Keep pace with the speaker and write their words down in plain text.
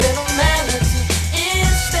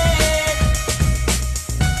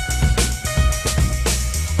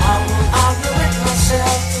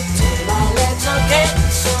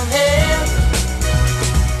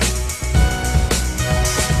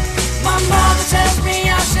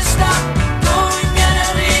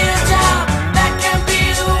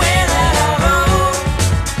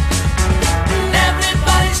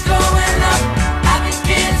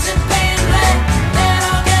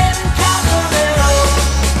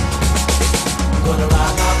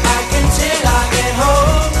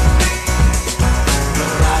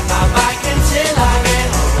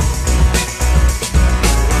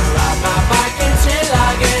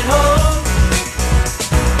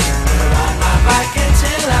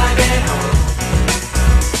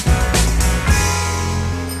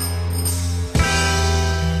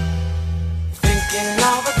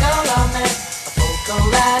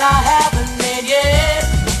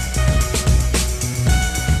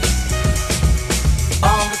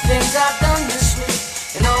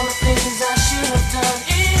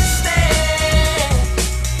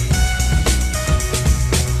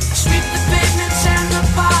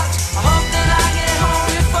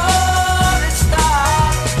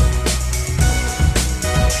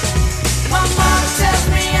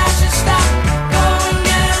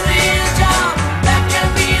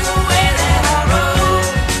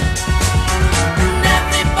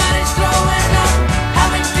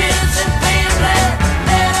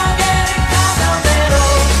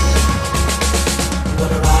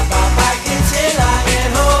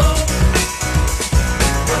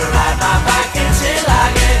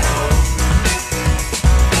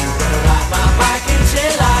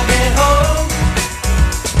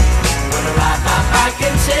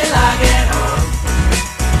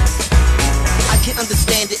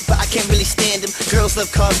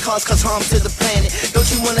of cars cause harm to the planet. Don't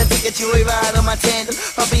you wanna take a joyride on my tandem?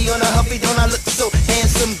 I'll be on a Humpy, don't I look so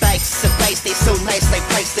handsome? Bikes, advice, they so nice like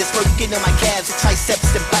priceless. Working on my calves with triceps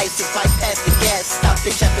and biceps. Bypass the gas, stop the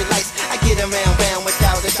traffic lights. I get around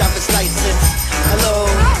without a driver's license. Hello,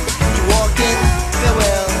 you walking?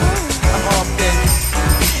 Farewell, I'm hopping.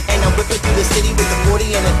 And I'm whipping through the city with a 40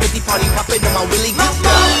 and a 50 party popping on my Willie. My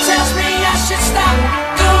mom tells me I should stop,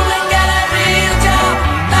 go and get a real job.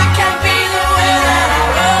 That can't be the way that I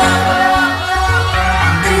roll.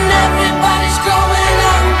 And everybody's growing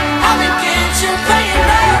up, having kids and paying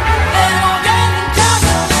up. They're all getting tired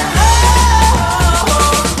of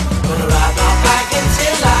home. Gonna ride my bike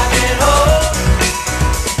until I get home.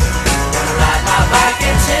 Gonna ride my bike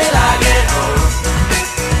until I get home.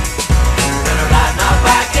 Gonna ride my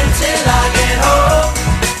bike until I get home.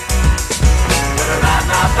 Gonna ride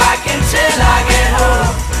my bike until I get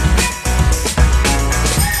home.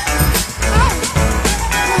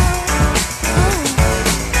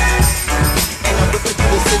 And I'm whipping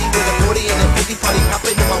through the city with a 40 and a 50 party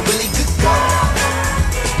popping on my Willie. Good God.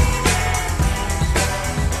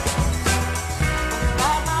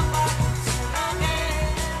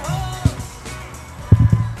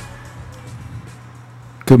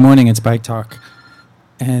 Good morning, it's Bike Talk.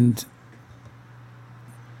 And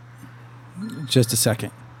just a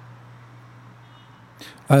second.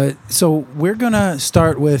 So we're going to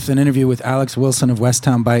start with an interview with Alex Wilson of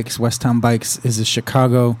Westtown Bikes. Westtown Bikes is a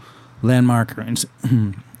Chicago landmark,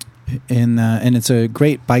 and it's a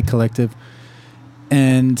great bike collective.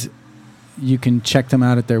 And you can check them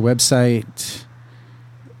out at their website.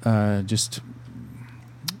 Just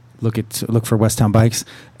look for Westtown Bikes.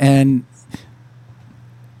 And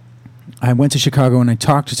I went to Chicago and I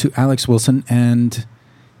talked to Alex Wilson, and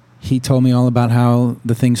he told me all about how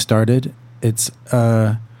the thing started. It's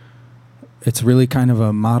really kind of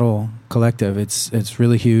a model collective. It's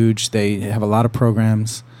really huge. They have a lot of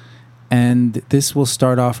programs, and this will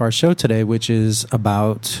start off our show today, which is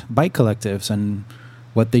about bike collectives and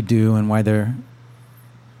what they do and why there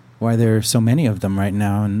are so many of them right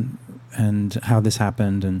now, and how this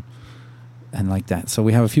happened and like that. So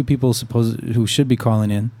we have a few people who should be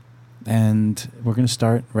calling in. And we're going to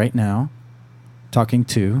start right now talking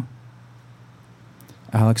to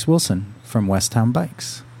Alex Wilson from Westtown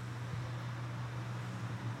Bikes.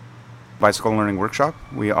 Bicycle Learning Workshop.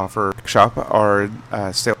 We offer our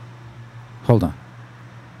sale. Hold on.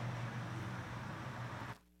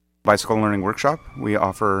 Bicycle Learning Workshop. We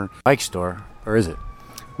offer bike store, or is it?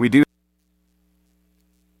 We do.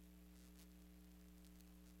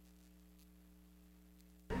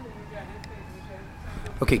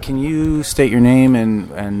 Okay, can you state your name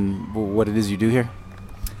and what it is you do here?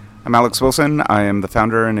 I'm Alex Wilson. I am the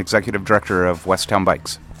founder and executive director of Westtown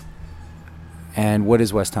Bikes. And what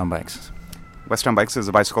is Westtown Bikes? Westtown Bikes is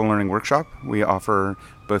a bicycle learning workshop. We offer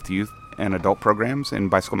both youth and adult programs in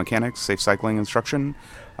bicycle mechanics, safe cycling instruction,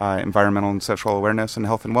 environmental and social awareness, and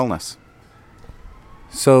health and wellness.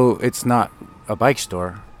 So it's not a bike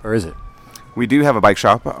store, or is it? We do have a bike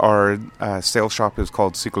shop. Our sales shop is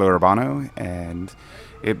called Ciclo Urbano, and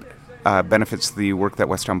it benefits the work that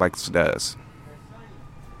Westtown Bikes does.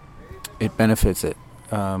 It benefits it.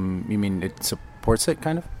 You mean it supports it,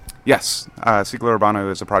 kind of? Yes. Ciclo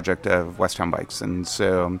Urbano is a project of Westtown Bikes, and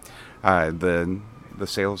so the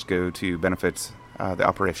sales go to benefit the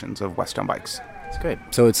operations of Westtown Bikes. That's great.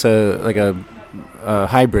 So it's a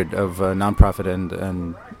hybrid of nonprofit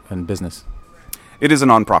and business. It is a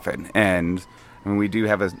nonprofit, and I mean, we do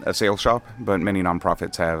have a sales shop, but many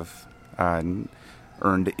nonprofits have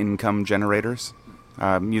earned income generators.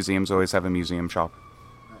 Museums always have a museum shop.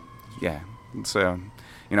 Yeah, so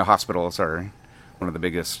hospitals are one of the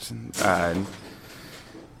biggest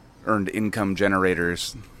earned income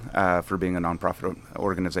generators for being a nonprofit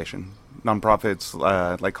organization. Nonprofits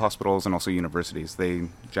like hospitals and also universities, they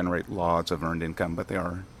generate lots of earned income, but they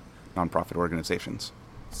are nonprofit organizations.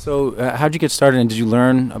 So how'd you get started, and did you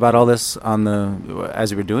learn about all this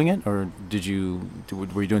as you were doing it, or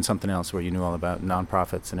were you doing something else where you knew all about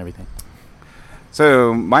nonprofits and everything?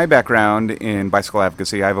 So my background in bicycle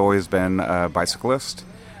advocacy, I've always been a bicyclist,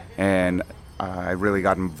 and I really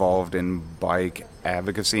got involved in bike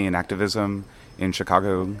advocacy and activism in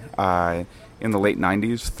Chicago in the late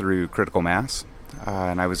 90s through Critical Mass,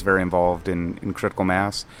 and I was very involved in Critical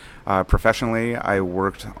Mass. Professionally, I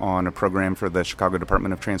worked on a program for the Chicago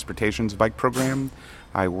Department of Transportation's bike program.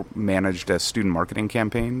 I managed a student marketing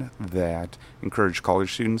campaign that encouraged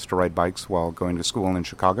college students to ride bikes while going to school in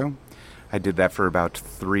Chicago. I did that for about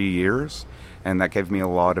 3 years, and that gave me a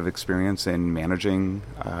lot of experience in managing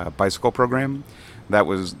a bicycle program. That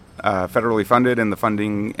was federally funded, and the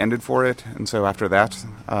funding ended for it. And so after that,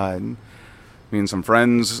 me and some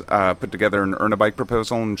friends put together an Earn a Bike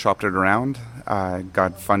proposal and shopped it around,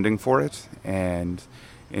 got funding for it, and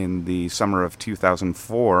in the summer of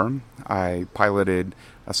 2004, I piloted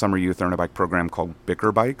a summer youth Earn a Bike program called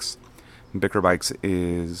Bicker Bikes. Bicker Bikes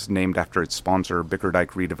is named after its sponsor,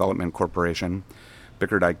 Bickerdike Redevelopment Corporation.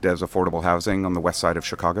 Bickerdike does affordable housing on the west side of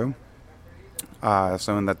Chicago.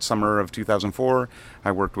 So in that summer of 2004,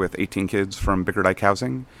 I worked with 18 kids from Bickerdike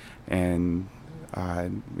Housing, and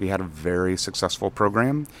we had a very successful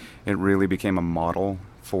program. It really became a model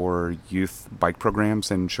for youth bike programs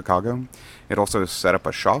in Chicago. It also set up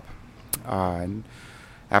a shop.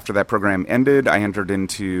 After that program ended, I entered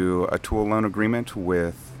into a tool loan agreement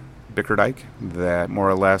with Bickerdike that more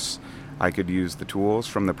or less I could use the tools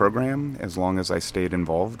from the program as long as I stayed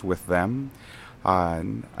involved with them.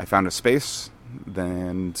 I found a space,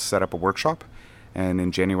 then set up a workshop, and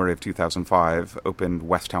in January of 2005 opened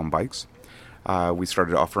Westtown Bikes. We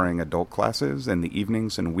started offering adult classes in the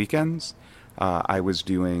evenings and weekends. I was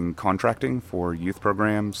doing contracting for youth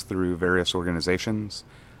programs through various organizations,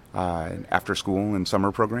 after school and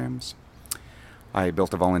summer programs. I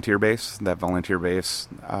built a volunteer base. That volunteer base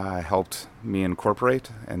helped me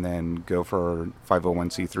incorporate and then go for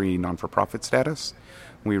 501c3 non-for-profit status.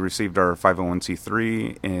 We received our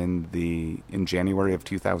 501c3 in January of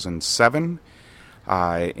 2007.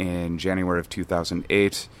 In January of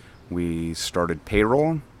 2008, we started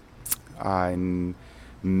payroll. In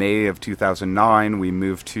May of 2009, we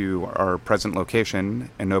moved to our present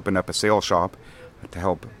location and opened up a sales shop to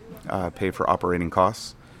help pay for operating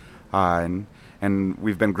costs. And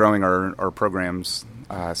we've been growing our programs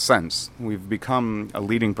since. We've become a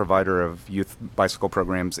leading provider of youth bicycle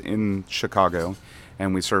programs in Chicago,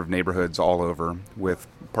 and we serve neighborhoods all over with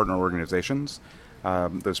partner organizations.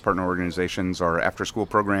 Those partner organizations are after-school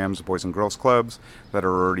programs, boys and girls clubs that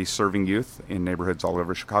are already serving youth in neighborhoods all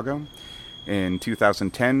over Chicago. In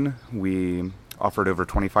 2010, we offered over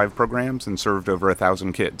 25 programs and served over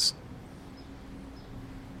 1,000 kids.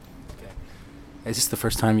 Is this the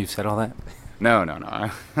first time you've said all that? No.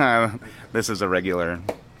 This is a regular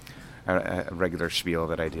spiel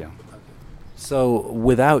that I do. So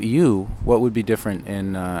without you, what would be different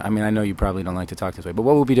in, I know you probably don't like to talk this way, but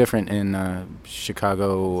what would be different in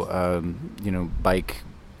Chicago, bike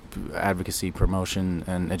advocacy, promotion,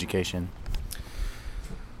 and education?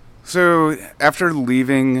 So after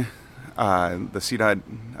leaving the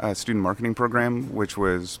CDOT student marketing program, which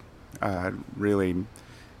was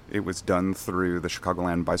it was done through the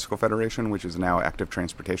Chicagoland Bicycle Federation, which is now Active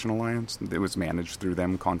Transportation Alliance. It was managed through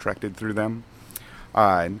them, contracted through them.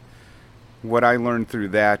 What I learned through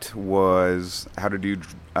that was how to do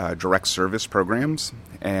direct service programs,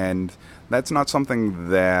 and that's not something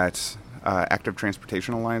that Active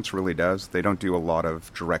Transportation Alliance really does. They don't do a lot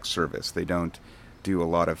of direct service. They don't do a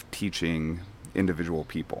lot of teaching individual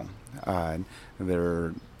people.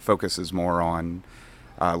 Their focus is more on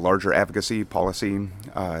larger advocacy, policy,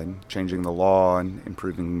 changing the law, and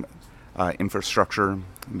improving infrastructure,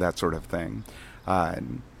 that sort of thing.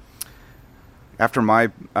 After my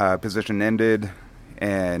position ended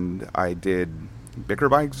and I did Bicker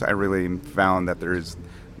Bikes, I really found that there's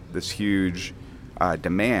this huge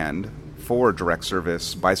demand for direct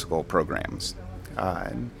service bicycle programs.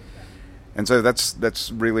 And so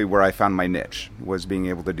that's really where I found my niche, was being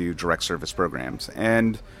able to do direct service programs.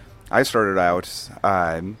 And I started out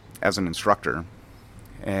as an instructor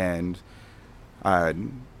and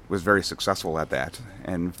was very successful at that,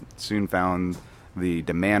 and soon found the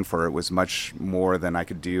demand for it was much more than I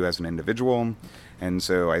could do as an individual. And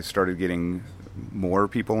so I started getting more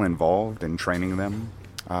people involved and training them,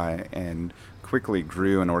 and quickly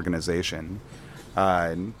grew an organization.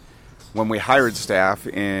 When we hired staff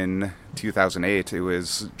in 2008, it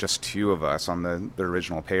was just two of us on the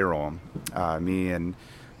original payroll, me and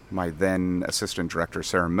my then assistant director,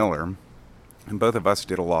 Sarah Miller, and both of us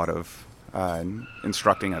did a lot of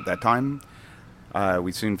instructing at that time.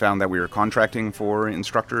 We soon found that we were contracting for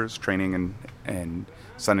instructors, training and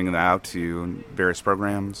sending them out to various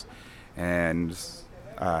programs. And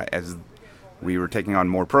as we were taking on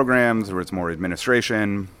more programs, there was more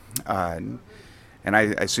administration. And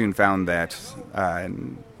I soon found that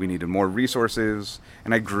we needed more resources,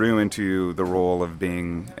 and I grew into the role of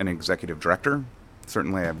being an executive director.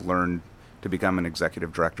 Certainly I've learned to become an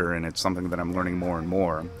executive director, and it's something that I'm learning more and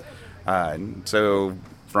more. So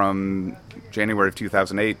from January of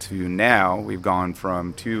 2008 to now, we've gone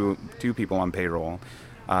from two people on payroll.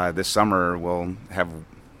 This summer we'll have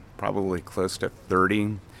probably close to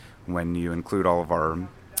 30 when you include all of our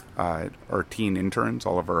teen interns,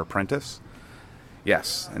 all of our apprentices.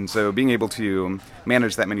 Yes, and so being able to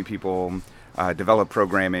manage that many people, develop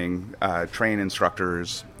programming, train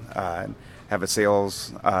instructors, have a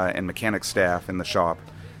sales and mechanic staff in the shop.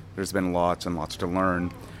 There's been lots and lots to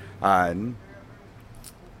learn.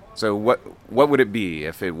 So what would it be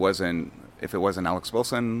if it wasn't Alex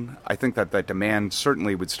Wilson? I think that demand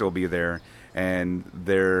certainly would still be there, and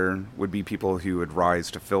there would be people who would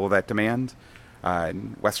rise to fill that demand.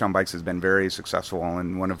 Westbound Bikes has been very successful,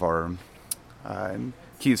 and one of our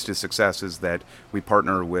keys to success is that we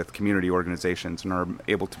partner with community organizations and are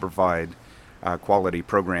able to provide quality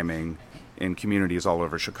programming in communities all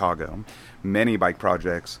over Chicago. Many bike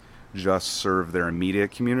projects just serve their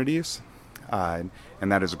immediate communities, and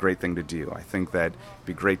that is a great thing to do. I think that it'd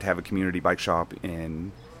be great to have a community bike shop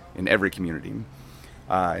in every community.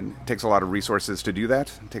 It takes a lot of resources to do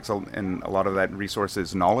that. And a lot of that resource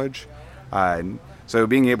is knowledge. So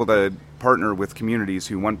being able to partner with communities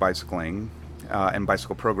who want bicycling and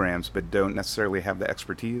bicycle programs but don't necessarily have the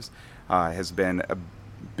expertise has been a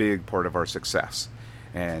big part of our success.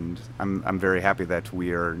 And I'm very happy that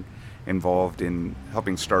we are involved in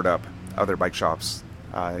helping start up other bike shops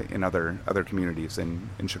in other communities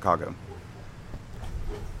in Chicago.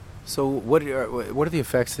 So what are the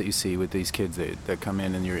effects that you see with these kids that come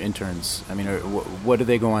in and your interns? I mean, what do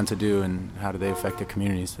they go on to do, and how do they affect the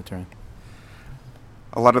communities that they're in?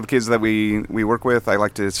 A lot of the kids that we work with, I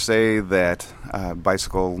like to say that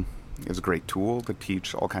bicycle is a great tool to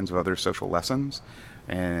teach all kinds of other social lessons.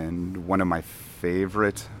 And one of my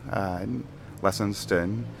favorite lessons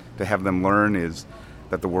to have them learn is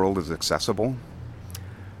that the world is accessible.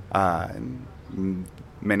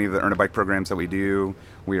 Many of the Earn a Bike programs that we do,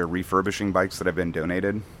 we are refurbishing bikes that have been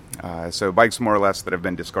donated. So bikes more or less that have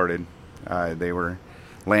been discarded. They were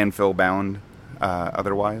landfill bound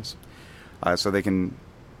otherwise. So they can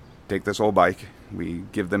take this old bike. We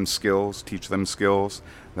give them skills, teach them skills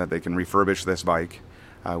that they can refurbish this bike.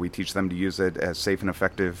 We teach them to use it as safe and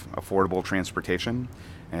effective, affordable transportation.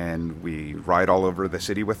 And we ride all over the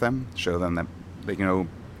city with them, show them that they can go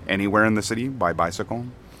anywhere in the city by bicycle.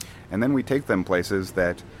 And then we take them places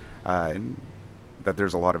that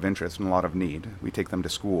there's a lot of interest and a lot of need. We take them to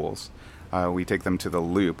schools. We take them to the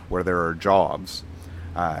Loop where there are jobs.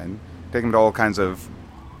 Take them to all kinds of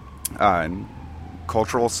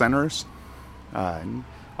cultural centers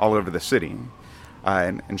all over the city,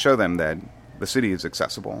 and show them that the city is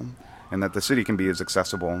accessible, and that the city can be as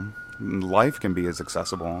accessible, life can be as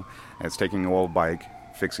accessible as taking an old bike,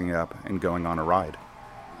 fixing it up, and going on a ride.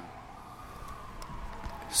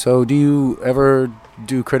 So do you ever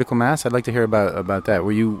do critical mass? I'd like to hear about that.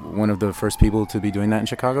 Were you one of the first people to be doing that in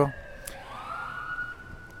Chicago?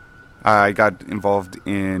 I got involved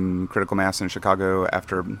in critical mass in Chicago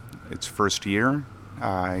after its first year.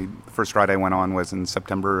 The first ride I went on was in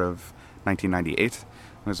September of 1998. It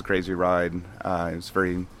was a crazy ride. It was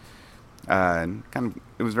very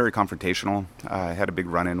confrontational. I had a big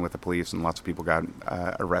run-in with the police, and lots of people got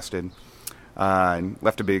arrested.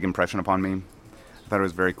 Left a big impression upon me. I thought it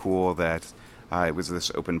was very cool that it was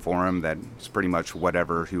this open forum that it's pretty much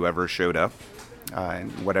whoever showed up,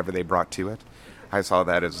 and whatever they brought to it. I saw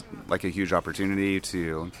that as like a huge opportunity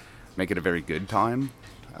to make it a very good time.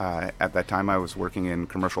 At that time, I was working in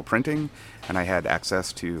commercial printing, and I had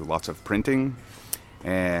access to lots of printing.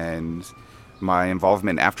 And my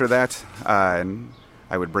involvement after that,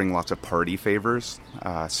 I would bring lots of party favors,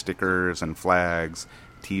 stickers and flags,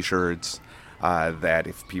 T-shirts, that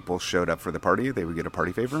if people showed up for the party, they would get a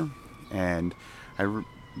party favor. And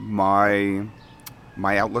my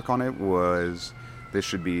outlook on it was this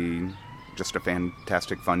should be just a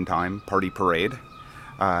fantastic, fun time, party parade.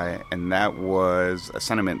 And that was a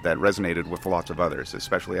sentiment that resonated with lots of others,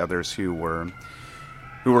 especially others who were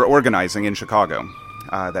organizing in Chicago.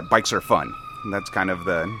 That bikes are fun. And that's kind of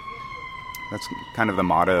the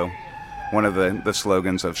motto, one of the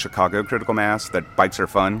slogans of Chicago Critical Mass, that bikes are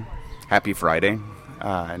fun. Happy Friday.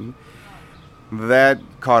 And that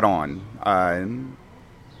caught on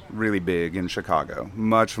really big in Chicago,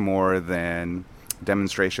 much more than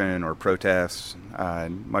demonstration or protests,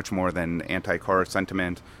 much more than anti-car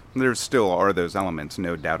sentiment. There still are those elements,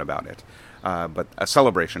 no doubt about it. But a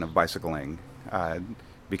celebration of bicycling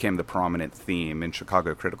became the prominent theme in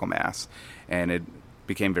Chicago Critical Mass, and it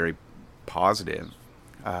became very positive.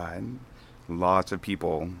 Lots of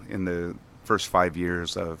people in the first 5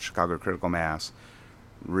 years of Chicago Critical Mass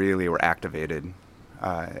really were activated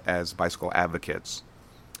as bicycle advocates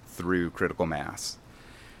through Critical Mass.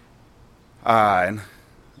 And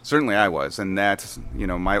certainly I was, and that,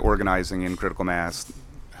 my organizing in Critical Mass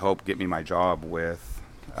helped get me my job with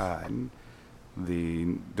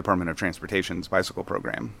the Department of Transportation's bicycle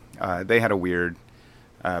program. They had a weird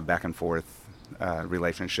back and forth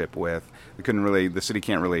relationship with. The city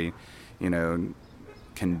can't really,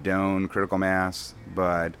 condone critical mass,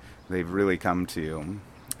 but they've really come to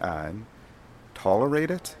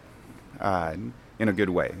tolerate it in a good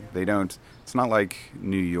way. They don't. It's not like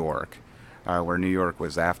New York, where New York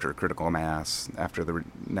was after critical mass after the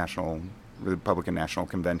Republican National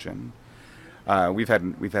Convention. We've had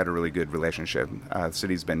a really good relationship. The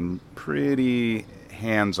city's been pretty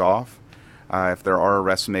hands off. If there are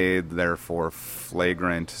arrests made, they're for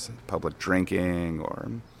flagrant public drinking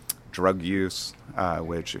or drug use,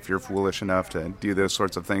 which if you're foolish enough to do those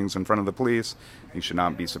sorts of things in front of the police, you should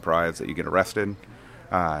not be surprised that you get arrested.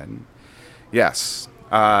 Yes.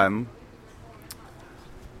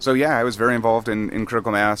 So yeah, I was very involved in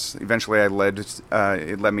critical mass. Eventually, it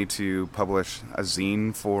led me to publish a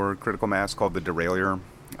zine for critical mass called The Derailleur,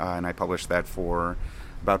 and I published that for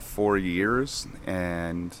about 4 years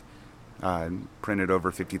and printed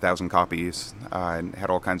over 50,000 copies. And had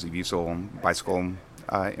all kinds of useful bicycle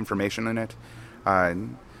information in it. I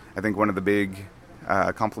think one of the big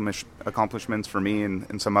accomplishments for me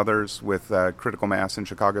and some others with critical mass in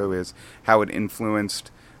Chicago is how it influenced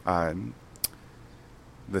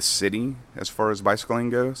the city as far as bicycling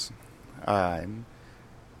goes. The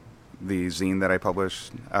zine that I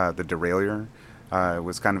published, The Derailleur,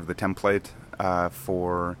 was kind of the template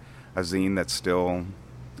for a zine that's still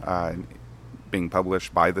being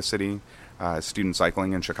published by the city, Student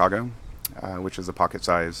Cycling in Chicago, which is a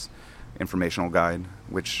pocket-sized informational guide,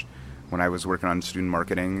 which when I was working on student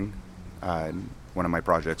marketing, one of my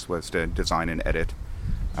projects was to design and edit,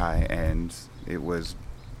 and it was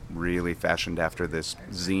really fashioned after this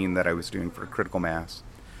zine that I was doing for critical mass.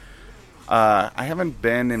 I haven't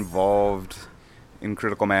been involved in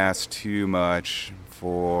critical mass too much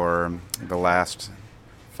for the last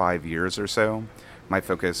 5 years or so. My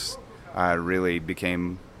focus really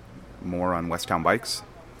became more on Westtown Bikes.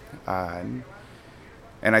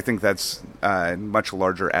 And I think that's much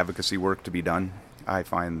larger advocacy work to be done. I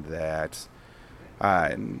find that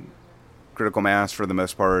critical mass, for the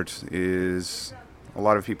most part, is a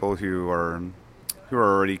lot of people who are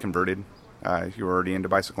already converted, who are already into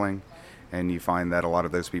bicycling, and you find that a lot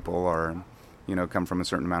of those people are, come from a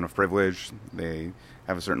certain amount of privilege. They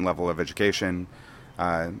have a certain level of education,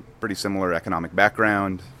 pretty similar economic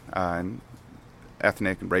background,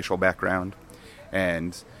 ethnic and racial background,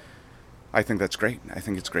 and I think that's great. I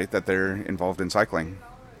think it's great that they're involved in cycling.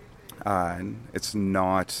 It's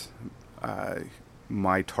not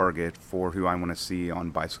my target for who I want to see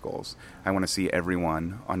on bicycles. I want to see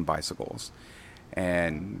everyone on bicycles.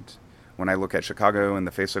 And when I look at Chicago and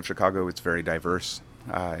the face of Chicago, it's very diverse.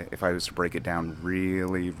 If I was to break it down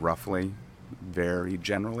really roughly, very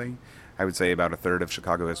generally, I would say about a third of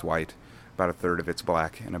Chicago is white, about a third of it's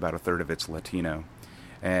black, and about a third of it's Latino.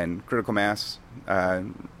 And critical mass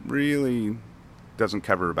really doesn't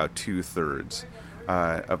cover about 2/3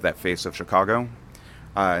 of that face of Chicago.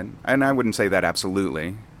 And I wouldn't say that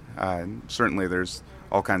absolutely. Certainly there's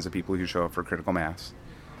all kinds of people who show up for critical mass.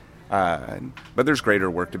 But there's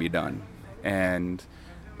greater work to be done. And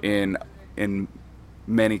in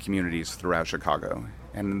many communities throughout Chicago.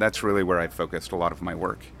 And that's really where I've focused a lot of my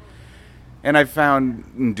work. And I've found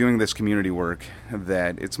in doing this community work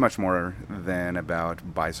that it's much more than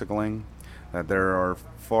about bicycling, that there are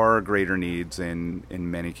far greater needs in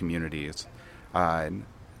many communities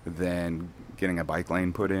than getting a bike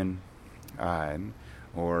lane put in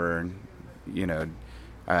or,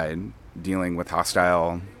 dealing with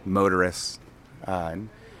hostile motorists.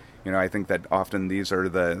 I think that often these are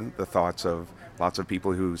the thoughts of lots of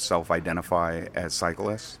people who self-identify as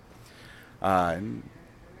cyclists.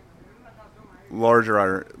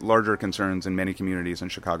 Larger concerns in many communities in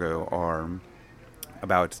Chicago are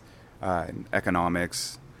about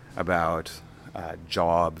economics, about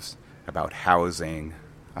jobs, about housing.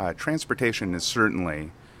 Transportation is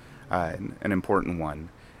certainly an important one,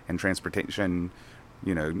 and transportation,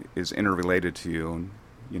 is interrelated to,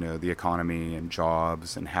 the economy and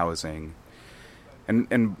jobs and housing.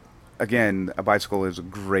 And again, a bicycle is a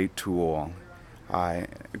great tool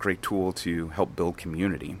to help build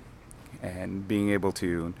community. And being able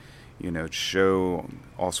to, show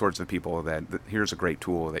all sorts of people that here's a great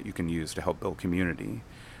tool that you can use to help build community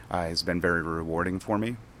has been very rewarding for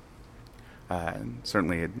me.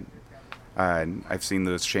 Certainly, I've seen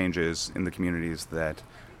those changes in the communities that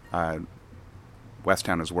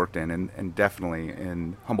Westtown has worked in, and definitely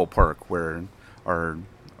in Humboldt Park, where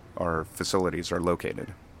our facilities are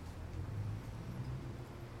located.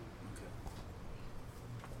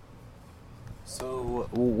 So,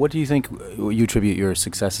 what do you think you attribute your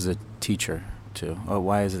success as a teacher to?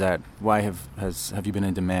 Why is that? Why have you been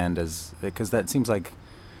in demand as? Because that seems like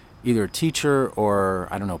either a teacher or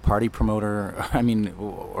I don't know, party promoter. I mean,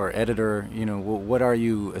 or editor. You know, what are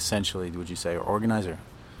you essentially? Would you say, or organizer?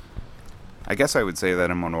 I guess I would say that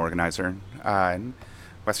I'm an organizer.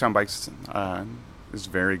 Westtown Bikes is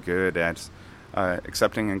very good at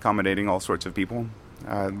accepting and accommodating all sorts of people.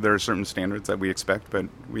 There are certain standards that we expect, but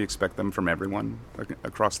we expect them from everyone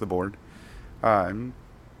across the board.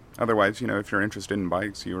 Otherwise, if you're interested in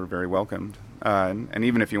bikes, you are very welcomed. And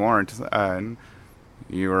even if you aren't,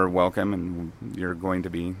 you are welcome, and you're going to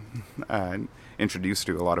be introduced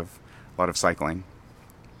to a lot of cycling.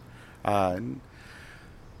 I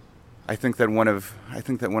think that one of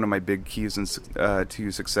my big keys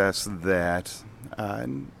to success that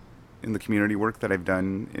in the community work that I've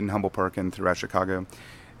done in Humboldt Park and throughout Chicago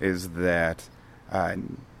is that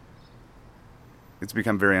it's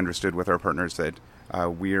become very understood with our partners that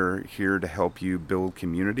we're here to help you build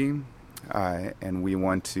community, and we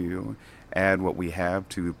want to add what we have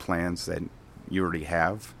to plans that you already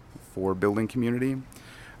have for building community.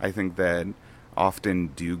 I think that often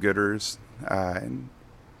do-gooders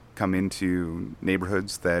come into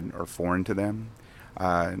neighborhoods that are foreign to them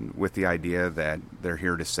with the idea that they're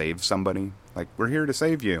here to save somebody. Like, we're here to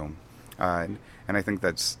save you. And I think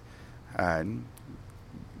that's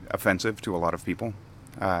offensive to a lot of people.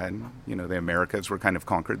 The Americas were kind of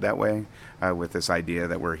conquered that way with this idea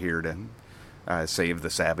that we're here to save the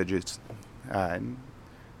savages. And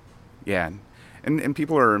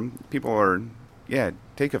people are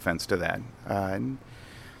take offense to that.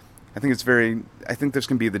 I think this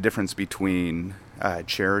can be the difference between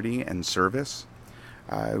charity and service.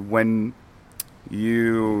 When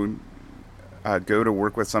you go to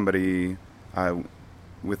work with somebody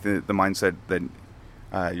with the mindset that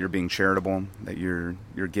you're being charitable, that you're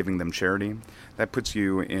giving them charity, that puts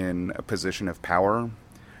you in a position of power.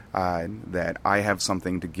 That I have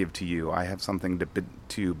something to give to you. I have something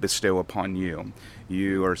to bestow upon you.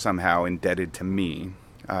 You are somehow indebted to me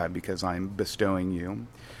because I'm bestowing you.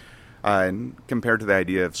 Compared to the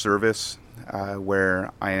idea of service,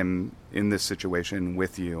 where I am in this situation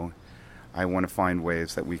with you, I want to find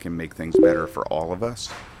ways that we can make things better for all of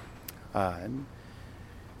us. I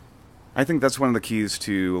think that's one of the keys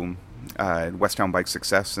to Westtown Bike's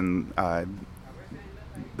success and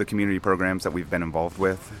the community programs that we've been involved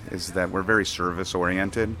with, is that we're very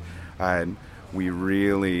service-oriented. We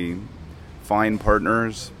really find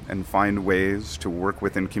partners and find ways to work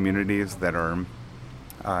within communities that are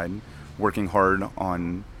working hard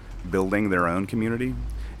on building their own community,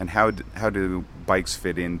 and how do bikes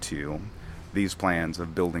fit into these plans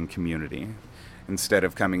of building community, instead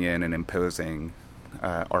of coming in and imposing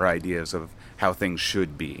our ideas of how things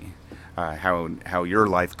should be, how your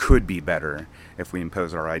life could be better if we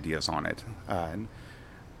impose our ideas on it,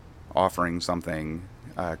 offering something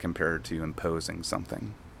compared to imposing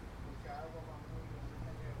something.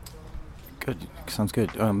 Good, sounds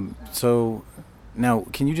good. So now,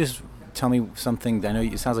 can you just tell me something? I know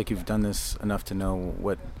it sounds like you've done this enough to know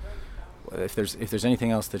if there's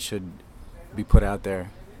anything else that should be put out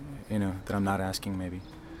there, that I'm not asking maybe.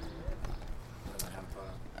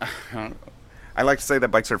 I like to say that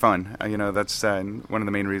bikes are fun. That's one of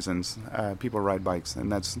the main reasons people ride bikes,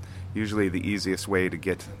 and that's usually the easiest way to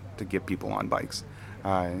get people on bikes,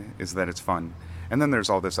 is that it's fun. And then there's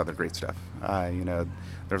all this other great stuff.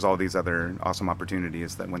 There's all these other awesome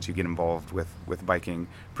opportunities that once you get involved with biking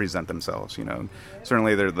present themselves.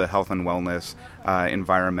 Certainly there's the health and wellness,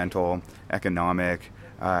 environmental, economic,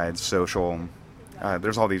 social.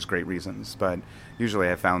 There's all these great reasons, but usually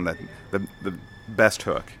I found that the best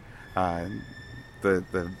hook,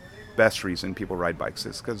 the best reason people ride bikes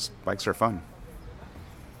is because bikes are fun.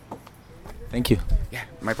 Thank you. Yeah,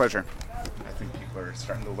 my pleasure. I think people are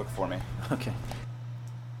starting to look for me. Okay.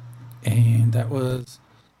 And that was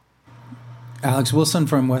Alex Wilson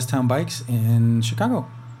from Westtown Bikes in Chicago.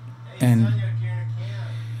 And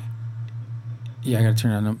yeah, I got to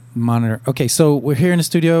turn on the monitor. Okay, so we're here in the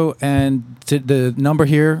studio, and the number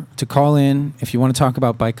here to call in if you want to talk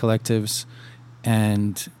about bike collectives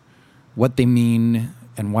and what they mean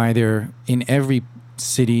and why they're in every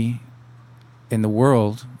city in the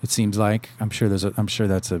world. It seems like I'm sure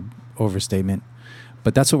that's a overstatement,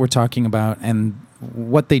 but that's what we're talking about, and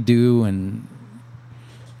what they do and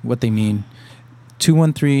what they mean.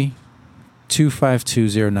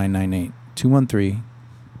 213-252-0998.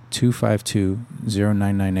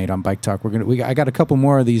 213-252-0998 on Bike Talk. I got a couple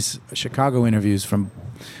more of these Chicago interviews from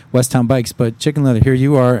Westtown Bikes, but Chicken Leather, here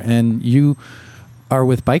you are, and you are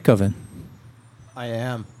with Bike Oven. I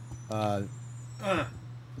am.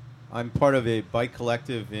 I'm part of a bike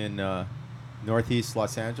collective in Northeast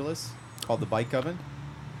Los Angeles called the Bike Oven.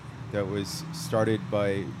 That was started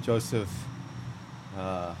by Joseph.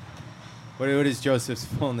 What is Joseph's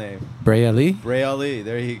full name? Bray Ali? Bray Ali.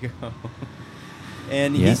 There you go.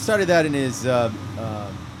 And he Yes. started that in his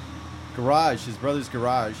garage, his brother's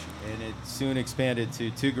garage, and it soon expanded to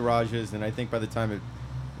 2 garages. And I think by the time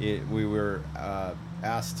we were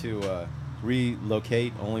asked to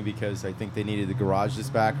relocate, only because I think they needed the garages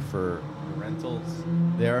back for the rentals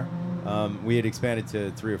there. We had expanded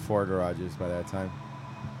to 3 or 4 garages by that time.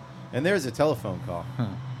 And there's a telephone call.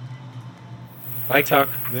 Bike Talk.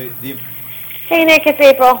 The Hey Nick, it's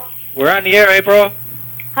April. We're on the air, April.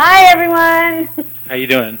 Hi everyone. How you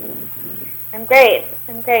doing? I'm great.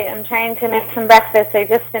 I'm trying to make some breakfast. I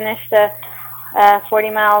just finished a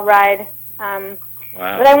 40-mile ride. Wow.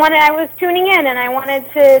 But I was tuning in and I wanted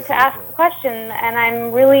to ask a question, and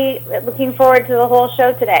I'm really looking forward to the whole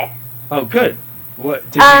show today. Oh, good. What?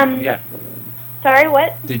 Did yeah. Sorry,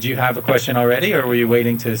 what? Did you have a question already, or were you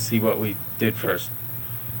waiting to see what we did first?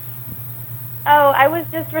 Oh, I was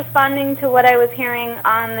just responding to what I was hearing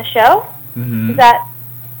on the show. Mm-hmm. Is that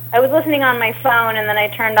I was listening on my phone, and then I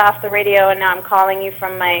turned off the radio, and now I'm calling you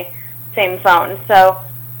from my same phone. So,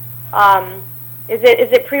 is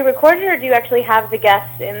it pre-recorded, or do you actually have the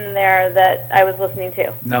guests in there that I was listening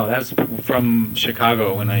to? No, that was from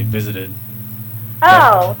Chicago when I visited.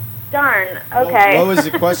 Oh, darn. Okay. What was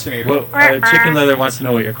the question, April? Well, Chicken Leather wants to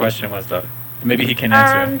know what your question was, though. Maybe he can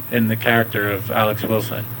answer in the character of Alex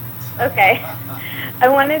Wilson. Okay. I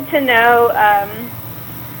wanted to know,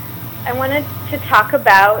 I wanted to talk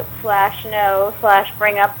about /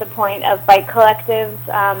 bring up the point of bike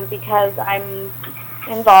collectives because I'm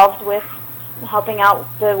involved with helping out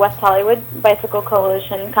the West Hollywood Bicycle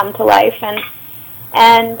Coalition come to life.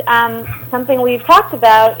 And something we've talked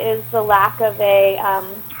about is the lack of a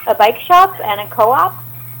bike shop and a co-op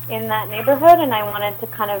in that neighborhood, and I wanted to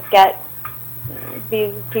kind of get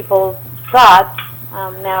these people's thoughts,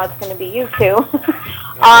 now it's going to be you two,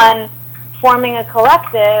 on forming a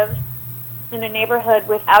collective in a neighborhood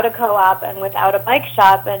without a co-op and without a bike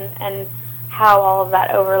shop, and how all of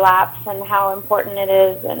that overlaps and how important it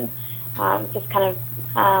is, and just kind of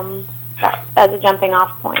as a jumping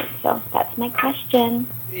off point. So that's my question.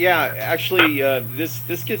 Yeah, actually,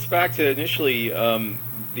 this gets back to initially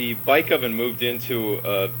the Bike Oven moved into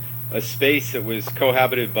a space that was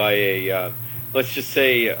cohabited by a let's just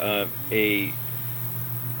say a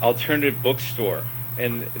alternative bookstore,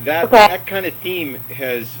 and that kind of theme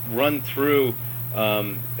has run through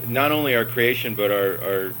not only our creation but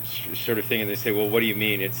our sort of thing. And they say, well, what do you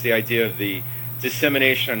mean? It's the idea of the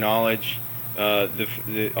dissemination of knowledge,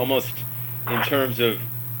 the almost in terms of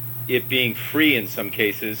it being free in some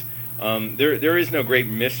cases. There is no great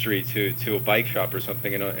mystery to a bike shop or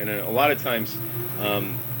something, and a lot of times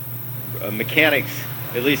mechanics,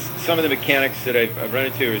 at least some of the mechanics that I've run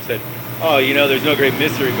into, have said, oh, there's no great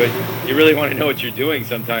mystery, but you really want to know what you're doing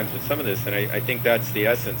sometimes with some of this, and I think that's the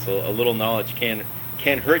essence. A little knowledge can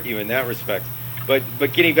hurt you in that respect. But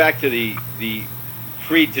getting back to the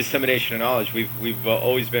free dissemination of knowledge, we've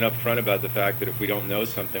always been upfront about the fact that if we don't know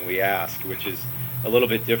something, we ask, which is a little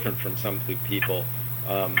bit different from some people.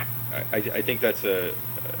 I think that's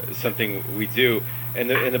something we do. And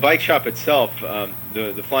the bike shop itself,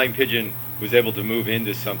 the Flying Pigeon was able to move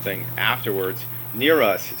into something afterwards near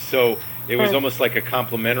us, so it was almost like a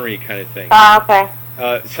complementary kind of thing. Okay.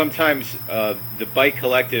 Sometimes the Bike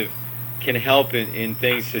Collective can help in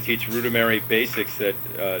things to teach rudimentary basics that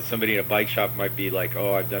somebody in a bike shop might be like,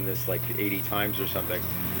 oh, I've done this like 80 times or something.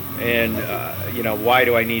 And, why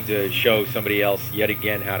do I need to show somebody else yet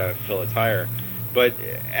again how to fill a tire? But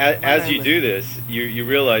as you do this, you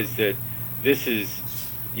realize that this is,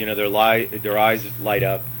 their eyes light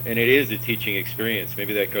up, and it is a teaching experience.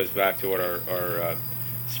 Maybe that goes back to what our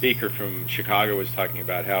speaker from Chicago was talking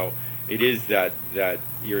about, how it is that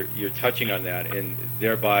you're touching on that, and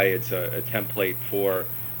thereby it's a template for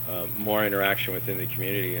more interaction within the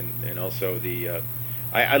community, and also the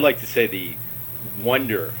I'd like to say the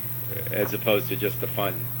wonder as opposed to just the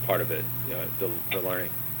fun part of it, the learning.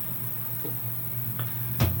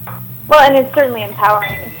 Well, and it's certainly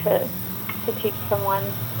empowering to teach someone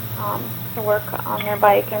to work on their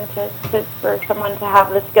bike, and for someone to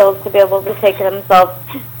have the skills to be able to take themselves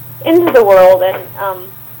into the world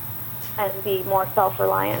and be more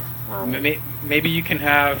self-reliant. Maybe you can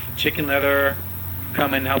have Chicken Leather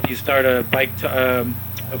come and help you start a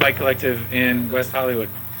bike collective in West Hollywood.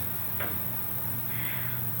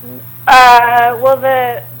 Well,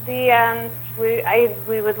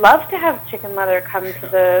 we would love to have Chicken Leather come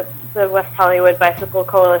to the West Hollywood Bicycle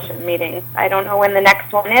Coalition meeting. I don't know when the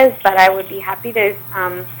next one is, but I would be happy to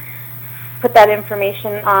put that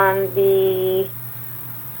information on in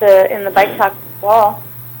the Bike Talk wall.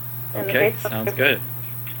 in the Okay, Facebook sounds group. good.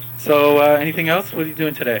 So, anything else? What are you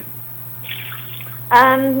doing today?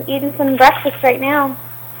 Eating some breakfast right now.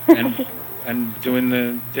 And doing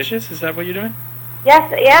the dishes? Is that what you're doing?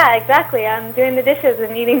 Yes, yeah, exactly. I'm doing the dishes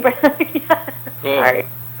and eating breakfast. Cool. Sorry.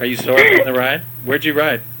 Are you sore from the ride? Where'd you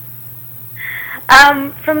ride?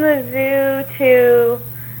 From the zoo to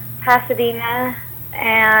Pasadena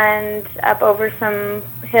and up over some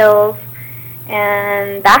hills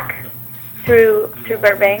and back through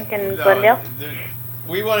Burbank and Glendale.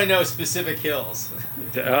 We want to know specific hills.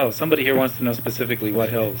 Oh, somebody here wants to know specifically what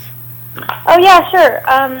hills. Oh yeah, sure.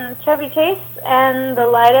 Chevy Chase and the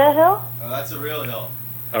Lida Hill. Oh, that's a real hill.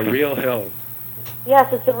 A real hill.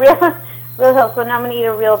 Yes, it's a real hill. So now I'm gonna eat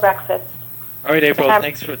a real breakfast. All right, April. I'm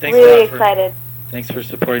Thanks really excited. Thanks for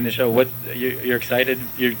supporting the show. What you're excited?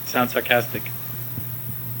 You sound sarcastic.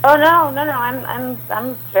 Oh no.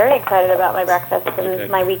 I'm very excited about my breakfast and Okay.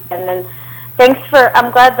 my weekend. And thanks for.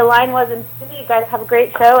 I'm glad the line wasn't busy. You guys have a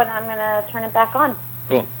great show, and I'm gonna turn it back on.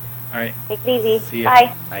 Cool. All right. Take it easy. See you.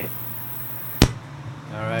 Bye. Bye.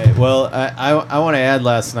 All right. Well, I want to add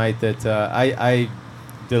last night that I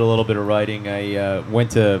did a little bit of writing. I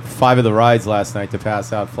went to 5 of the rides last night to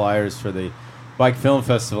pass out flyers for the Bike Film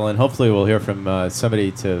Festival, and hopefully we'll hear from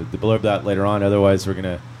somebody to blurb that later on. Otherwise, we're going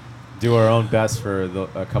to do our own best for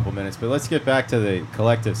a couple minutes. But let's get back to the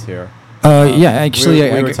collectives here. Yeah, actually,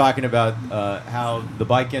 we were talking about how the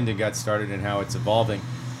bike engine got started and how it's evolving.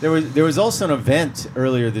 There was also an event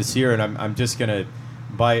earlier this year, and I'm just going to,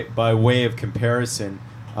 by way of comparison,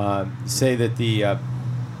 say that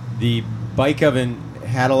the bike oven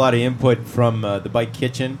had a lot of input from the bike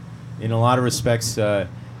kitchen. In a lot of respects,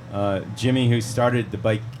 Jimmy, who started the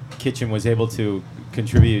bike kitchen, was able to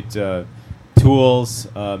contribute tools,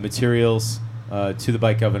 materials to the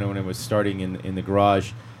bike oven when it was starting in the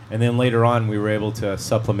garage. And then later on, we were able to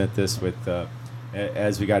supplement this with,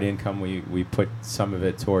 as we got income, we put some of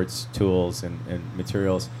it towards tools and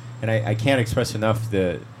materials. And I can't express enough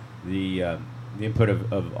the input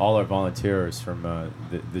of all our volunteers, from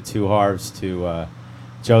the two Harves to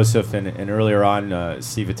Joseph and earlier on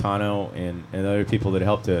Steve Vitano and other people that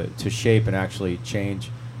helped to shape and actually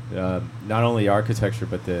change not only architecture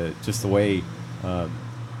but just the way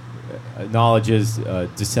knowledge is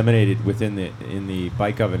disseminated within the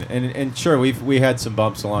bike oven. And sure, we had some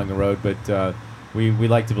bumps along the road, but we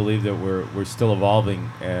like to believe that we're still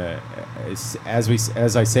evolving.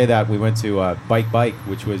 As I say that, we went to Bike,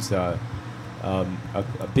 which was a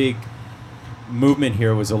big movement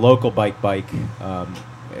here. It was a local bike.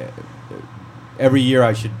 Every year,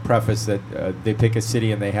 I should preface that they pick a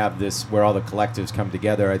city and they have this where all the collectives come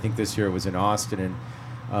together. I think this year it was in Austin,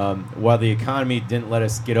 and while the economy didn't let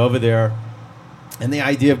us get over there, and the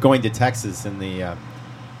idea of going to Texas in the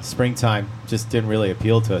springtime just didn't really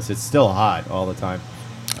appeal to us. It's still hot all the time.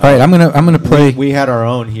 All right, I'm gonna play. We had our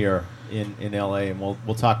own here in LA, and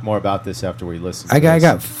we'll talk more about this after we listen. I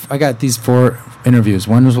got these 4 interviews.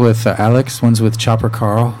 One was with Alex. One's with Chopper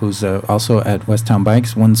Carl, who's also at Westtown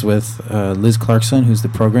Bikes. One's with Liz Clarkson, who's the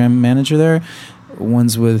program manager there.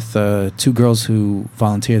 One's with 2 girls who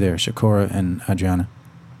volunteer there, Shakora and Adriana.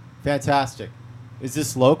 Fantastic. Is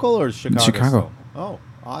this local or Chicago? Chicago. Still? Oh,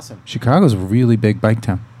 awesome. Chicago's a really big bike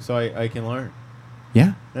town. So I can learn.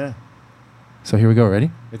 Yeah. Yeah. So here we go.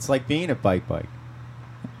 Ready? It's like being a bike.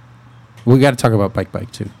 We got to talk about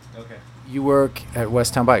bike too. Okay. You work at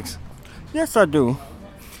Westtown Bikes. Yes, I do.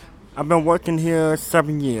 I've been working here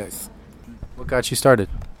 7 years. What got you started?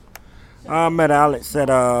 I met Alex at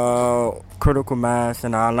Critical Mass,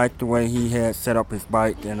 and I liked the way he had set up his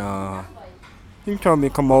bike, and he told me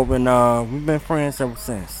to come over, and we've been friends ever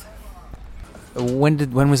since. When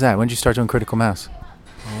was that? When did you start doing Critical Mass?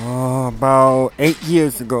 About 8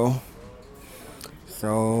 years ago.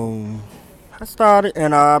 So I started,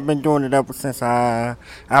 and I've been doing it ever since.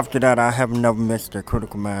 After that, I have never missed a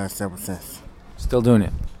Critical Mass ever since. Still doing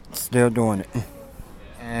it? Still doing it.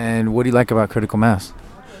 And what do you like about Critical Mass?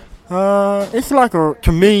 It's like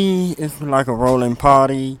to me, it's like a rolling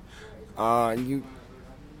party. You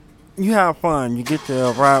have fun. You get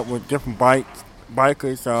to ride with different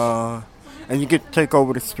bikers, and you get to take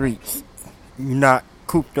over the streets. You're not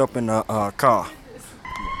cooped up in a car.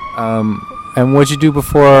 And what'd you do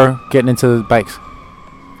before getting into bikes?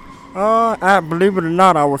 I believe it or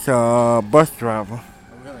not, I was a bus driver.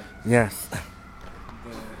 Oh, really? Yes.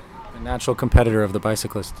 A natural competitor of the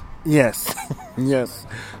bicyclist. Yes. Yes.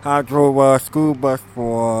 I drove a school bus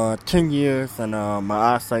for 10 years, and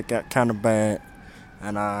my eyesight got kind of bad.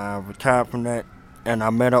 and I retired from that. And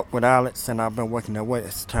I met up with Alex, and I've been working at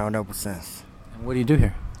West Town ever since. And what do you do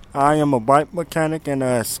here? I am a bike mechanic and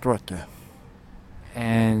an instructor.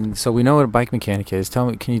 And so we know what a bike mechanic is.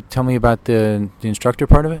 Can you tell me about the instructor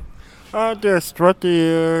part of it? The instructor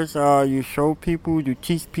is you show people, you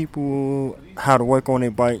teach people how to work on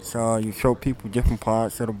their bikes. You show people different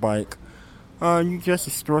parts of the bike. You just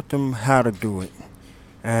instruct them how to do it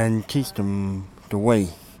and teach them the way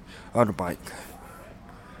of the bike.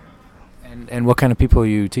 And what kind of people are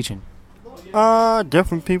you teaching?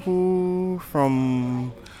 Different people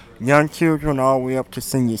from young children all the way up to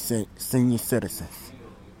senior citizens.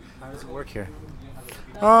 How does it work here?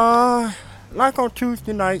 Like on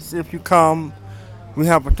Tuesday nights, if you come, we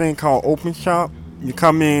have a thing called Open Shop. You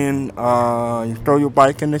come in, you throw your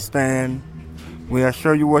bike in the stand. We'll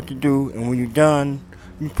show you what to do, and when you're done,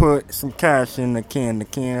 you put some cash in the can,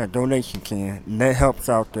 a donation can, and that helps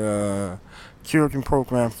out the children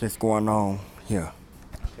programs that's going on here.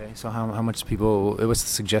 Okay, so how much people? What's the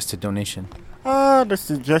suggested donation? The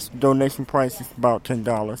suggested donation price is about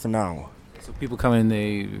 $10 an hour. So people come in,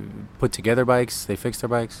 they put together bikes, they fix their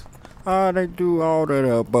bikes. They do all of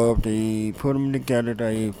the above. They put them together,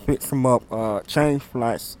 they fix them up, change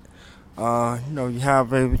flats. You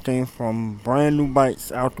have everything from brand new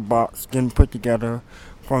bikes out the box, getting put together,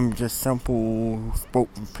 from just simple spoke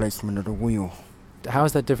replacement of the wheel. How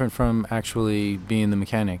is that different from actually being the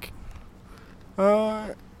mechanic?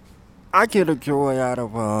 I get a joy out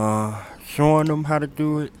of showing them how to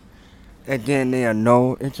do it, and then they'll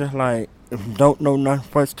know. It's just like, if you don't know nothing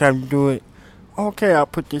first time you do it, okay, I'll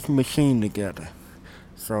put this machine together.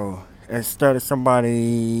 So instead of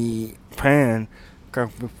somebody paying,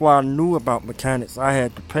 because before I knew about mechanics, I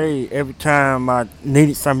had to pay. Every time I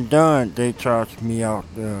needed something done, they charged me out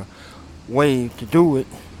the way to do it.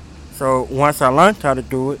 So once I learned how to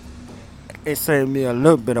do it, it saved me a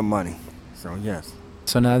little bit of money. So yes.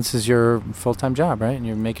 So now this is your full-time job, right? And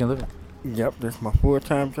you're making a living. Yep, that's my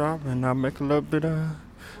full-time job, and I make a little bit of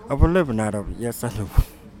a living out of it. Yes, I do.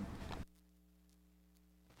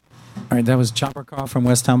 All right, that was Chopper Call from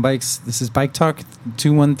West Town Bikes. This is Bike Talk,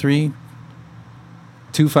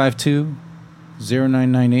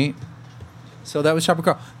 213-252-0998. So that was Chopper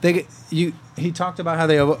Call. He talked about how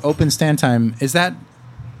they open stand time. Is that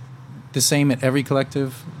the same at every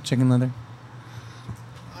collective, Chicken Leather?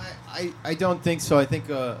 I don't think so. I think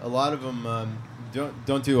a lot of them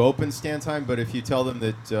don't do open stand time, but if you tell them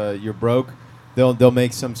that you're broke, they'll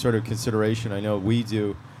make some sort of consideration. I know we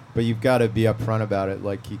do, but you've got to be upfront about it.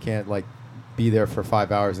 Like, you can't be there for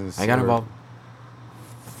 5 hours and I got involved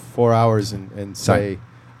 4 hours and say,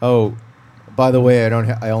 oh, by the way, I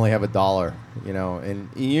only have $1. And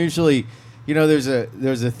usually, there's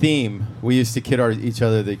a theme. We used to kid each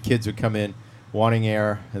other. The kids would come in wanting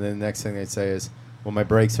air, and then the next thing they'd say is, well, my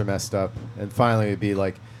brakes are messed up. And finally it'd be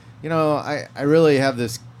like, I really have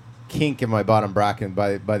this kink in my bottom bracket.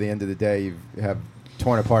 By the end of the day, you have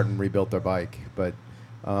torn apart and rebuilt their bike. But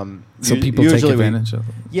so people take advantage of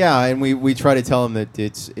it. Yeah, and we try to tell them that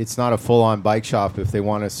it's not a full-on bike shop. If they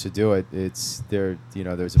want us to do it, there's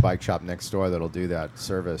a bike shop next door that'll do that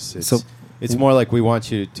service. It's more like we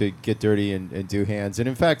want you to get dirty and do hands. And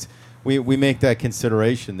in fact, we make that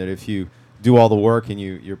consideration that if you do all the work and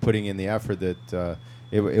you're putting in the effort, that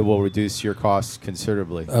it will reduce your costs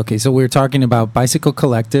considerably. Okay, so we're talking about bicycle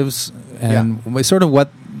collectives, and sort of what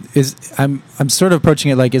is I'm sort of approaching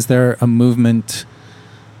it like, is there a movement,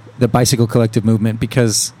 the bicycle collective movement?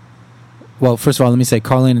 Because, well, first of all, let me say,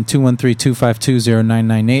 call in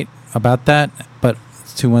 213-252-0998 about that, but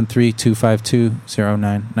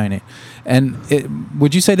 213-252-0998. And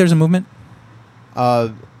would you say there's a movement?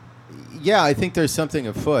 Yeah, I think there's something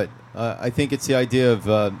afoot. I think it's the idea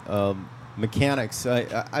of mechanics.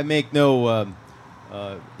 I make no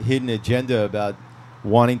hidden agenda about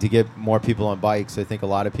wanting to get more people on bikes. I think a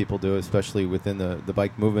lot of people do, especially within the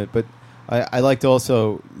bike movement. But I like to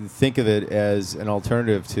also think of it as an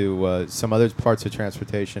alternative to some other parts of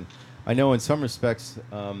transportation. I know in some respects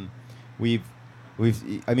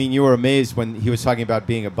I mean, you were amazed when he was talking about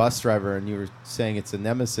being a bus driver and you were saying it's a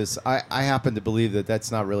nemesis. I happen to believe that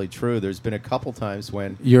that's not really true. There's been a couple times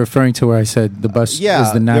when... You're referring to where I said the bus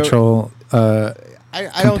is the natural I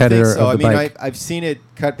don't think so. I mean, I've seen it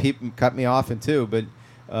cut me often too, but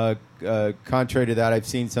contrary to that, I've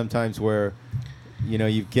seen sometimes where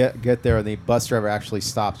you get there and the bus driver actually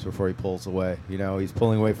stops before he pulls away. He's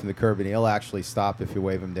pulling away from the curb and he'll actually stop if you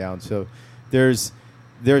wave him down. So there's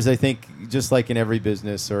I think, just like in every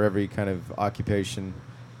business or every kind of occupation,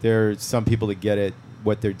 there's some people that get it,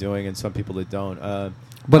 what they're doing, and some people that don't.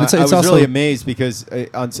 But it's I was also really amazed because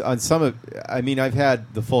on some of, I mean, I've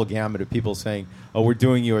had the full gamut of people saying, "Oh, we're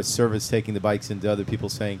doing you a service, taking the bikes," into other people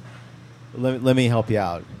saying, "Let me help you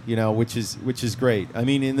out," which is great. I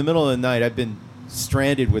mean, in the middle of the night, I've been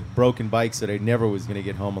stranded with broken bikes that I never was going to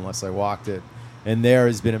get home unless I walked it, and there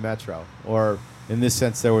has been a metro, or in this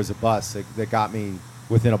sense, there was a bus that got me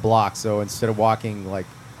within a block. So instead of walking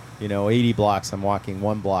 80 blocks, I'm walking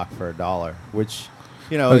 1 block for $1, which.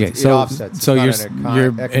 Okay, it offsets. So it's you're not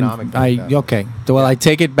an economic. okay. Well, I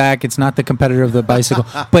take it back. It's not the competitor of the bicycle,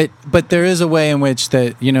 but there is a way in which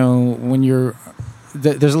that when you're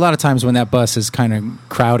there's a lot of times when that bus is kind of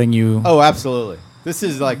crowding you. Oh, absolutely. This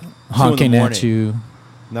is like honking 2 in the at you.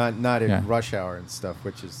 Not in rush hour and stuff,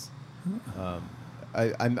 which is.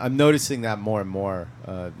 I'm noticing that more and more.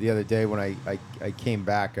 The other day when I came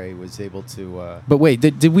back, I was able to. But wait,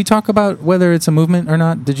 did we talk about whether it's a movement or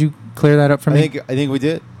not? Did you clear that up for me? I think we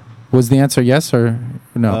did. Was the answer yes or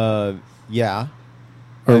no? Yeah.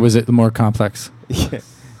 Or was it more complex?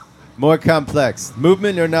 More complex.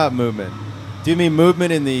 Movement or not movement? Do you mean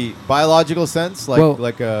movement in the biological sense,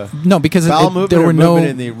 like a no? Because bowel movement, there were movement no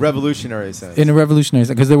in the revolutionary sense. In a revolutionary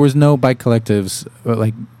sense, because there was no bike collectives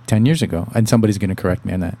like 10 years ago, and somebody's going to correct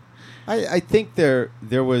me on that. I think there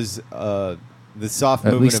was the soft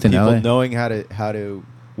At movement least of in people LA. knowing how to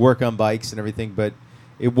work on bikes and everything, but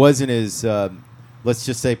it wasn't as let's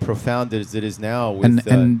just say profound as it is now. With,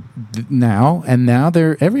 now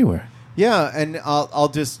they're everywhere. Yeah, and I'll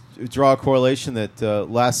just draw a correlation that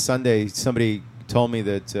last Sunday somebody told me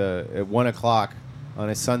that at 1:00 on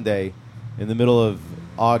a Sunday in the middle of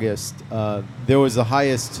August there was the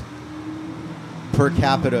highest per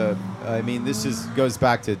capita. I mean, goes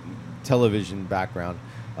back to television background.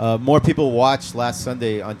 More people watched last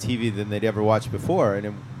Sunday on TV than they'd ever watched before,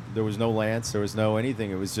 and there was no Lance, there was no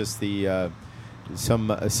anything. It was just the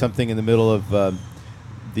something in the middle of.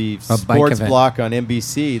 The sports block on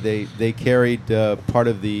NBC, they carried part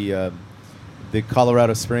of the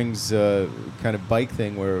Colorado Springs kind of bike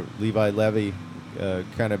thing where Levi Levy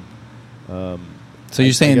kind of. So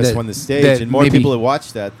you're saying that won the stage, and more people have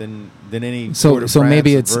watched that than any. So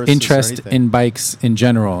maybe it's Versus interest in bikes in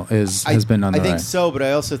general has been on the I think rise. so, but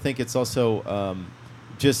I also think it's also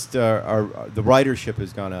just the ridership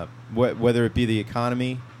has gone up, whether it be the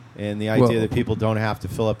economy. And the idea that people don't have to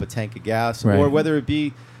fill up a tank of gas, right. or whether it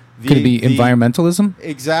be could it be environmentalism?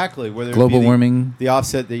 Exactly, whether global it be warming, the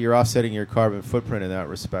offset that you're offsetting your carbon footprint in that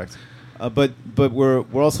respect. But we're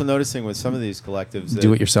also noticing with some of these collectives that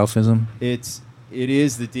do-it-yourselfism. It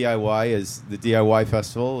is the DIY, as the DIY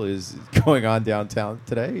festival is going on downtown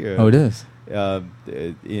today. It is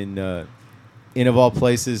in of all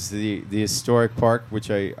places the historic park,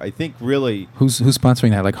 which I think really who's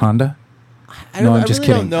sponsoring that, like Honda. I just really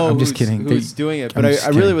kidding. don't know I'm just kidding. Who's doing it, but I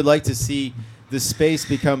really would like to see the space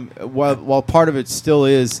become, while part of it still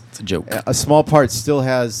is it's a joke. A small part still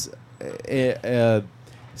has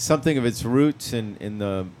something of its roots in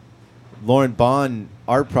the Lauren Bond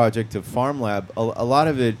art project of Farm Lab. A lot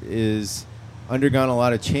of it is undergone a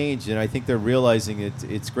lot of change, and I think they're realizing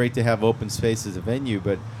it's great to have open space as a venue,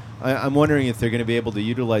 but I'm wondering if they're going to be able to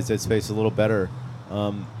utilize that space a little better.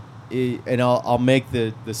 And I'll make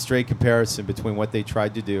the straight comparison between what they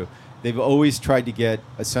tried to do. They've always tried to get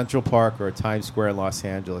a Central Park or a Times Square in Los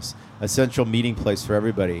Angeles, a central meeting place for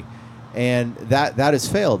everybody, and that has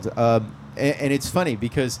failed. And it's funny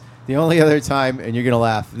because the only other time, and you're going to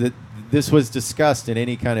laugh, that this was discussed in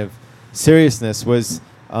any kind of seriousness was,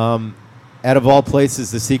 out of all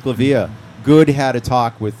places, the Ciclovia. Good had a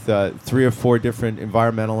talk with 3 or 4 different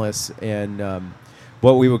environmentalists and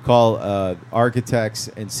what we would call architects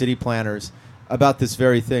and city planners about this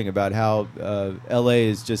very thing, about how LA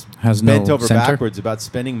is just bent over backwards about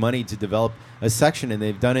spending money to develop a section, and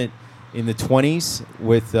they've done it in the 20s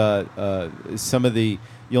with some of the.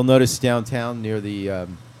 You'll notice downtown near the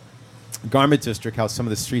Garment District how some of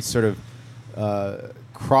the streets sort of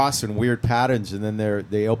cross in weird patterns, and then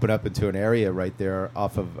they open up into an area right there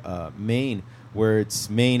off of Main, where it's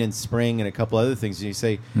Main and Spring and a couple other things, and you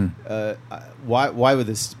say, why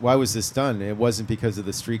was this done? It wasn't because of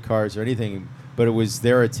the streetcars or anything, but it was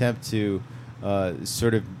their attempt to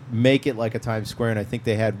sort of make it like a Times Square. And I think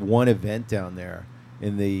they had one event down there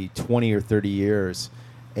in the 20 or 30 years,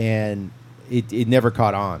 and it never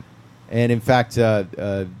caught on. And in fact,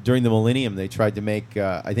 during the millennium, they tried to make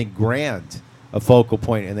I think Grand a focal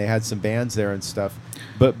point, and they had some bands there and stuff.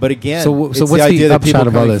 But again, so it's what's the idea that people upshot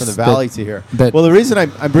of all coming this? from the valley to here. Well, the reason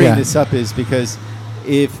I'm bringing this up is because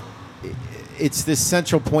if it's this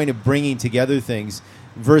central point of bringing together things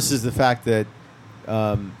versus the fact that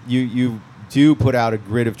you do put out a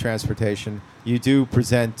grid of transportation, you do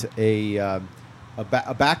present a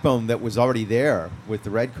a backbone that was already there with the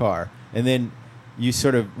red car, and then you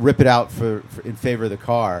sort of rip it out for in favor of the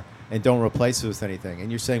car and don't replace it with anything.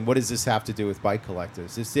 And you're saying, what does this have to do with bike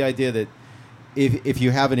collectives? It's the idea that if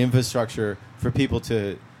you have an infrastructure for people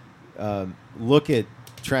to look at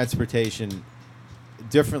transportation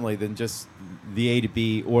differently than just the A to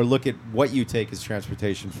B, or look at what you take as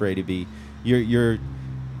transportation for A to B, you're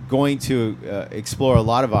going to explore a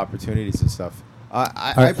lot of opportunities and stuff.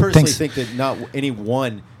 I personally think that not any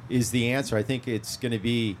one is the answer. I think it's going to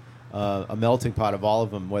be a melting pot of all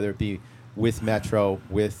of them, whether it be with Metro,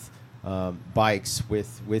 with bikes,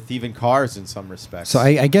 with even cars in some respects. So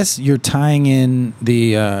I guess you're tying in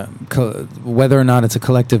the whether or not it's a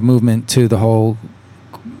collective movement to the whole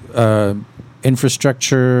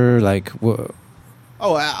infrastructure, like.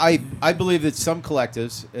 I believe that some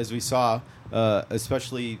collectives, as we saw,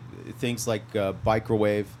 especially things like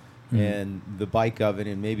Bikerwave and the Bike Oven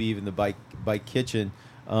and maybe even the Bike Kitchen,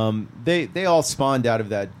 they all spawned out of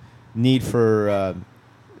that need for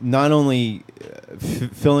not only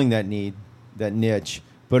filling that need, that niche,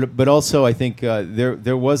 but also I think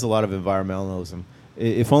there was a lot of environmentalism,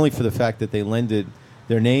 if only for the fact that they lended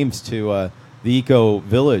their names to the Eco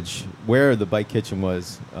Village where the Bike Kitchen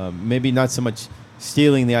was. Maybe not so much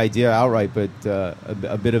stealing the idea outright, but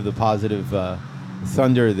a bit of the positive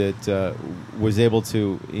thunder that was able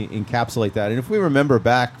to encapsulate that. And if we remember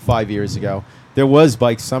back 5 years ago, there was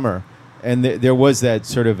Bike Summer, and there was that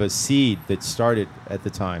sort of a seed that started at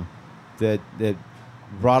the time that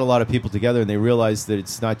brought a lot of people together, and they realized that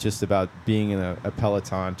it's not just about being in a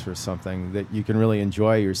Peloton or something, that you can really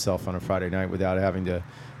enjoy yourself on a Friday night without having to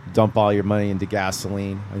dump all your money into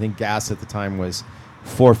gasoline. I think gas at the time was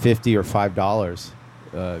 $4.50 or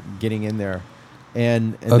 $5 getting in there,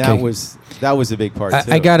 and Okay. that was a big part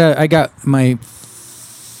too. I got my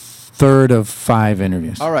third of 5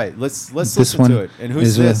 interviews. All right, let's listen to it. And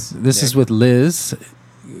who's this? This is with Liz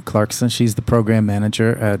Clarkson. She's the program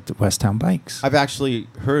manager at Westtown Bikes. I've actually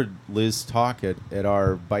heard Liz talk at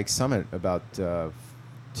our Bike Summit about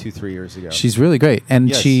 2-3 years ago. She's really great, and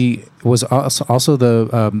Yes. she was also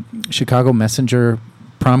the Chicago Messenger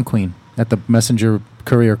prom queen at the Messenger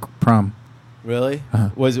Courier prom. Really? Uh-huh.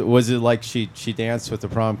 Was it like she danced with the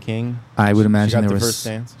prom king? I would imagine she got there the was first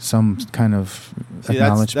dance? some kind of See,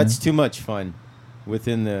 acknowledgement. that's too much fun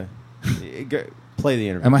within the play the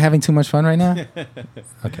interview. Am I having too much fun right now?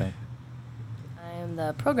 Okay. I am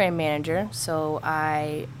the program manager, so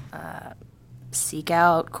I seek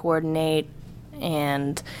out, coordinate,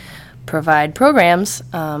 and provide programs.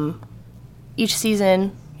 Each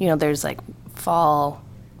season, there's like fall,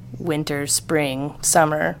 winter, spring,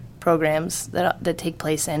 summer programs that take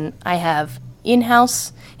place, and I have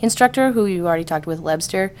in-house instructor who you already talked with,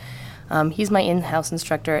 Lebster. He's my in-house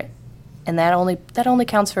instructor, and that only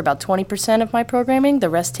counts for about 20% of my programming. The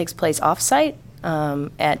rest takes place off-site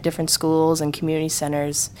at different schools and community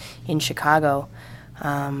centers in Chicago.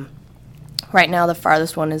 Right now, the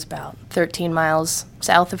farthest one is about 13 miles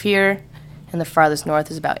south of here, and the farthest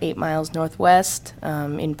north is about 8 miles northwest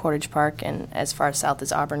in Portage Park, and as far south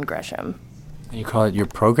as Auburn Gresham. And you call it your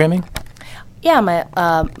programming? Yeah, my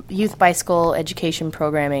youth bicycle education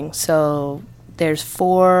programming. So there's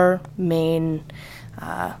 4 main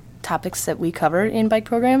topics that we cover in bike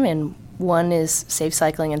program, and one is safe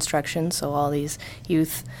cycling instruction. So all these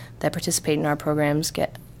youth that participate in our programs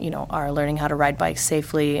are learning how to ride bikes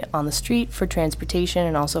safely on the street for transportation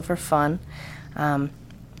and also for fun.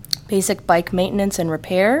 Basic bike maintenance and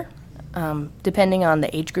repair. Depending on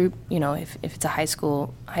the age group, if it's a high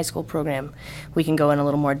school program, we can go in a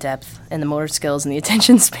little more depth, and the motor skills and the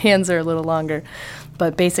attention spans are a little longer.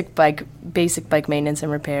 But basic bike maintenance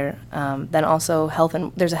and repair. Then also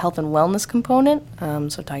there's a health and wellness component,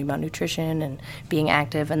 so talking about nutrition and being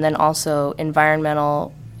active, and then also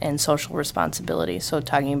environmental and social responsibility. So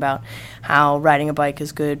talking about how riding a bike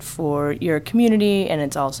is good for your community, and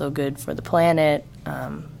it's also good for the planet.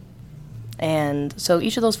 And so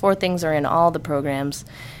each of those 4 things are in all the programs.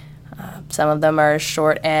 Some of them are as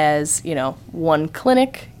short as, one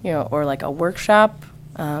clinic, or like a workshop.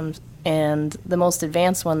 And the most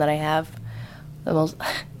advanced one that I have, the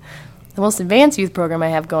most advanced youth program I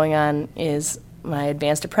have going on is my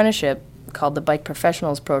advanced apprenticeship called the Bike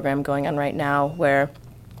Professionals program going on right now, where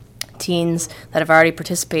teens that have already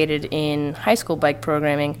participated in high school bike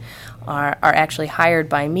programming are actually hired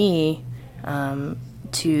by me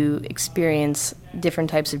to experience different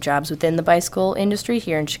types of jobs within the bicycle industry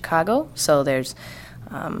here in Chicago. So there's,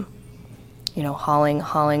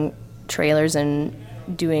 hauling trailers and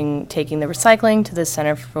taking the recycling to the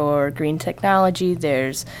Center for Green Technology.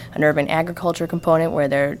 There's an urban agriculture component where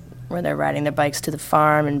they're riding their bikes to the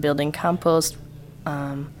farm and building compost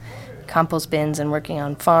compost bins and working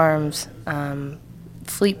on farms.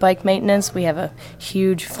 Fleet bike maintenance. We have a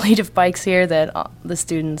huge fleet of bikes here that the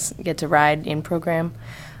students get to ride in program.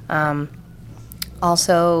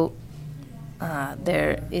 Also,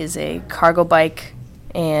 there is a cargo bike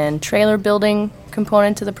and trailer building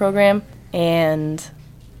component to the program, and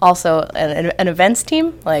also an events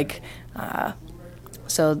team.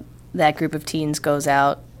 So that group of teens goes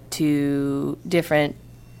out to different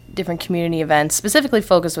community events, specifically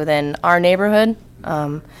focused within our neighborhood,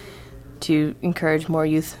 to encourage more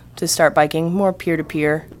youth to start biking, more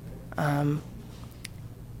peer-to-peer. And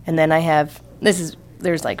then I have, there's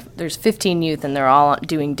 15 youth, and they're all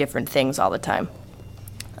doing different things all the time.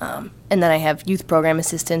 And then I have youth program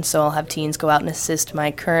assistants, so I'll have teens go out and assist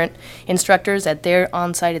my current instructors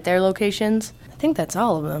on-site at their locations. I think that's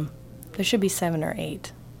all of them. There should be 7 or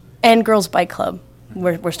 8. And Girls Bike Club.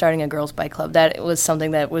 We're starting a Girls Bike Club. That was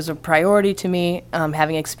something that was a priority to me,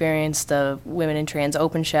 having experienced the Women in Trans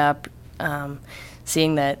Open Shop,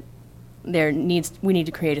 seeing that we need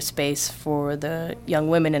to create a space for the young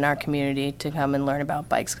women in our community to come and learn about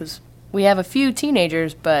bikes, because we have a few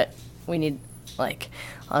teenagers, but we need,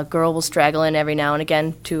 a girl will straggle in every now and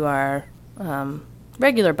again to our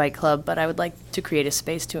regular bike club, but I would like to create a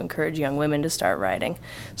space to encourage young women to start riding.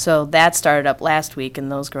 So that started up last week,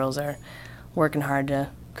 and those girls are working hard to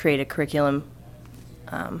create a curriculum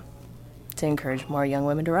to encourage more young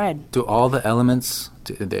women to ride. Do all the elements,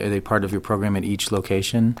 are they part of your program at each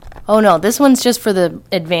location? Oh, no, this one's just for the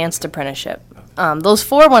advanced apprenticeship. Those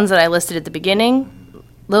 4 ones that I listed at the beginning,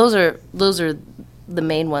 those are the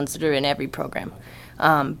main ones that are in every program.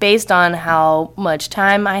 Based on how much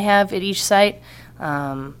time I have at each site,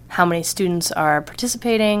 how many students are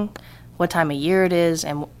participating, what time of year it is,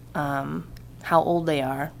 and how old they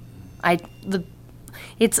are.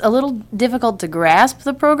 It's a little difficult to grasp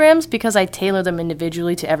the programs because I tailor them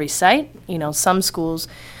individually to every site. Some schools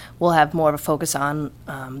will have more of a focus on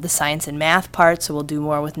the science and math part, so we'll do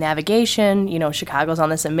more with navigation. Chicago's on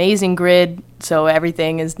this amazing grid, so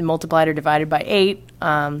everything is multiplied or divided by 8.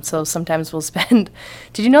 So sometimes we'll spend...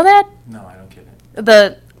 Did you know that? No, I don't get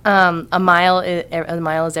it. A mile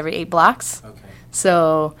is every 8 blocks. Okay.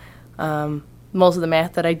 So most of the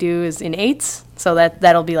math that I do is in 8s, so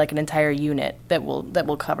that'll be like an entire unit that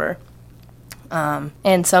we'll cover.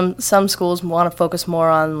 And some schools want to focus more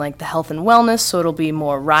on the health and wellness, so it'll be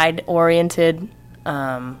more ride oriented.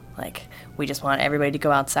 We just want everybody to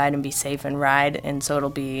go outside and be safe and ride, and so it'll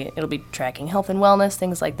be tracking health and wellness,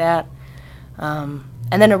 things like that.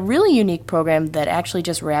 And then a really unique program that actually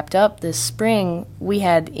just wrapped up this spring, we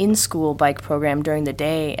had in-school bike program during the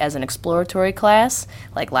day as an exploratory class,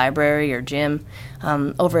 like library or gym,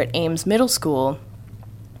 over at Ames Middle School.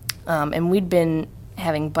 And we'd been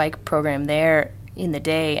having bike program there in the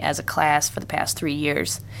day as a class for the past 3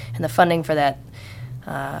 years. And the funding for that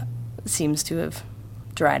seems to have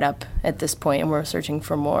dried up at this point, and we're searching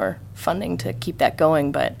for more funding to keep that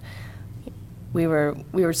going. But we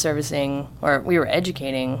were servicing, or we were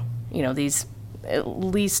educating, these at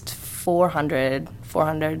least 400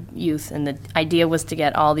 youth, and the idea was to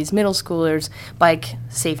get all these middle schoolers bike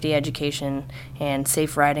safety education and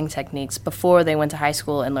safe riding techniques before they went to high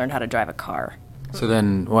school and learned how to drive a car. So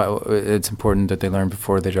then it's important that they learn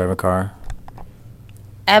before they drive a car?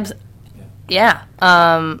 Yeah.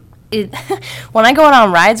 When I go out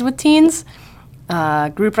on rides with teens,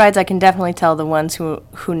 group rides, I can definitely tell the ones who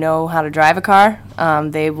know how to drive a car.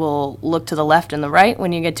 They will look to the left and the right.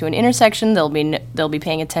 When you get to an intersection, they'll be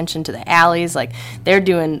paying attention to the alleys.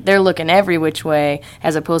 They're looking every which way,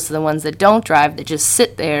 as opposed to the ones that don't drive, that just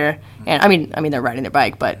sit there. And I mean they're riding their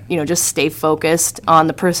bike, but just stay focused on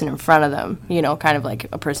the person in front of them. Kind of like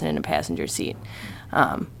a person in a passenger seat.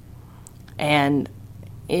 And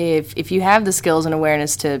if you have the skills and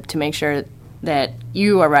awareness to make sure that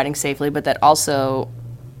you are riding safely, but that also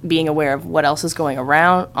being aware of what else is going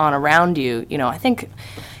around you. I think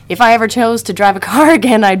if I ever chose to drive a car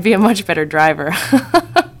again, I'd be a much better driver.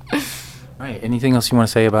 Right. Anything else you want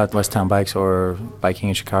to say about Westtown Bikes or biking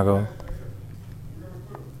in Chicago?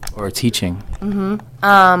 Or teaching?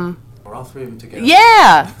 Mm-hmm. Or all 3 of them together?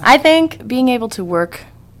 Yeah! I think being able to work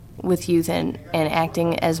with youth and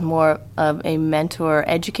acting as more of a mentor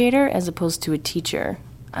educator as opposed to a teacher.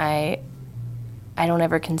 I don't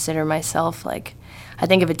ever consider myself I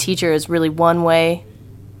think of a teacher as really one way,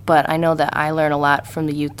 but I know that I learn a lot from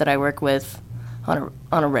the youth that I work with on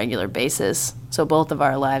a regular basis. So both of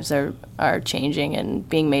our lives are changing and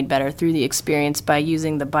being made better through the experience by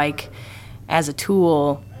using the bike as a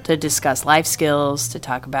tool to discuss life skills, to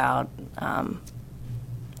talk about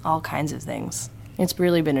all kinds of things. It's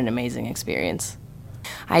really been an amazing experience.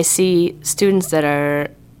 I see students that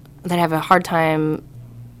have a hard time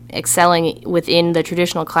excelling within the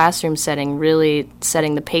traditional classroom setting, really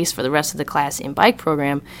setting the pace for the rest of the class in bike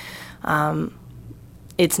program.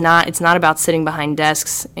 It's not about sitting behind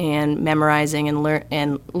desks and memorizing and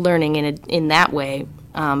learning in that way,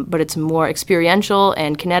 but it's more experiential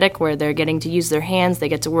and kinetic, where they're getting to use their hands, they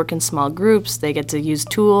get to work in small groups, they get to use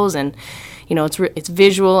tools, and it's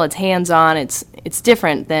visual, it's hands-on, it's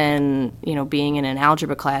different than being in an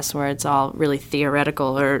algebra class where it's all really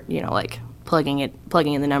theoretical, or like plugging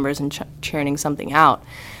in the numbers and churning something out.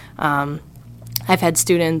 I've had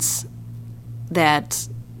students that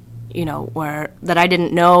that I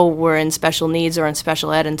didn't know were in special needs or in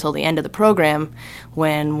special ed until the end of the program,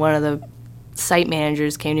 when one of the site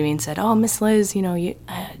managers came to me and said, "Oh, Miss Liz, I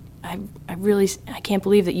can't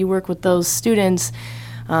believe that you work with those students.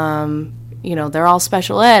 They're all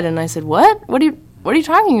special ed." And I said, "What? What are you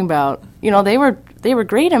talking about? They were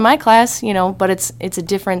great in my class, but it's a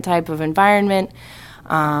different type of environment."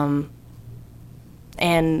 And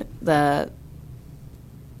that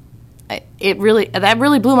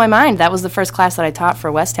really blew my mind. That was the first class that I taught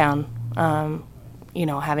for Westtown.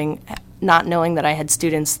 Not knowing that I had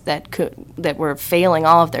students that were failing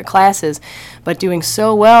all of their classes, but doing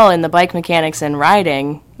so well in the bike mechanics and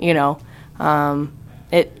riding. It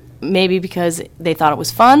maybe because they thought it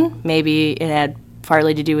was fun. Maybe it had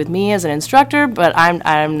partly to do with me as an instructor, but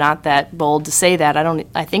I'm not that bold to say that.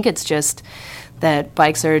 I think it's just that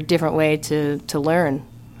bikes are a different way to learn.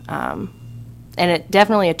 And it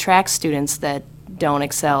definitely attracts students that don't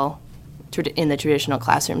excel in the traditional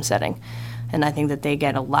classroom setting. And I think that they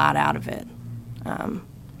get a lot out of it.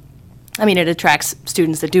 It attracts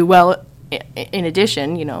students that do well. In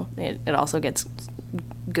addition, it also gets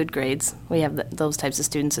good grades. We have those types of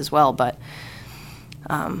students as well. But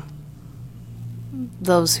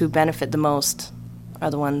those who benefit the most are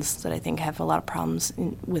the ones that I think have a lot of problems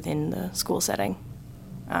within the school setting.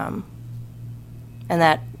 And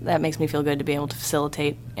that makes me feel good to be able to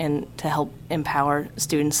facilitate and to help empower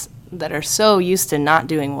students that are so used to not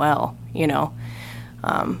doing well,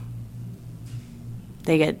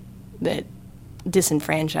 They get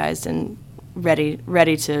disenfranchised and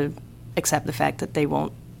ready to accept the fact that they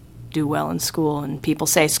won't do well in school. And people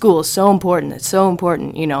say school is so important, it's so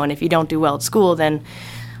important, and if you don't do well at school, then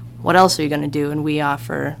what else are you going to do? And we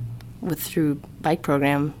offer, through bike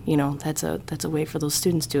program, that's a way for those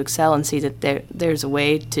students to excel and see that there's a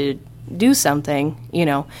way to do something,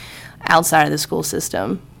 outside of the school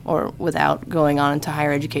system or without going on into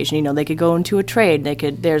higher education. They could go into a trade.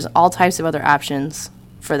 There's all types of other options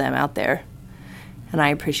for them out there, and I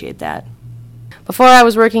appreciate that. Before I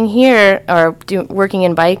was working here or working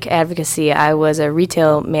in bike advocacy, I was a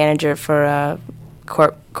retail manager for a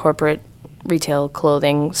corporate retail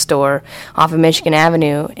clothing store off of Michigan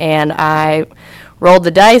Avenue, and I rolled the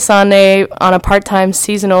dice on a part-time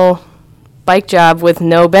seasonal bike job with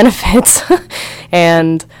no benefits.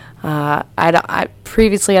 And I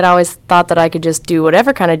previously had always thought that I could just do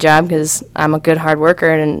whatever kind of job because I'm a good hard worker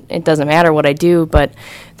and it doesn't matter what I do. But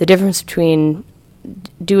the difference between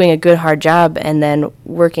doing a good hard job and then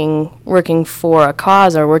working for a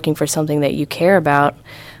cause or working for something that you care about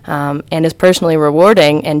and is personally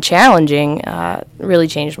rewarding and challenging really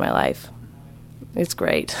changed my life. It's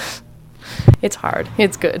great. It's hard.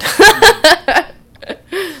 It's good.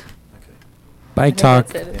 Bike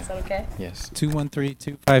Talk. Is that okay? Yes.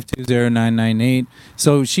 213-252-0998.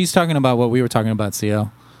 So she's talking about what we were talking about, CL.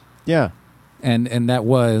 Yeah. And that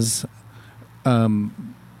was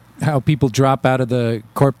how people drop out of the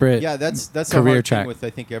corporate that's career a hard track. thing with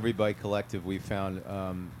I think every bike collective we found.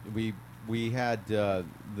 We had the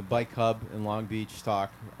Bike Hub in Long Beach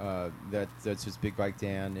talk. That's just Big Bike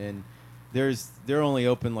Dan, and they're only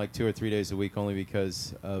open like 2 or 3 days a week, only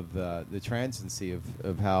because of the transiency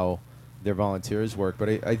of how their volunteers work.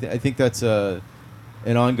 But I think that's an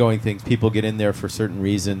ongoing thing. People get in there for certain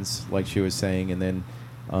reasons, like she was saying, and then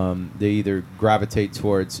they either gravitate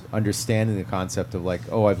towards understanding the concept of like,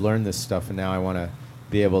 oh, I've learned this stuff, and now I want to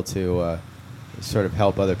be able to sort of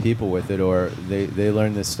help other people with it, or they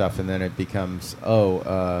learn this stuff, and then it becomes,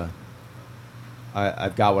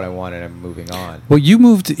 I've got what I want, and I'm moving on. Well,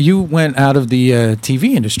 you went out of the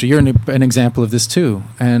TV industry. You're an example of this too,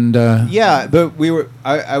 and yeah, but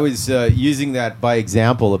I was using that by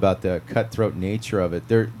example about the cutthroat nature of it.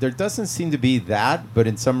 There doesn't seem to be that, but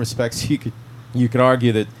in some respects, you could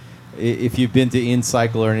argue that if you've been to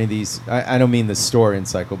InCycle or any of these, I don't mean the store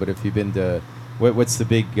InCycle, but if you've been to what's the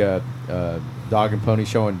big dog and pony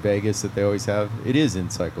show in Vegas that they always have? It is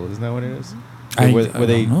InCycle, isn't that what it is? Where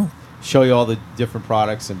they don't know. Show you all the different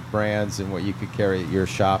products and brands and what you could carry at your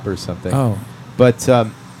shop or something. Oh, But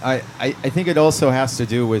I think it also has to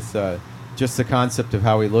do with just the concept of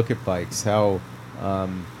how we look at bikes. How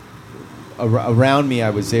around me, I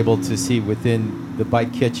was able to see within the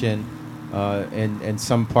bike kitchen and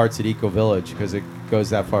some parts at Eco Village, because it goes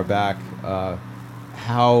that far back,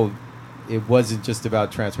 how it wasn't just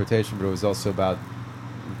about transportation, but it was also about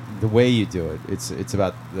the way you do it. It's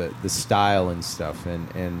about the style and stuff.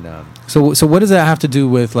 And So what does that have to do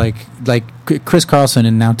with like Chris Carlson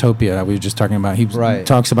in Nowtopia that we were just talking about? He Right.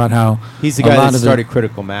 talks about how he's the a guy lot that of started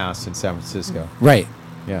Critical Mass in San Francisco. right,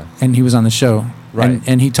 Yeah. and he was on the show, Right.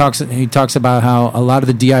 And he talks about how a lot of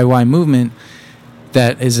the DIY movement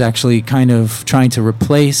that is actually kind of trying to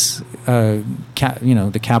replace the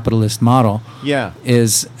capitalist model Yeah.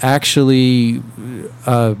 is actually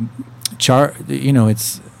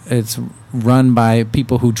it's run by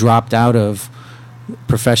people who dropped out of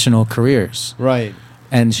professional careers. Right.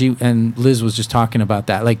 And Liz was just talking about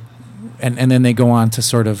that, like, and then they go on to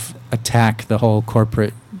sort of attack the whole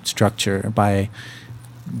corporate structure by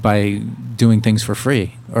doing things for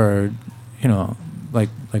free, or like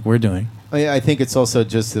we're doing. I think it's also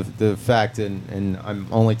just the fact, and I'm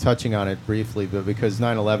only touching on it briefly, but because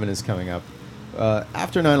 9/11 is coming up.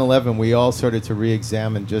 After 9/11, we all started to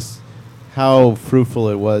re-examine just how fruitful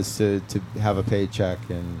it was to have a paycheck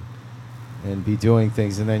and be doing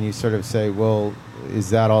things. And then you sort of say, well,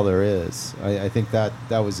 is that all there is? I think that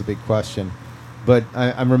was a big question. But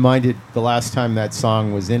I'm reminded the last time that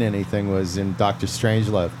song was in anything was in Dr.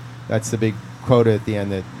 Strangelove. That's the big quota at the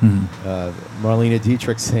end that Marlene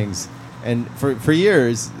Dietrich sings. And for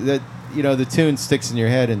years, that the tune sticks in your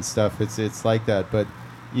head and stuff. It's like that. But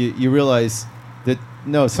you realize that,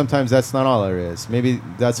 no, sometimes that's not all there is. Maybe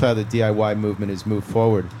that's how the DIY movement has moved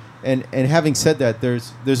forward. And having said that,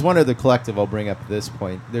 there's one other collective I'll bring up at this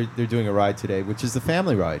point. They're doing a ride today, which is the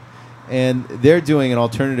Family Ride. And they're doing an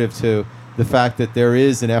alternative to the fact that there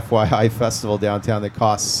is an FYI festival downtown that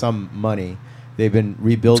costs some money. They've been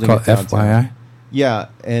rebuilding It's it called downtown. FYI? Yeah,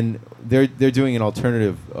 and they're doing an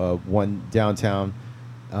alternative one downtown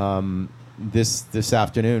this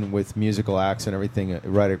afternoon with musical acts and everything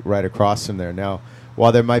right across from there. Now,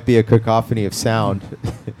 while there might be a cacophony of sound,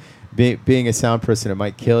 being a sound person, it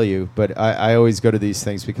might kill you. But I always go to these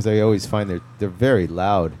things because I always find they're very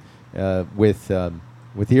loud with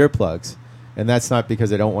earplugs, and that's not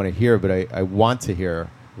because I don't want to hear, but I want to hear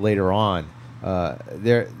later on.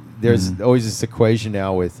 There's always this equation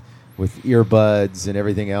now with earbuds and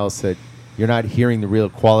everything else that you're not hearing the real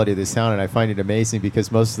quality of the sound, and I find it amazing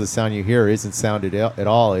because most of the sound you hear isn't sound at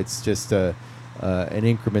all. It's just an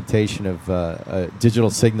incrementation of digital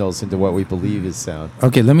signals into what we believe is sound.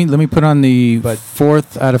 Okay, let me put on the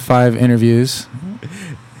 4th out of 5 interviews.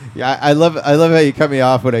 Yeah, I love how you cut me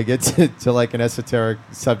off when I get to like an esoteric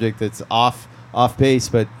subject that's off base.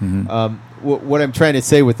 But what I'm trying to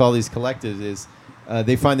say with all these collectives is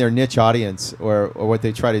they find their niche audience, or what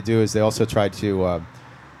they try to do is they also try to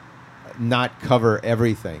not cover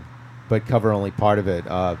everything, but cover only part of it.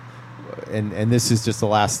 And this is just the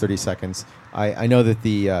last 30 seconds. I know that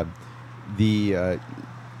the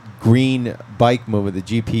green bike movement,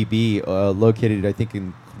 the GPB, located I think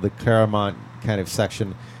in the Claremont kind of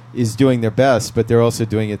section, is doing their best, but they're also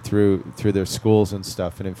doing it through their schools and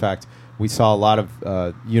stuff. And in fact, we saw a lot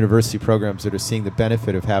of university programs that are seeing the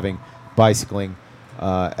benefit of having bicycling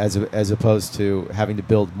as opposed to having to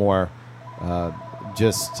build more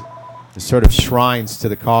just sort of shrines to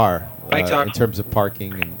the car in terms of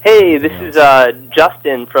parking. And hey, this is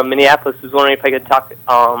Justin from Minneapolis. I was wondering if I could talk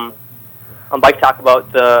on Bike Talk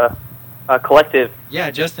about the collective.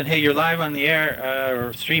 Yeah, Justin. Hey, you're live on the air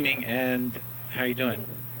or streaming, and how are you doing?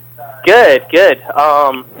 Good.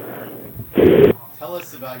 Tell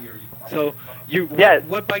us about your. So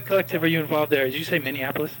what bike collective are you involved there? Did you say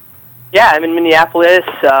Minneapolis? Yeah, I'm in Minneapolis.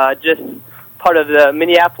 Just part of the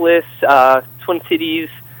Minneapolis Twin Cities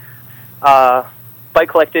Bike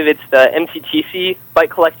Collective. It's the MCTC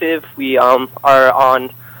Bike Collective. We are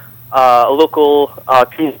on a local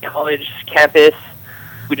community college campus.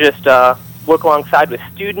 We just work alongside with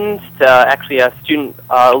students. Actually, a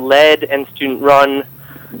student-led and student-run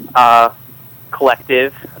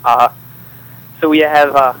collective. So we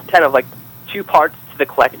have kind of like two parts to the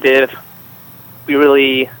collective. We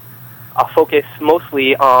really focus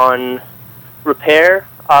mostly on repair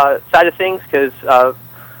side of things, because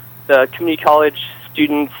the community college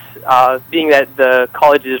students, being that the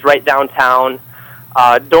college is right downtown,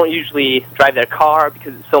 don't usually drive their car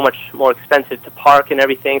because it's so much more expensive to park and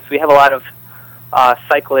everything. So we have a lot of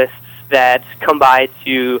cyclists that come by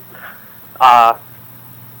to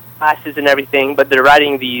classes and everything, but they're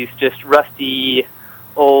riding these just rusty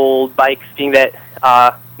old bikes, being that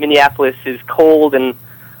Minneapolis is cold and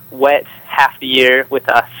wet half the year with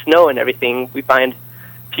snow and everything, we find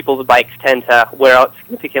people's bikes tend to wear out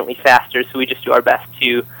significantly faster, so we just do our best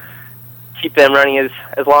to keep them running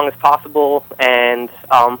as long as possible. And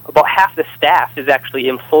about half the staff is actually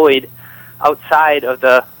employed outside of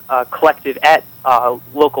the collective at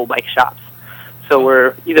local bike shops. So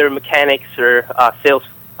we're either mechanics or sales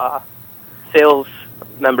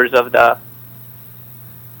members of the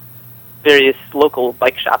various local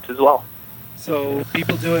bike shops as well. So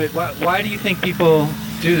people do it. Why do you think people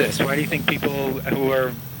do this? Why do you think people who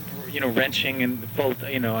are, wrenching and full,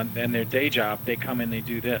 and their day job, they come and they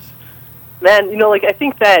do this? Man, I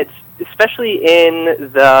think that especially in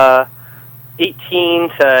the 18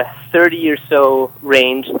 to 30 or so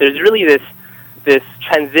range, there's really this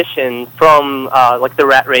transition from the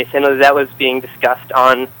rat race. I know that was being discussed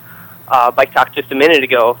on Bike Talk just a minute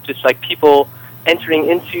ago. Just like people entering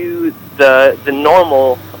into the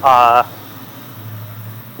normal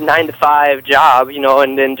 9-to-5 job,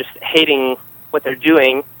 and then just hating what they're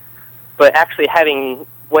doing, but actually having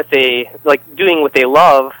doing what they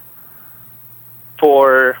love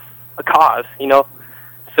for a cause,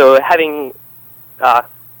 So having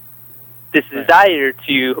this desire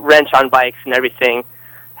to wrench on bikes and everything,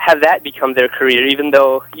 have that become their career, even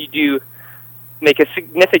though you do make a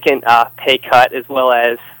significant pay cut, as well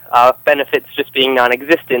as benefits just being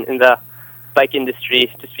non-existent in the bike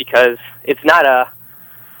industry, just because it's not a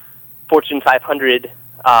Fortune 500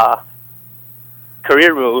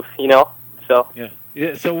 career move, So yeah.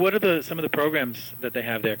 So what are some of the programs that they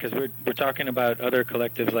have there? Because we're talking about other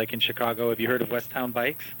collectives like in Chicago. Have you heard of Westtown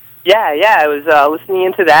Bikes? Yeah. I was listening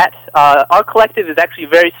into that. Our collective is actually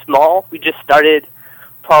very small. We just started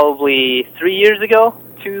probably 2 years ago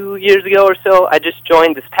or so. I just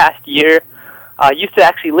joined this past year. I used to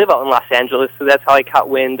actually live out in Los Angeles, so that's how I caught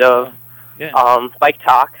wind of Bike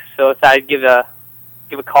Talk. So I thought I'd give a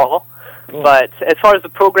call. Cool. But as far as the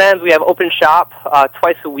programs, we have open shop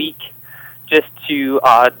twice a week, just to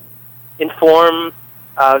inform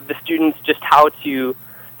the students just how to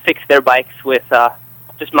fix their bikes with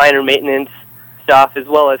just minor maintenance stuff, as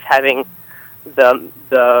well as having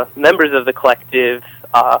the members of the collective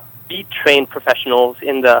be trained professionals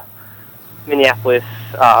in the Minneapolis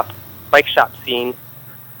bike shop scene.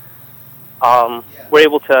 We're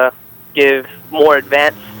able to give more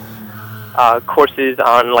advanced courses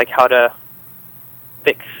on how to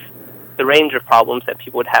fix the range of problems that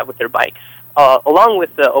people would have with their bikes. Along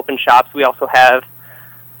with the open shops, we also have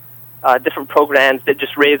different programs that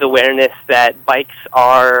just raise awareness that bikes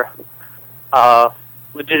are a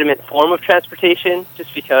legitimate form of transportation,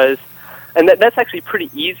 just because, and that's actually pretty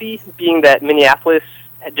easy, being that Minneapolis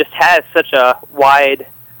just has such a wide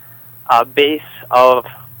base of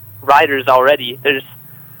riders already. They're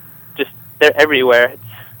everywhere. It's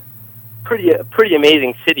a pretty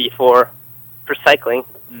amazing city for cycling.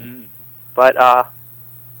 Mm-hmm. But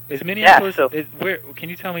is Minneapolis? Yeah, where can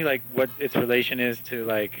you tell me what its relation is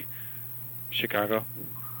to Chicago?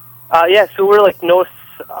 Yeah, so we're north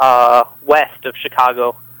west of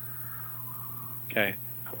Chicago. Okay.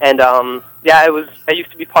 And I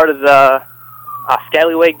used to be part of the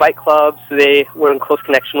Scallywag Bike Club, so they were in close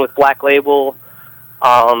connection with Black Label,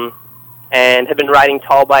 and have been riding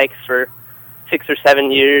tall bikes for 6 or 7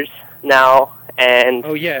 years now. And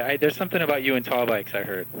there's something about you and tall bikes, I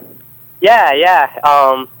heard. Yeah.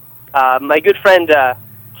 My good friend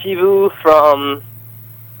Kivu from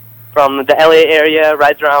the LA area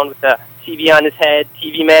rides around with a TV on his head,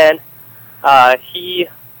 TV Man. He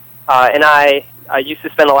and I used to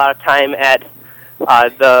spend a lot of time at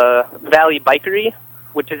the Valley Bikery,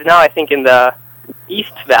 which is now I think in the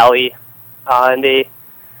East Valley, and they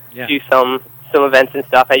do some events and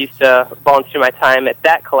stuff. I used to volunteer my time at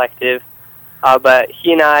that collective, but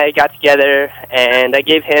he and I got together, and I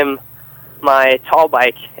gave him my tall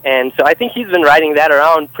bike, and so I think he's been riding that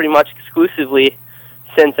around pretty much exclusively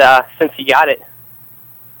since he got it.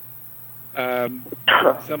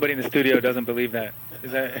 Somebody in the studio doesn't believe that.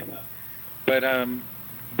 Is that?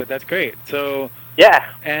 But that's great. So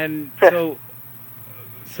yeah. And so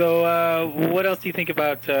what else do you think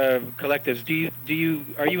about collectives?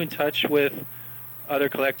 Are you in touch with other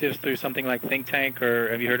collectives through something like Think Tank, or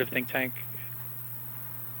have you heard of Think Tank?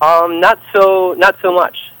 Not so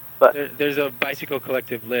much. But there's a bicycle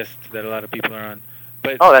collective list that a lot of people are on.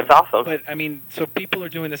 But that's awesome. But I mean, so people are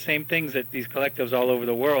doing the same things at these collectives all over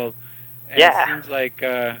the world. And it seems like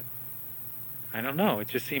I don't know. It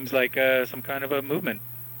just seems like some kind of a movement.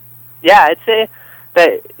 Yeah, I'd say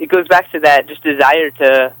that it goes back to that just desire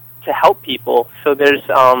to help people. So there's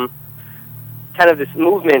kind of this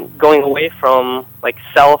movement going away from like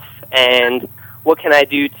self and what can I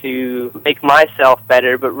do to make myself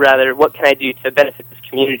better, but rather what can I do to benefit this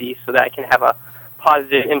community so that I can have a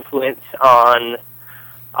positive influence on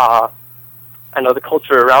the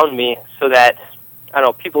culture around me, so that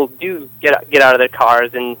people do get out of their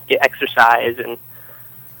cars and get exercise and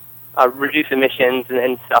reduce emissions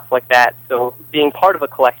and stuff like that. So being part of a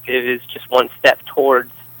collective is just one step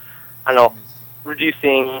towards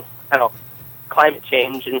reducing climate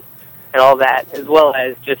change and all that, as well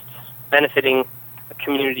as just benefiting a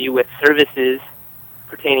community with services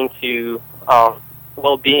pertaining to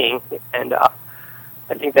well-being. And I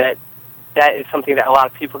think that is something that a lot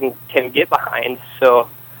of people can get behind. So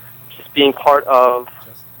just being part of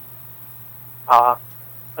a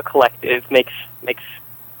collective makes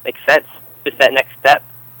sense. Just that next step.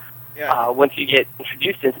 Yeah. Once you get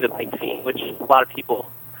introduced into the bike scene, which a lot of people,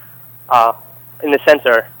 in a sense,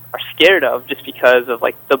 are scared of, just because of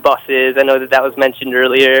like the buses. I know that was mentioned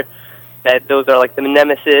earlier, that those are like the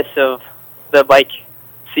nemesis of the bike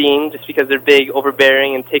scene, just because they're big,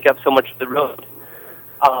 overbearing, and take up so much of the road.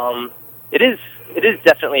 It is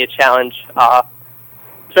definitely a challenge,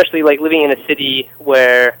 especially like living in a city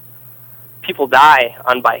where people die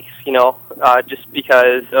on bikes, just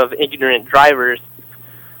because of ignorant drivers.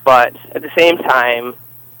 But at the same time,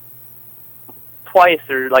 twice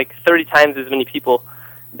or like 30 times as many people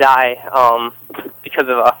die because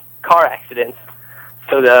of a car accident.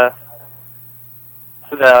 So the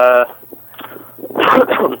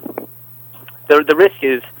risk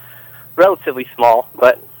is relatively small,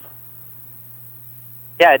 but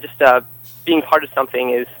yeah, just being part of something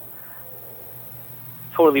is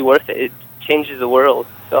totally worth it. It changes the world.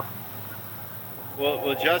 So.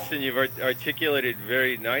 Well, Justin, you've articulated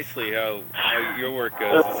very nicely how your work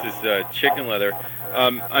goes. This is chicken leather.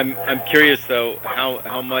 I'm curious though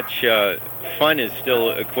how much fun is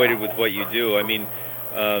still equated with what you do. I mean,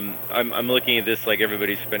 I'm looking at this like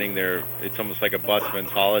everybody's spending it's almost like a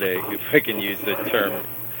busman's holiday, if I can use the term.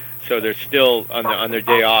 So they're still on their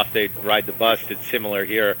day off, they ride the bus. It's similar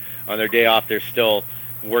here. On their day off, they're still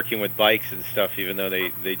working with bikes and stuff, even though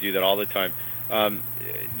they do that all the time.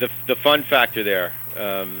 The fun factor there,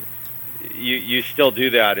 you still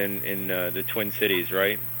do that in the Twin Cities,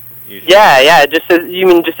 right? Yeah. You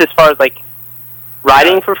mean just as far as like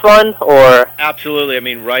riding for fun, or? Absolutely. I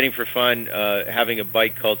mean, riding for fun, having a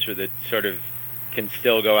bike culture that sort of can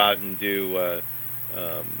still go out and do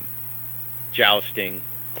jousting.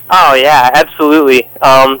 Oh yeah, absolutely.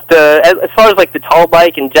 As far as like the tall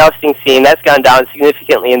bike and jousting scene, that's gone down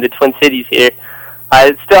significantly in the Twin Cities here.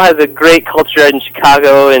 It still has a great culture in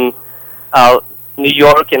Chicago and New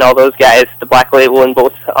York and all those guys. The Black Label and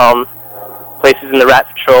both places in the Rat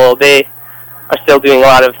Patrol, they are still doing a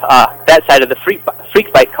lot of that side of the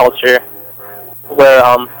freak bike culture. Where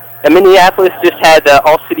and Minneapolis just had the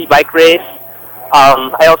all-city bike race.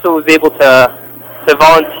 I also was able to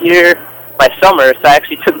volunteer my summer, so I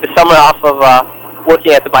actually took the summer off of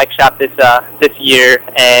working at the bike shop this year,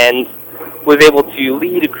 and was able to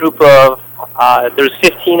lead a group of there was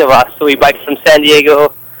 15 of us, so we biked from San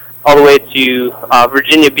Diego all the way to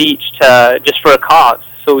Virginia Beach just for a cause.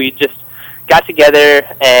 So we just got together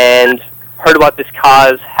and heard about this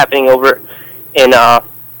cause happening over in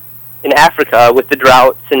Africa with the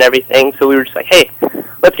droughts and everything. So we were just like, hey,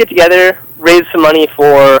 let's get together, raise some money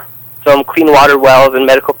for some clean water wells and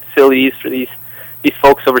medical facilities for these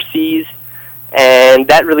folks overseas. And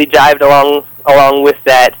that really jived along with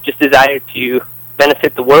that just desire to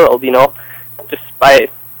benefit the world, just by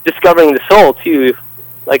discovering the soul too.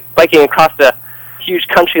 Like biking across a huge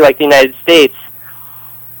country like the United States,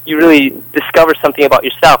 you really discover something about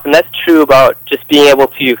yourself. And that's true about just being able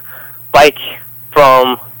to bike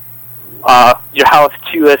from your house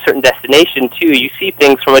to a certain destination too. You see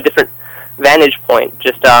things from a different vantage point.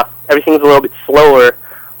 Just everything's a little bit slower,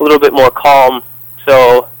 a little bit more calm.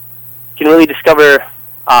 So you can really discover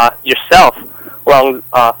yourself along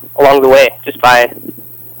the way just by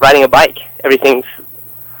riding a bike. Everything's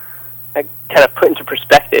kind of put into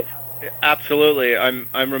perspective. Absolutely.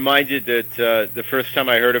 I'm reminded that the first time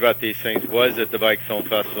I heard about these things was at the Bike Film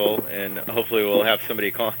Festival, and hopefully we'll have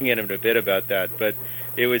somebody calling in a bit about that. But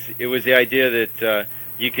it was the idea that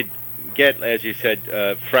you could get, as you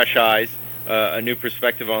said, fresh eyes, a new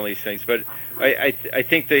perspective on these things. But I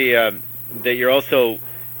think that you're also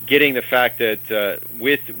getting the fact that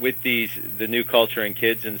with the new culture and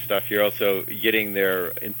kids and stuff, you're also getting their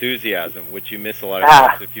enthusiasm, which you miss a lot of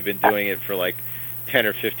times if you've been doing it for like 10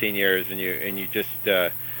 or 15 years, and you just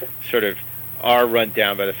sort of are run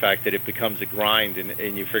down by the fact that it becomes a grind,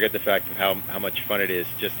 and you forget the fact of how much fun it is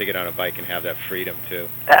just to get on a bike and have that freedom too.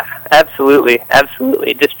 Absolutely.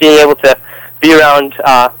 Just being able to be around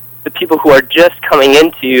the people who are just coming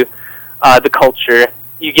into the culture,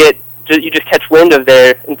 you just catch wind of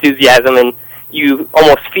their enthusiasm, and you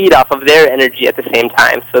almost feed off of their energy at the same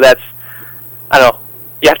time. So that's, I don't know,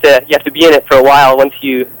 you have to be in it for a while once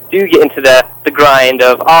you do get into the grind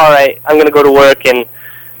of, all right, I'm going to go to work and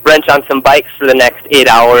wrench on some bikes for the next 8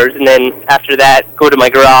 hours, and then after that, go to my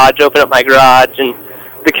garage, open up my garage, and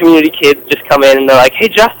the community kids just come in and they're like, hey,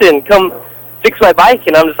 Justin, come fix my bike,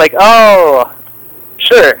 and I'm just like, oh,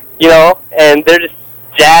 sure, and they're just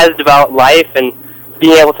jazzed about life and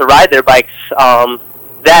being able to ride their bikes.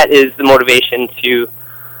 That is the motivation to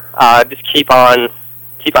just keep on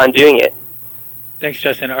doing it. Thanks,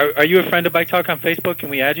 Justin. Are you a friend of Bike Talk on Facebook? Can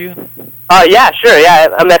we add you? Yeah, sure.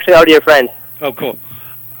 Yeah, I'm actually already a friend. Oh, cool.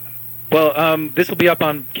 Well, this will be up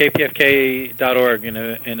on kpfk.org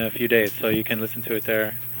in a few days, so you can listen to it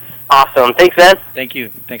there. Awesome. Thanks, man. Thank you.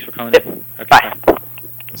 Thanks for calling in. Okay, bye.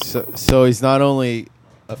 So he's not only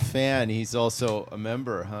a fan, he's also a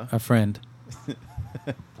member, huh? A friend.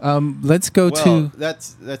 Let's go to.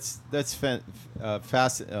 That's fascinating.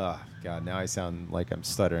 Oh God, now I sound like I'm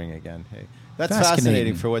stuttering again. Hey, that's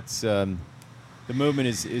fascinating for what's the movement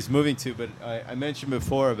is moving to. But I mentioned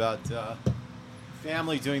before about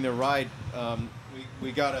family doing their ride.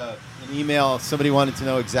 We got an email. Somebody wanted to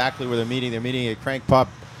know exactly where they're meeting. They're meeting at Crank Pop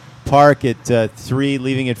Park at 3,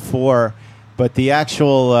 leaving at 4. But the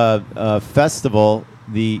actual festival,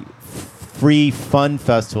 the Free Fun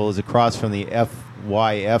Festival, is across from the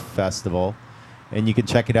FYF Festival, and you can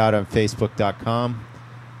check it out on Facebook.com,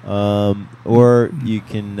 or you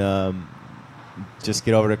can just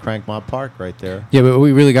get over to Crank Pop Park right there. Yeah, but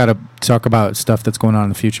we really got to talk about stuff that's going on in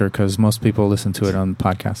the future because most people listen to it on the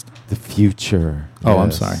podcast. The future. Oh, yes.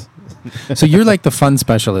 I'm sorry. So you're like the fun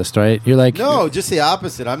specialist, right? You're like no, just the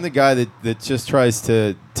opposite. I'm the guy that just tries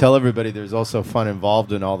to tell everybody there's also fun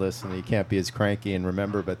involved in all this, and that you can't be as cranky and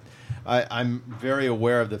remember. But I'm very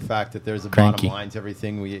aware of the fact that there's a bottom line to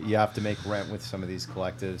everything. You have to make rent with some of these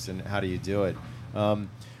collectives, and how do you do it?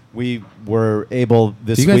 We were able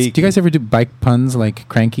this week. Do you guys ever do bike puns like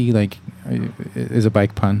cranky? Like, is a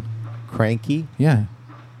bike pun cranky? Yeah.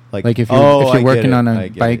 Like if you're working on a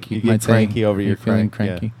bike, you might say cranky over your feeling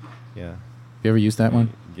cranky. Yeah. You ever used that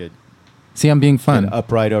one? Good. See, I'm being fun. Get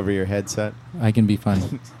upright over your headset. I can be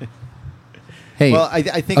fun. Hey. Well,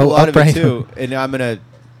 I think a lot of it too, and I'm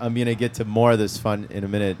gonna get to more of this fun in a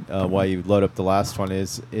minute. While you load up the last one,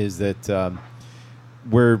 is that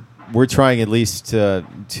we're trying at least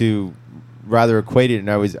to rather equate it, and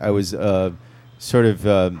I was sort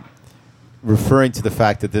of referring to the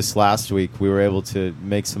fact that this last week we were able to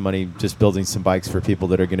make some money just building some bikes for people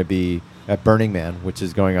that are going to be at Burning Man, which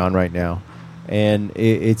is going on right now, and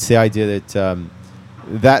it's the idea that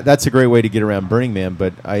that's a great way to get around Burning Man.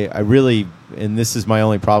 But I really, and this is my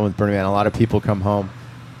only problem with Burning Man, a lot of people come home,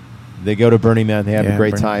 they go to Burning Man, they have a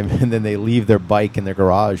great time, and then they leave their bike in their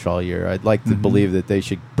garage all year. I'd like to believe that they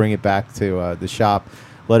should bring it back to the shop.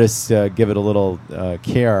 Let us give it a little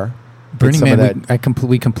care. Burning Man,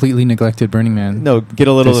 we completely neglected Burning Man. No, get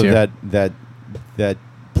a little of that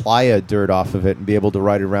playa dirt off of it and be able to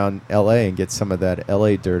ride around L.A. and get some of that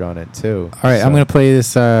L.A. dirt on it too. All right, I'm going to play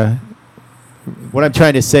this. What I'm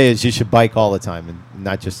trying to say is you should bike all the time and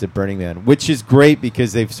not just at Burning Man, which is great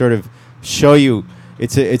because they've sort of show you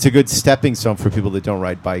it's a good stepping stone for people that don't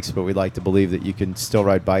ride bikes, but we like to believe that you can still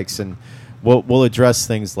ride bikes, and we'll address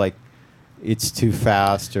things like it's too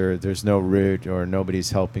fast or there's no route or nobody's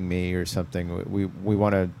helping me or something. We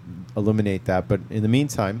want to eliminate that. But in the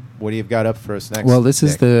meantime, what do you got up for us next? Well, this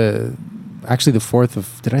is actually the fourth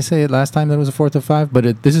of. Did I say it last time that it was the fourth of 5?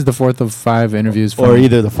 But this is the fourth of 5 interviews. Or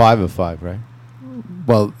either the 5 of 5, right?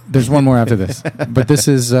 Well, there's one more after this. But this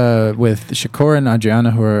is with Shakur and Adriana,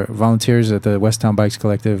 who are volunteers at the Westtown Bikes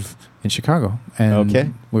Collective in Chicago.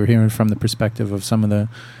 And we're hearing from the perspective of some of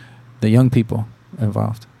the young people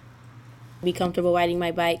involved. Be comfortable riding my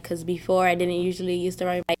bike because before I didn't usually used to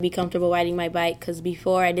ride.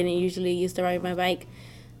 My bike.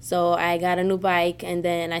 So I got a new bike, and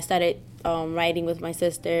then I started riding with my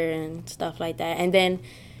sister and stuff like that. And then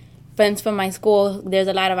friends from my school, there's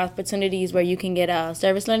a lot of opportunities where you can get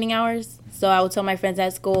service learning hours. So I would tell my friends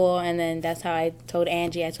at school, and then that's how I told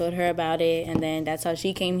Angie. I told her about it, and then that's how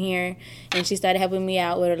she came here, and she started helping me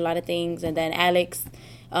out with a lot of things. And then Alex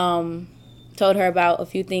told her about a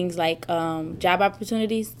few things like job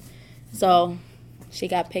opportunities. So she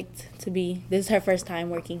got picked to be, this is her first time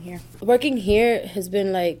working here. Working here has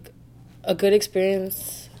been like a good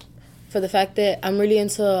experience for the fact that I'm really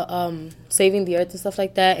into saving the earth and stuff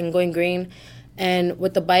like that and going green. And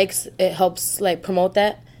with the bikes, it helps like promote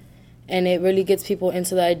that. And it really gets people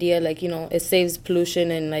into the idea, like, you know, it saves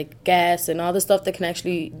pollution and like gas and all the stuff that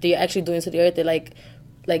they're actually doing to the earth. It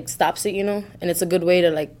like stops it, you know. And it's a good way to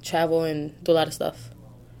like travel and do a lot of stuff.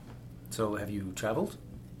 So have you traveled?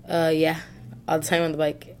 Yeah, all the time on the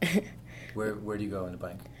bike. Where do you go on the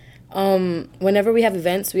bike? Whenever we have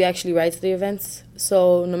events, we actually ride to the events.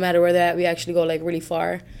 So no matter where they're at, we actually go like really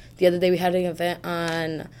far. The other day we had an event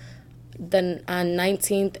on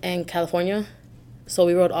 19th and California. So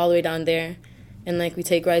we rode all the way down there, and like we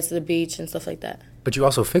take rides to the beach and stuff like that. But you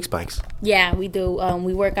also fix bikes. Yeah, we do.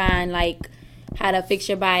 We work on like how to fix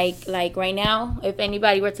your bike. Like right now, if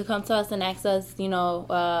anybody were to come to us and ask us, you know,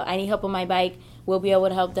 I need help on my bike, we'll be able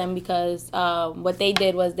to help them because what they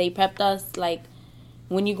did was they prepped us. Like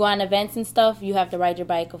when you go on events and stuff, you have to ride your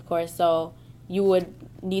bike, of course. So you would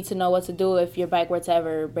need to know what to do if your bike were to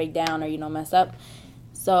ever break down or, you know, mess up.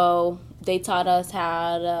 So they taught us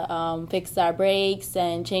how to fix our brakes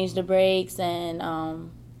and change the brakes,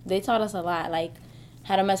 and they taught us a lot, like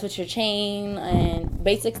how to mess with your chain and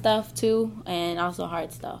basic stuff too, and also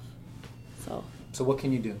hard stuff. So what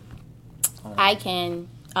can you do? I can.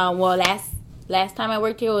 Well, last time I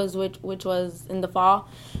worked here was which was in the fall.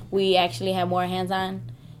 We actually had more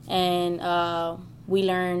hands-on, and we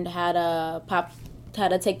learned how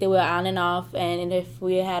to take the wheel on and off, and if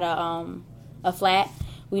we had a flat,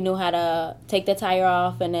 we knew how to take the tire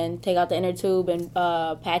off and then take out the inner tube and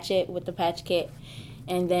patch it with the patch kit.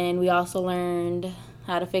 And then we also learned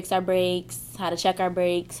how to fix our brakes, how to check our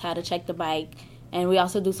brakes, how to check the bike. And we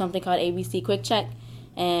also do something called ABC Quick Check.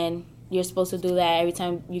 And you're supposed to do that every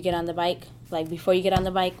time you get on the bike, like before you get on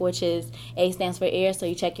the bike, which is A stands for air, so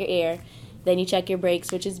you check your air. Then you check your brakes,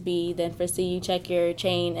 which is B. Then for C, you check your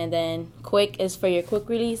chain. And then quick is for your quick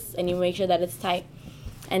release, and you make sure that it's tight.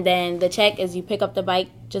 And then the check is you pick up the bike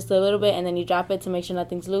just a little bit and then you drop it to make sure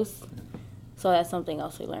nothing's loose. So that's something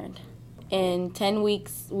else we learned. In 10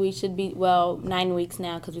 weeks, we should be, 9 weeks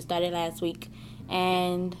now because we started last week.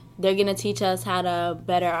 And they're going to teach us how to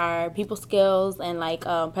better our people skills and like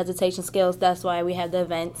presentation skills. That's why we have the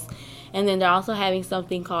events. And then they're also having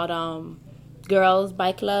something called Girls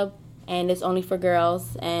Bike Club. And it's only for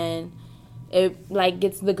girls. And it like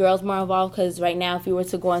gets the girls more involved because right now if you were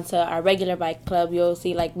to go into our regular bike club, you'll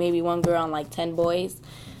see like maybe one girl and like 10 boys.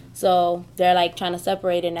 So they're like trying to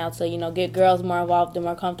separate it now to, you know, get girls more involved and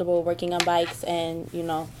more comfortable working on bikes, and you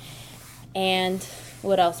know, and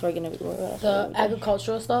what else we're gonna be doing? The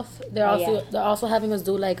agricultural stuff. They're also having us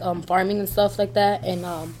do like farming and stuff like that, and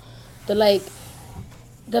the like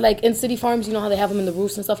in city farms, you know how they have them in the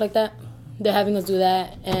roofs and stuff like that. They're having us do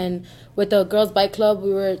that. And with the Girls Bike Club,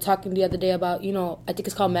 we were talking the other day about, you know, I think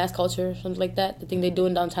it's called mass culture or something like that, the thing they do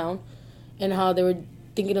in downtown, and how they were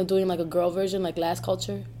thinking of doing like a girl version, like Lass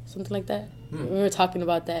Culture, something like that. We were talking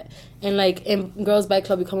about that. And like in Girls Bike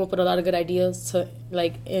Club, we come up with a lot of good ideas to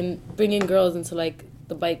like in bringing girls into like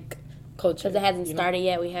the bike culture. Because it hasn't started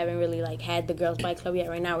yet. We haven't really like had the Girls Bike Club yet.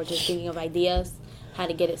 Right now we're just thinking of ideas, how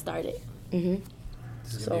to get it started.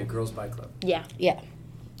 This is going to be a Girls Bike Club. Yeah.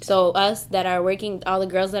 So us that are working, all the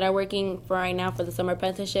girls that are working for right now for the summer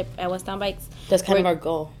apprenticeship at Westtown Bikes. That's kind of our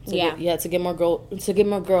goal. To get more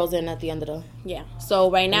girls in at the end of the. Yeah. So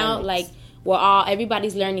right now, like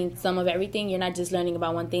everybody's learning some of everything. You're not just learning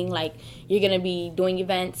about one thing. Like you're gonna be doing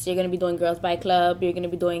events. You're gonna be doing Girls Bike Club. You're gonna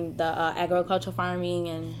be doing the agricultural farming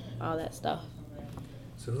and all that stuff.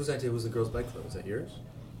 So whose idea was the Girls Bike Club? Was that yours?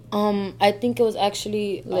 I think it was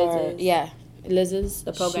actually Liz's. Liz's,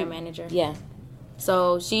 the program manager. Yeah.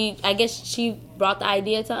 So I guess she brought the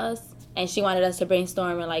idea to us, and she wanted us to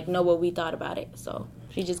brainstorm and like know what we thought about it. So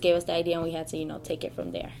she just gave us the idea, and we had to, you know, take it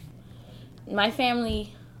from there. My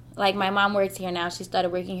family, like my mom works here now. She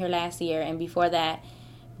started working here last year, and before that,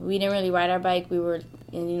 we didn't really ride our bike. We were,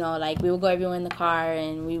 you know, like we would go everywhere in the car,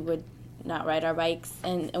 and we would not ride our bikes.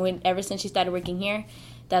 And ever since she started working here,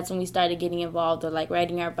 that's when we started getting involved with like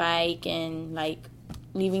riding our bike and like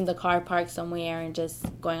leaving the car parked somewhere and just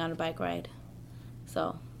going on a bike ride.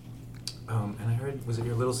 So. And I heard, was it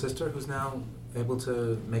your little sister who's now able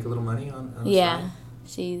to make a little money on the side?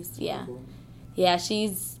 Yeah,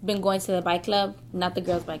 she's been going to the bike club, not the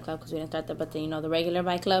Girls Bike Club because we didn't start that, but the regular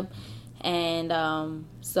bike club. And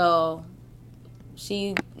so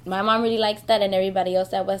my mom really likes that, and everybody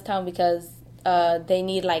else at Westtown, because they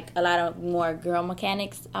need like a lot of more girl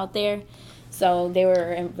mechanics out there. So they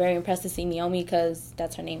were very impressed to see Naomi, because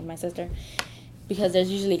that's her name, my sister, because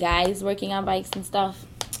there's usually guys working on bikes and stuff.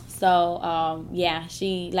 So, yeah,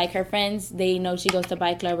 she, like her friends, they know she goes to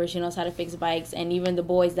bike club or she knows how to fix bikes. And even the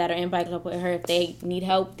boys that are in bike club with her, if they need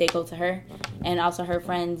help, they go to her. And also her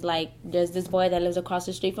friends, like, there's this boy that lives across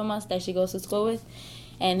the street from us that she goes to school with.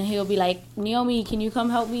 And he'll be like, Naomi, can you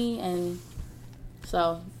come help me? And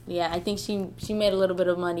so, yeah, I think she made a little bit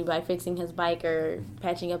of money by fixing his bike or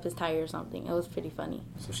patching up his tire or something. It was pretty funny.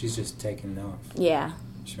 So she's just taking off. Yeah.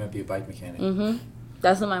 She might be a bike mechanic. Mm-hmm.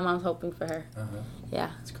 That's what my mom's hoping for her. Uh-huh. Yeah.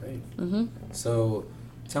 That's great. Mm-hmm. So,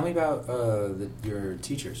 tell me about your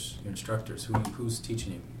teachers, your instructors. Who's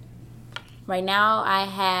teaching you? Right now, I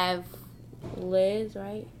have Liz,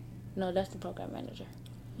 right? No, that's the program manager.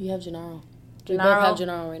 You have Gennaro. We both have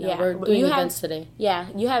Gennaro right now. Yeah. We're doing events today. Yeah,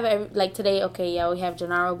 you have, like today, okay, yeah, we have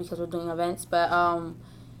Gennaro because we're doing events. But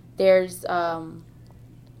there's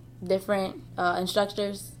different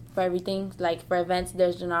instructors for everything. Like for events,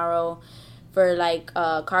 there's Gennaro. For like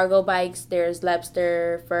cargo bikes, there's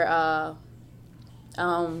Lepster. For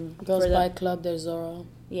Girls Bike Club, there's Zoro.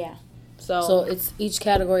 Yeah. So it's each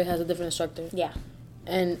category has a different instructor. Yeah.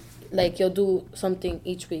 And like you'll do something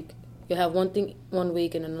each week. You'll have one thing one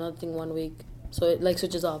week and another thing one week. So it like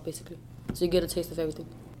switches off basically. So you get a taste of everything.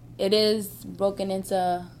 It is broken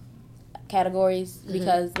into categories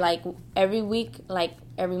because like every week, like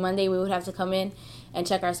every Monday, we would have to come in and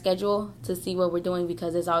check our schedule to see what we're doing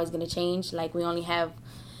because it's always going to change. Like we only have,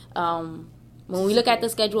 when we look at the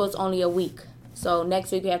schedule, it's only a week. So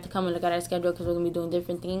next week we have to come and look at our schedule because we're going to be doing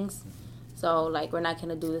different things. So like we're not going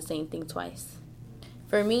to do the same thing twice.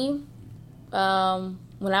 For me,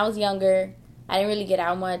 when I was younger, I didn't really get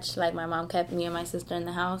out much. Like my mom kept me and my sister in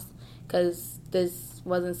the house because this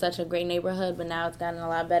wasn't such a great neighborhood, but now it's gotten a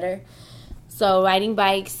lot better. So riding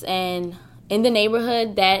bikes and in the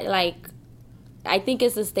neighborhood, that like, I think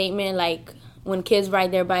it's a statement like when kids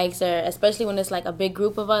ride their bikes, or especially when it's like a big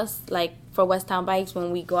group of us, like for West Town Bikes,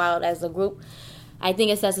 when we go out as a group, I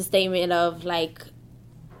think it says a statement of like,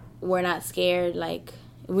 we're not scared. Like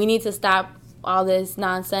we need to stop all this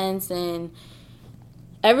nonsense. And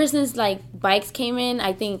ever since like bikes came in,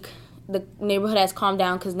 I think the neighborhood has calmed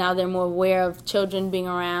down because now they're more aware of children being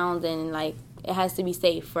around and like it has to be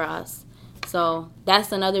safe for us. So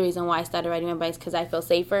that's another reason why I started riding my bikes, because I feel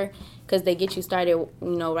safer, because they get you started, you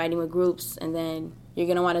know, riding with groups, and then you're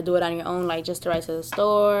going to want to do it on your own, like just to ride to the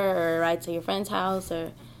store or ride to your friend's house.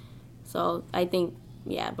 Or so I think,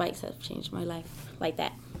 yeah, bikes have changed my life like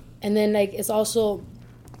that. And then like it's also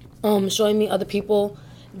showing me other people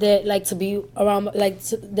that like to be around, like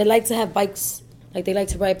they like to have bikes, like they like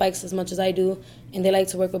to ride bikes as much as I do, and they like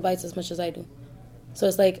to work with bikes as much as I do. So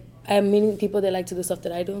it's like I'm meeting people that like to do stuff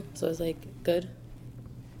that I do, so it's like good.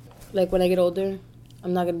 Like when I get older,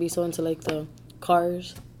 I'm not gonna be so into like the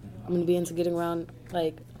cars. I'm gonna be into getting around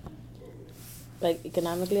like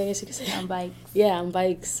economically, I guess you could say. On bikes. Yeah, on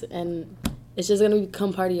bikes, and it's just gonna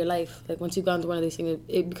become part of your life. Like once you've gone through one of these things,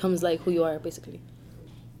 it becomes like who you are basically.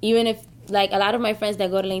 Even if like a lot of my friends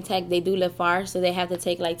that go to Lane Tech, they do live far, so they have to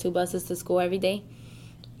take like 2 buses to school every day.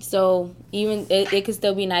 So even it could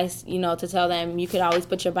still be nice, you know, to tell them you could always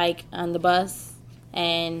put your bike on the bus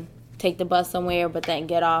and take the bus somewhere, but then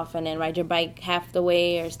get off and then ride your bike half the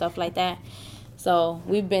way or stuff like that. So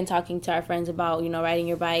we've been talking to our friends about, you know, riding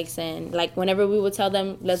your bikes, and like whenever we would tell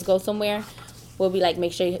them let's go somewhere, we'll be like,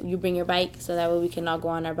 make sure you bring your bike so that way we can all go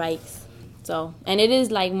on our bikes. So, and it is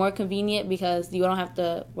like more convenient because you don't have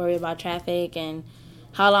to worry about traffic and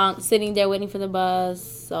how long sitting there waiting for the bus.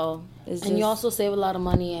 So it's and you also save a lot of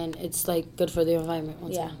money, and it's like good for the environment.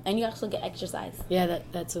 Yeah, and you also get exercise. Yeah,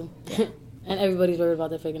 that too. Yeah. And everybody's worried about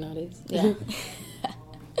their figure nowadays. Yeah.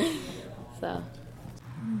 So.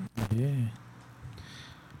 Yeah.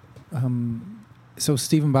 So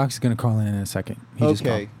Stephen Box is going to call in a second. He just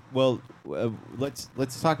Okay. called. Well,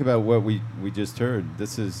 let's talk about what we just heard.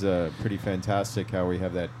 This is pretty fantastic. How we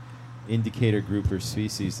have that indicator group or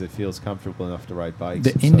species that feels comfortable enough to ride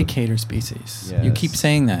bikes. The indicator species. Yes. You keep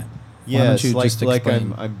saying that. Why Yes, don't you just like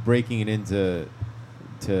explain? I'm breaking it into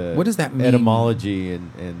What does that mean? etymology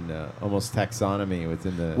and almost taxonomy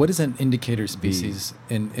within the. What is an indicator species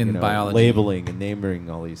in you know, biology? labeling and naming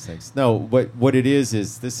all these things. No, what it is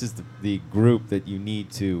this is the group that you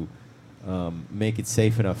need to make it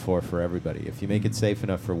safe enough for everybody. If you make it safe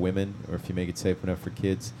enough for women, or if you make it safe enough for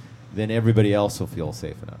kids, then everybody else will feel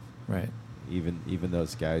safe enough. Right. Even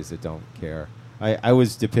those guys that don't care. I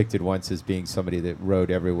was depicted once as being somebody that rode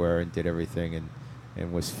everywhere and did everything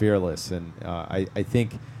and was fearless. And I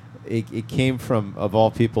think it came from, of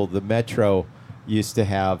all people, the Metro used to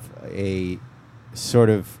have a sort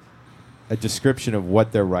of a description of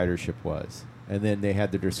what their ridership was. And then they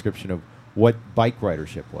had the description of what bike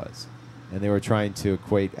ridership was. And they were trying to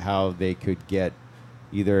equate how they could get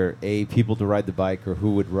either people to ride the bike or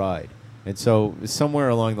who would ride. And so somewhere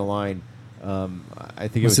along the line, I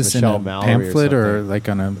think Was it was this in Michelle a Mallory pamphlet or or something. like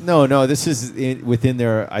on a? No, this is within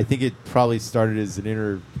there. I think it probably started as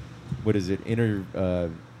an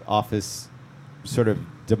office sort of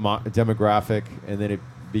demographic, and then it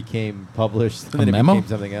became published, and A then it memo? became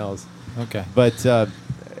something else. Okay. But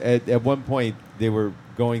at one point, they were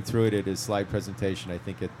going through it at a slide presentation, I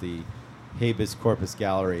think at the Habeas Corpus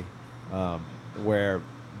Gallery, where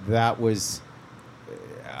that was.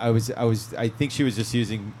 I think she was just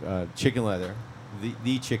using chicken leather,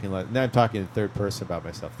 the chicken leather. Now I'm talking in third person about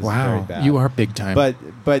myself. This is very Wow, bad. you are big time.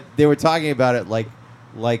 But they were talking about it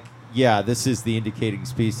like yeah, this is the indicating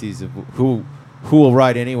species of who will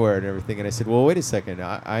ride anywhere and everything. And I said, well, wait a second.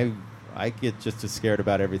 I get just as scared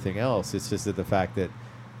about everything else. It's just that the fact that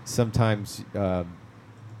sometimes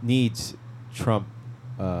needs trump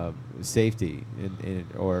safety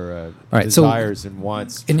or All right, desires so and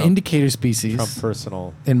wants. An trump- indicator species Trump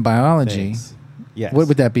personal in biology. things. Yes. What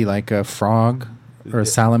would that be, like a frog or a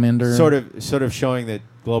salamander? Sort of showing that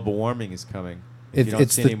global warming is coming. If you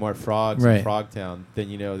don't see any more frogs in Frogtown, then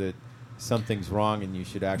you know that something's wrong and you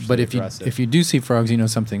should actually But address it. if you do see frogs, you know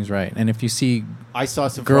something's right. And if you see I saw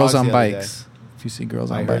some girls frogs on the other bikes, if you see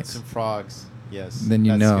girls I on heard bikes, some frogs. Yes, then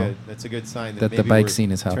you that's know good. That's a good sign that the maybe bike we're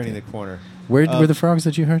scene is healthy. turning the corner. Where were the frogs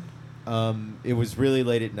that you heard? It was really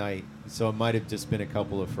late at night, so it might have just been a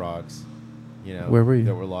couple of frogs. You know, Where were you?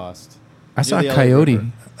 That were lost. I saw a Near the LA coyote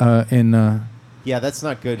River. in. Yeah, that's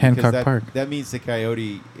not good. Hancock because Park. That means the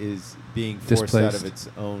coyote is being forced out of Displaced.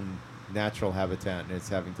 its own natural habitat, and it's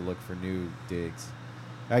having to look for new digs.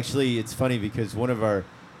 Actually, it's funny because one of our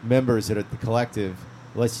members at the collective,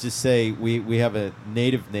 let's just say we have a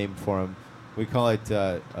native name for him. We call it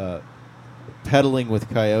pedaling with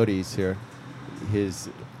coyotes here. His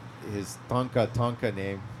Tonka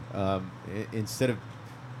name, instead of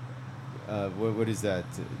what is that?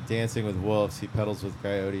 Dancing with wolves, he pedals with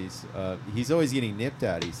coyotes. He's always getting nipped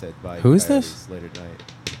at, he said, by Who is coyotes this? late at night.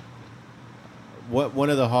 One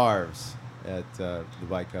of the Harves at the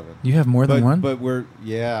bike oven. You have more than one? But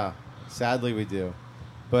sadly we do.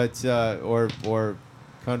 But or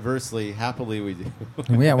conversely, happily we do.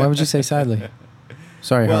 Yeah, why would you say sadly?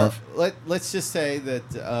 Sorry, well, Harv. let's just say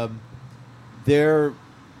that their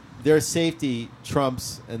safety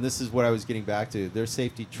trumps, and this is what I was getting back to. Their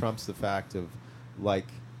safety trumps the fact of like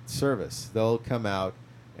service. They'll come out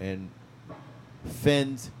and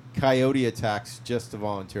fend coyote attacks just to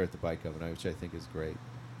volunteer at the bike oven, which I think is great.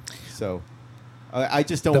 So I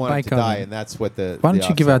just don't The want it bike to die, oven. and that's what the. Why don't the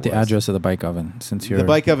you give out the offset was. address of the bike oven since you're The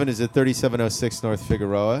bike oven is at 3706 North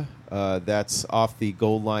Figueroa. That's off the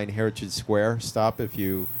Gold Line Heritage Square stop if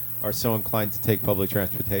you are so inclined to take public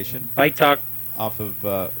transportation. Bike Talk. Off of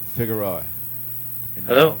Figueroa. And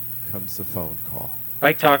Hello? now comes the phone call.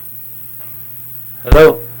 Bike Talk.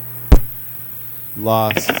 Hello.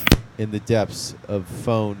 Lost in the depths of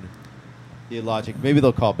phone theologic. Maybe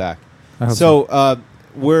they'll call back. I hope So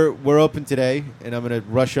we're open today, and I'm going to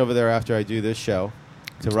rush over there after I do this show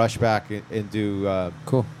to rush back and do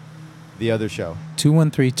cool the other show.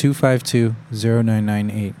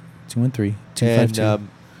 213-252-0998. 213-252. And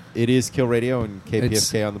it is Kill Radio and KPFK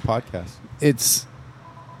It's- on the podcast. It's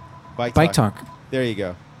Bike Bike Talk. There you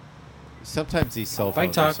go. Sometimes these cell Bike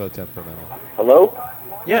phones are Talk. so temperamental. Hello?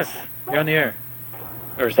 Yes, you're on the air.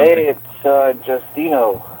 Or something. Hey, it's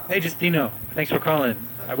Justino. Hey, Justino. Thanks for calling.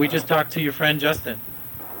 We just talked to your friend Justin.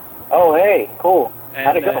 Oh, hey, cool. And,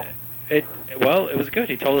 How'd it go? It was good.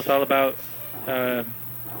 He told us all about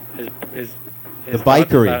his The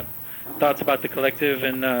bikery. thoughts about the collective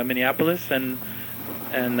in Minneapolis and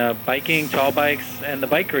biking, tall bikes, and the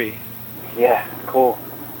bikery. Yeah, cool.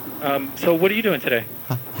 So what are you doing today?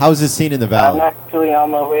 How's the scene in the I'm valley? actually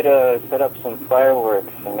on my way to set up some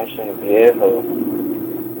fireworks in Mission Viejo.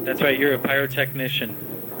 That's right. You're a pyrotechnician.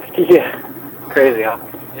 Yeah, crazy, huh?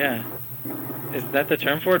 Yeah. Is that the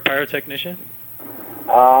term for it? Pyrotechnician?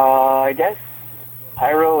 I guess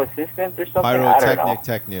pyro assistant or something? I don't know. Pyrotechnic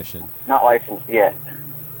technician. Not licensed yet.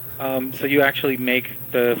 So you actually make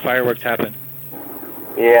the fireworks happen.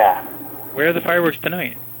 Yeah. Where are the fireworks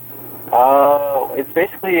tonight? It's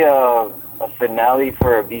basically a finale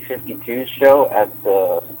for a B-52 show at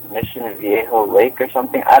the Mission Viejo Lake or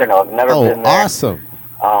something. I don't know. I've never been there. Awesome.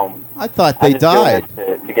 I thought I'm they just doing died.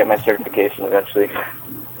 this to get my certification eventually.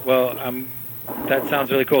 Well, that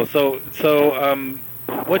sounds really cool. So,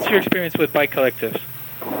 what's your experience with bike collectives?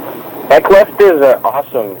 Bike collectives are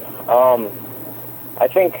awesome. I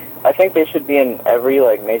think they should be in every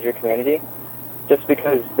major community, just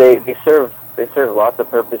because they serve lots of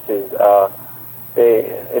purposes.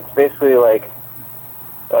 It's basically like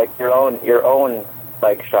your own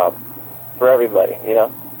bike shop for everybody. You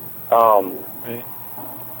know, Right.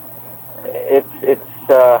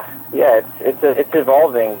 it's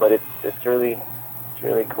evolving, but it's really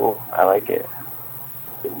cool. I like it.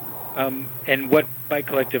 And what bike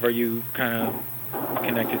collective are you kind of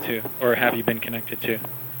connected to, or have you been connected to?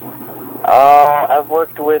 I've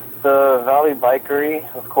worked with the Valley Bikery,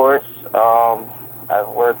 of course. I've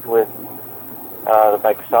worked with the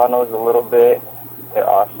Bikesanos a little bit. They're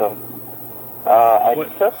awesome.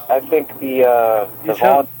 I think the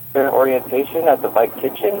volunteer orientation at the Bike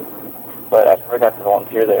Kitchen, but I never got to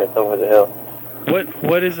volunteer there. It's over the hill.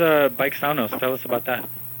 What is Bikesanos? Tell us about that.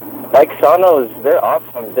 Bikesanos, they're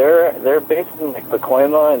awesome. They're based in like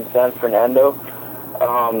Pacoima and San Fernando.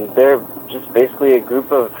 They're just basically a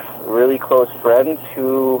group of really close friends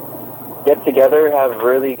who get together, have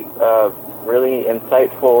really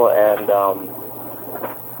insightful and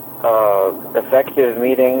effective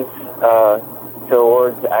meetings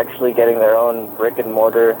towards actually getting their own brick and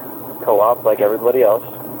mortar co-op like everybody else.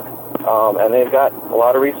 And they've got a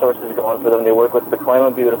lot of resources going for them. They work with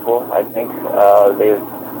Pacoima Beautiful. I think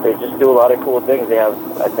they just do a lot of cool things. They have,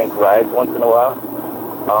 I think, rides once in a while.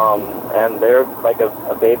 And they're like a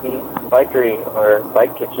baby bikery or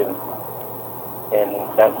bike kitchen in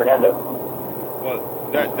San Fernando. Well,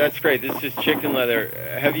 that's great. This is Chicken Leather.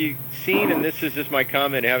 Have you seen, and this is just my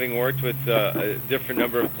comment, having worked with a different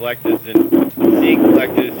number of collectives and seeing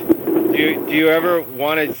collectives, do you ever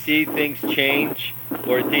want to see things change,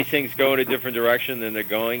 or these things go in a different direction than they're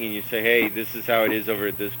going, and you say, hey, this is how it is over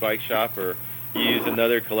at this bike shop, or you use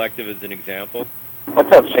another collective as an example?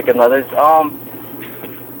 What's up, Chicken Leathers?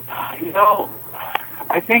 You know,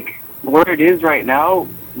 I think where it is right now,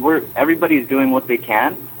 everybody's doing what they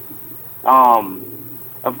can.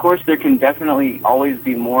 Of course, there can definitely always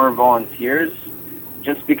be more volunteers,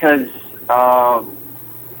 just because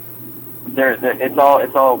it's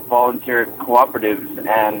all volunteer cooperatives,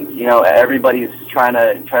 and you know everybody's trying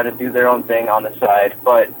to do their own thing on the side,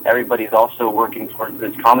 but everybody's also working towards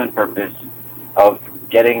this common purpose of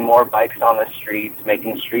getting more bikes on the streets,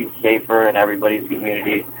 making streets safer in everybody's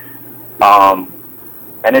community.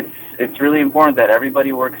 And it's really important that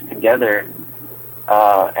everybody works together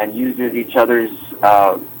and uses each other's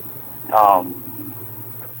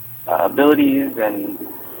abilities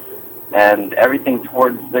and everything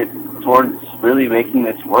towards really making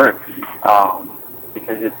this work,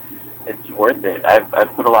 because it's worth it.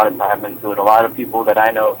 I've put a lot of time into it. A lot of people that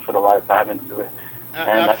I know put a lot of time into it.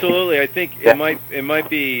 Absolutely, I think it might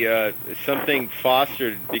be something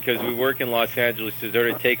fostered because we work in Los Angeles to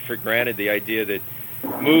sort of take for granted the idea that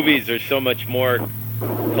movies are so much more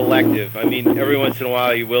collective. I mean, every once in a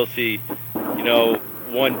while you will see, you know,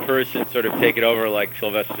 one person sort of take it over like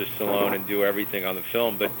Sylvester Stallone and do everything on the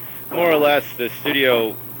film, but more or less the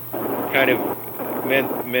studio kind of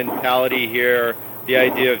mentality here, the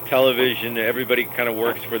idea of television, everybody kind of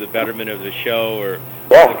works for the betterment of the show or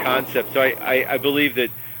the concept. So I believe that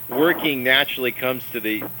working naturally comes to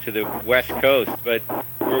the West Coast, but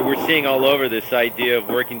we're seeing all over this idea of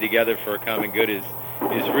working together for a common good is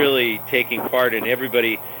really taking part, and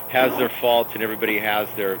everybody has their faults and everybody has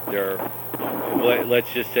their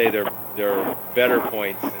let's just say their better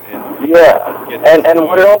points. And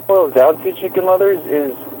what it all boils down to, Chicken Leathers,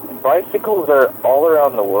 is bicycles are all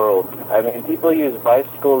around the world. I mean, people use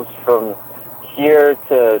bicycles from here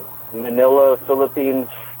to Manila, Philippines,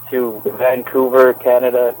 to Vancouver,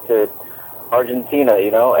 Canada, to Argentina.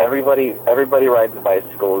 You know, everybody rides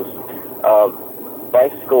bicycles.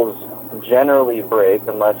 Bicycles generally break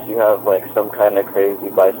unless you have like some kind of crazy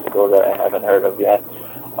bicycle that I haven't heard of yet.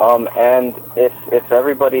 And if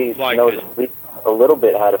everybody knows at least a little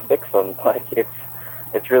bit how to fix them, like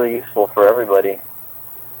it's really useful for everybody.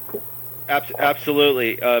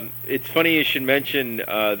 Absolutely. It's funny you should mention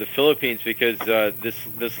the Philippines because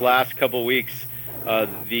this last couple weeks,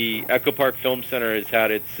 the Echo Park Film Center has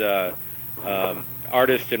had its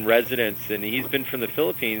artist in residence, and he's been from the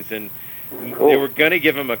Philippines, and they were going to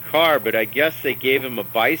give him a car, but I guess they gave him a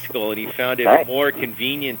bicycle, and he found it more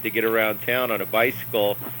convenient to get around town on a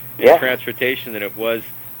bicycle in transportation than it was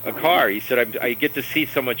a car. He said, I get to see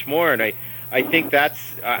so much more, and I think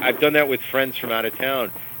I've done that with friends from out of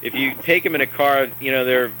town. If you take them in a car, you know,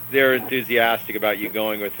 they're enthusiastic about you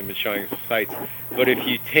going with them and showing them sights. But if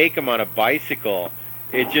you take them on a bicycle,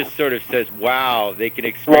 it just sort of says, wow, they can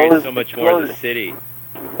experience so much more of the city.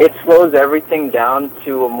 It slows everything down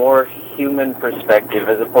to a more human perspective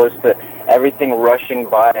as opposed to everything rushing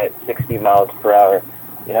by at 60 miles per hour,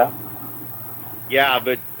 you know? Yeah,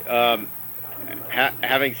 but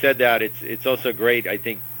having said that, it's also great, I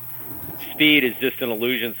think, speed is just an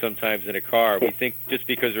illusion sometimes in a car. We think just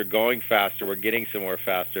because we're going faster, we're getting somewhere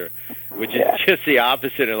faster, which is just the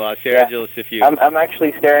opposite in Los Angeles. If you, I'm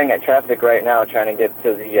actually staring at traffic right now, trying to get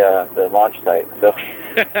to the launch site.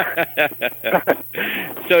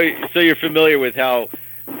 So you're familiar with how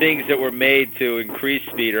things that were made to increase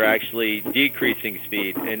speed are actually decreasing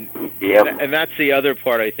speed, and that's the other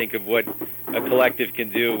part, I think, of what a collective can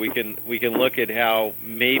do. We can look at how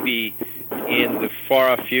maybe in the far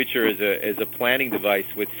off future as a planning device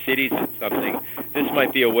with cities and something, this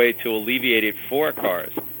might be a way to alleviate it for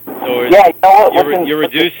cars. So you're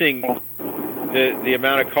reducing the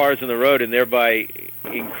amount of cars on the road and thereby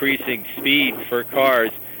increasing speed for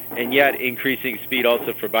cars, and yet increasing speed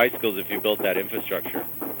also for bicycles if you built that infrastructure.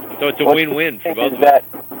 So it's a win-win for both of us.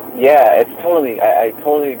 Yeah, it's totally. I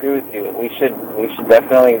totally agree with you. We should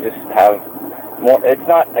definitely just have more. It's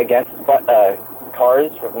not against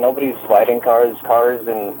cars. Nobody's fighting cars. Cars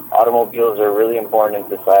and automobiles are really important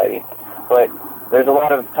in society, but there's a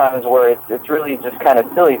lot of times where it's really just kind of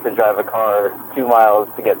silly to drive a car 2 miles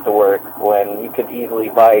to get to work when you could easily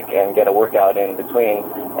bike and get a workout in between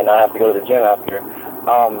and not have to go to the gym after.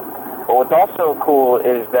 But what's also cool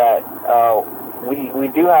is that we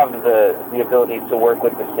do have the ability to work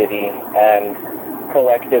with the city and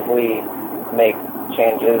collectively make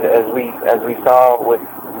changes, as we saw with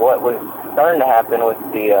what was starting to happen with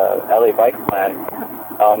the LA Bike Plan.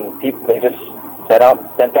 People, they just sent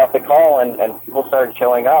out the call, and people started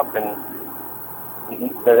showing up, and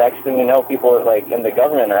the next thing you know, people like in the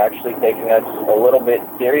government are actually taking us a little bit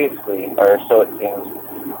seriously, or so it seems.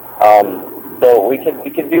 So we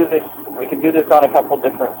could do this. We could do this on a couple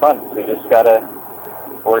different fronts. We just gotta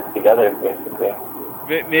work together, basically.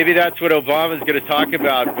 Maybe that's what Obama's going to talk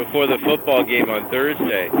about before the football game on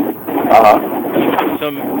Thursday.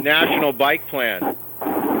 Some national bike plan.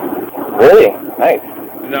 Really? Nice.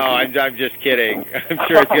 No, I'm just kidding. I'm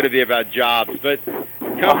sure it's going to be about jobs. But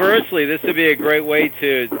conversely, this would be a great way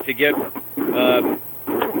to get more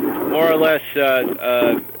or less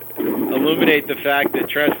illuminate the fact that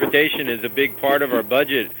transportation is a big part of our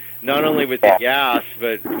budget, not only with the gas,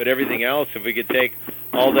 but everything else. If we could take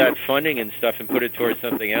all that funding and stuff and put it towards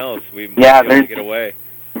something else, we might be able to get away.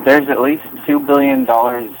 There's at least $2 billion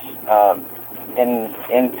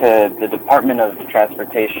into the Department of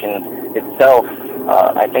Transportation itself,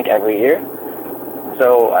 I think, every year.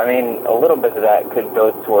 So, I mean, a little bit of that could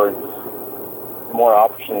go towards more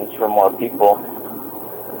options for more people,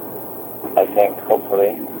 I think,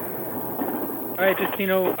 hopefully. All right,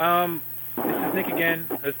 Justino, this is Nick again.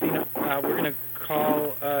 Justino, we're going to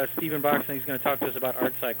call Stephen Box, and he's going to talk to us about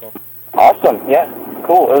Art Cycle. Awesome, yeah,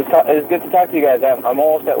 cool. It was good to talk to you guys. I'm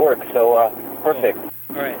almost at work, so perfect.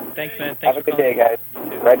 All right, thanks, man. Thanks Have a good day, guys.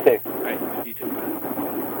 Ride safe. All right, you too.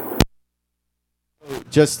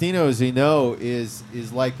 Justino, as we know, is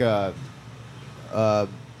like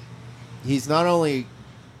he's not only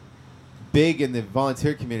big in the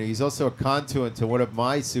volunteer community, he's also a conduit to one of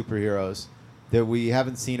my superheroes that we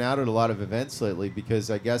haven't seen out at a lot of events lately, because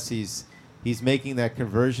I guess he's making that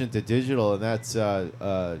conversion to digital, and that's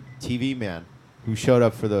TV Man, who showed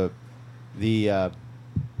up for the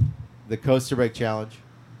Coaster Bike Challenge,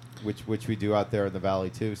 which we do out there in the valley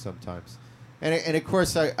too sometimes. And of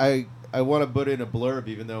course I want to put in a blurb,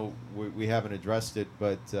 even though we haven't addressed it,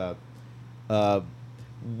 but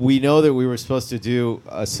we know that we were supposed to do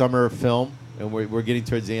a summer film, and we're getting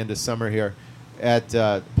towards the end of summer here at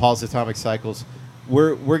Paul's Atomic Cycles.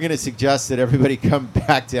 We're going to suggest that everybody come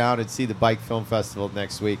back down and see the Bike Film Festival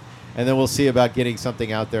next week, and then we'll see about getting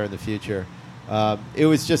something out there in the future. It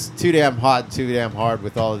was just too damn hot and too damn hard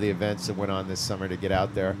with all of the events that went on this summer to get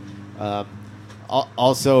out there.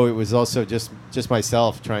 Also, it was also just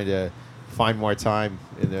myself trying to find more time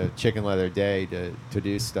in the Chicken Leather day to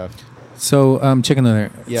do stuff. So, Chicken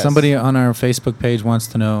Leather, yes. Somebody on our Facebook page wants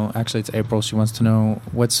to know, actually it's April, she wants to know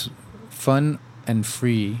what's fun and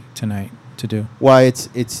free tonight to do. Why,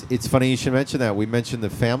 it's funny you should mention that. We mentioned the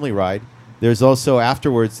family ride. There's also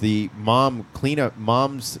afterwards the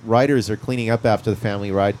mom's riders are cleaning up after the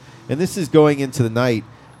family ride. And this is going into the night.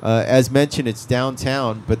 As mentioned, it's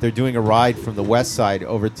downtown, but they're doing a ride from the west side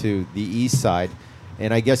over to the east side.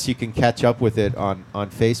 And I guess you can catch up with it on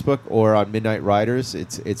Facebook or on Midnight Riders.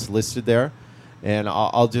 It's listed there. And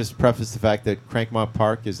I'll just preface the fact that Crankmont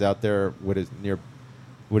Park is out there, what is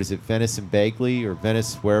it, Venice and Bagley, or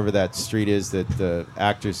Venice, wherever that street is that the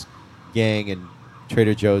Actors Gang and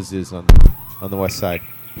Trader Joe's is on the west side.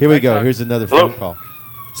 Here we go. Here's another phone call.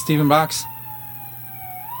 Stephen Box.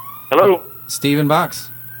 Hello? Stephen Box.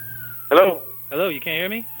 Hello? Hello, you can't hear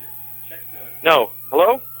me? No.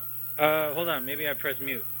 Hello? Hold on. Maybe I pressed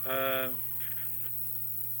mute.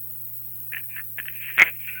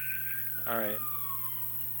 All right.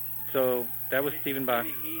 So that was Stephen Bach.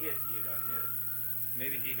 Maybe he hit mute on his.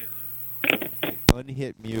 Maybe he hit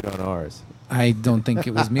Unhit mute on ours. I don't think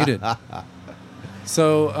it was muted.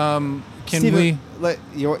 So, can Stephen, we?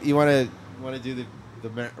 You want to do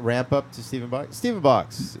the ramp up to Stephen Box? Stephen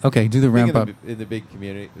Box. Okay, do the Being ramp up. in the big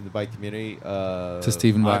community, in the bike community. To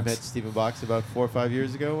Stephen I Box. met Stephen Box about 4 or 5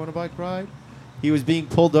 years ago on a bike ride. He was being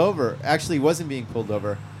pulled over. Actually, he wasn't being pulled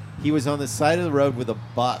over. He was on the side of the road with a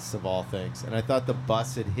bus, of all things, and I thought the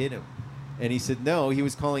bus had hit him. And he said no, he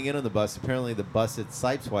was calling in on the bus. Apparently, the bus had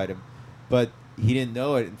sideswiped him, but he didn't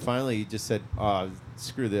know it. And finally, he just said, "Oh,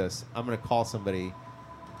 screw this! I'm going to call somebody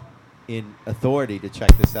in authority to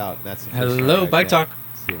check this out." And that's the first Hello, time I Bike met Talk.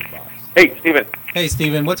 Stephen Box. Hey, Steven. Hey,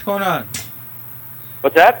 Stephen, what's going on?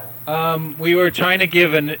 What's that? We were trying to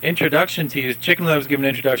give an introduction to you. Chicken Love's given an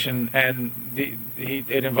introduction, and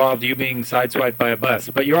it involved you being sideswiped by a bus.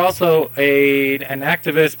 But you're also an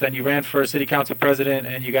activist, and you ran for city council president,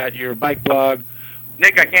 and you got your bike blog.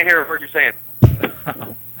 Nick, I can't hear a word you're saying.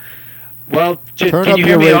 Well, Turn can up you your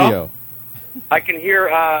hear me radio. all? I can hear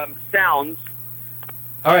sounds.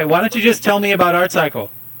 All right, why don't you just tell me about Art Cycle?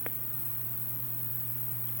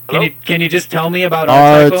 Can you just tell me about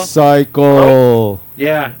Art Art Cycle? Cycle.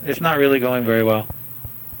 Yeah, it's not really going very well.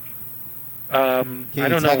 Can you I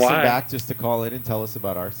don't know text him why. back just to call in and tell us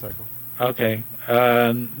about Art Cycle? Okay.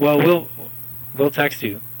 Well, we'll text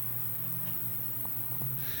you.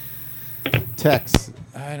 Text.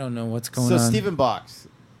 I don't know what's going So on. Stephen Box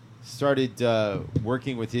started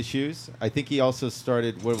working with issues. I think he also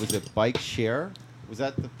started, what was it, Bike Share? Was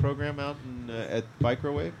that the program out at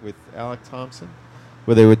Bikerowave with Alec Thompson?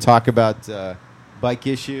 Where they would talk about bike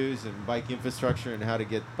issues and bike infrastructure and how to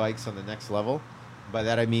get bikes on the next level. By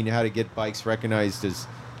that I mean how to get bikes recognized as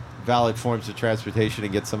valid forms of transportation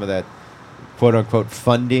and get some of that quote-unquote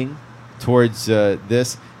funding towards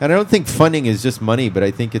this. And I don't think funding is just money, but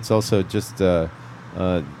I think it's also just the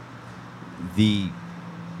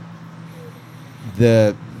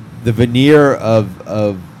veneer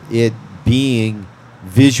of it being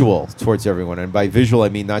visual towards everyone, and by visual I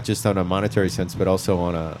mean not just on a monetary sense, but also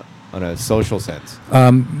on a social sense.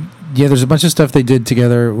 Yeah, there's a bunch of stuff they did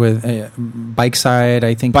together with Bike Side.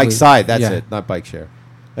 I think Bike Side, that's yeah. it, not Bike Share.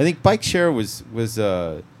 I think Bike Share was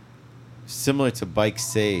similar to Bike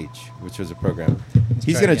Sage, which was a program.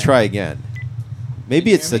 He's try going to again. try again.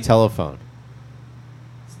 Maybe you it's hear the me? telephone.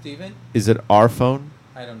 Steven? Is it our phone?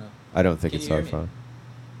 I don't know. I don't think Can it's you our hear me? phone.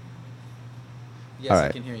 Yes, All I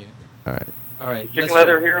right. can hear you. All right. All right. Chicken let's-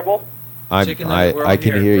 leather hearable? Chicken leather, we're all I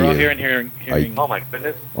can here. hear We're all you. hearing. Oh my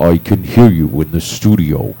goodness. I can hear you in the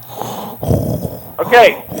studio.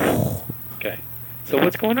 Okay. Okay. So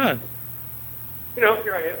what's going on? You know,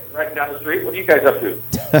 here I am, riding down the street. What are you guys up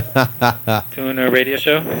to? Doing a radio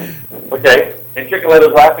show? Okay. And Chicken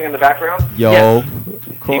Leather's laughing in the background? Yo, Yes. of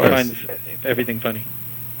He course. finds everything funny.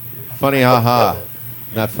 Funny, haha.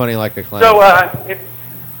 Not funny like a clown. So, it's,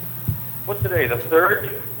 what's today, the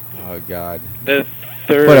 3rd? Oh, God. The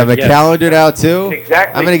 3rd. What, have I yes. calendared out too?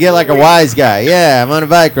 Exactly. I'm going to get like a wise guy. Yeah, I'm on a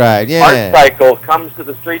bike ride. Art Yeah. Cycle comes to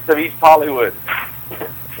the streets of East Hollywood.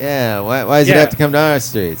 Yeah, why does it Yeah. have to come to our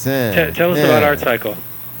streets? Tell us about Art Cycle.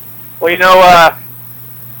 Well, you know,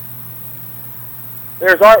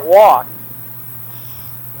 there's Art Walk,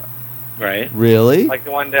 Right. Really? like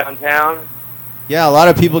the one downtown, Yeah, a lot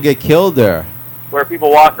of people get killed there. where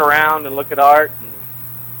people walk around and look at art and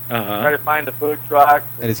try Uh-huh. to find the food trucks.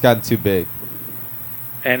 And it's gotten too big.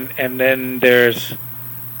 And then there's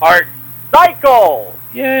Art Cycle,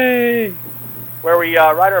 yay. where we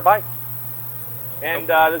ride our bikes. And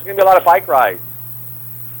there's going to be a lot of bike rides.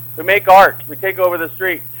 We make art. We take over the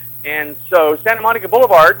streets. And so Santa Monica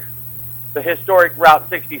Boulevard, the historic Route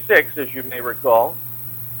 66, as you may recall,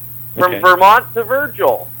 from Okay. Vermont to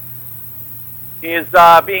Virgil, is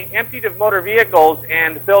being emptied of motor vehicles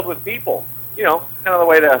and filled with people. You know, kind of the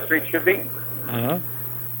way the streets should be. Uh-huh.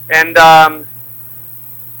 And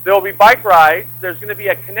there will be bike rides. There's going to be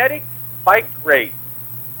a kinetic bike race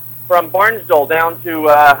from Barnesdale down to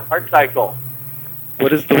Art Cycle. What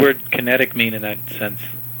does the word kinetic mean in that sense?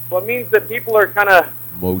 Well, it means that people are kind of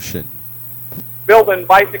Motion. building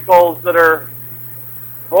bicycles that are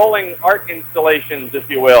rolling art installations, if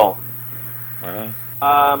you will. Uh-huh.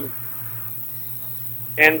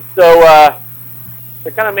 And so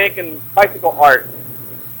they're kind of making bicycle art.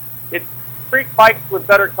 It's street bikes with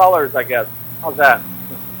better colors, I guess. How's that?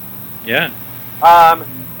 Yeah.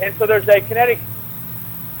 And so there's a kinetic.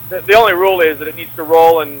 The only rule is that it needs to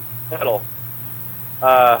roll and pedal.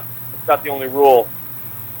 It's not the only rule.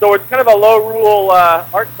 So it's kind of a low rule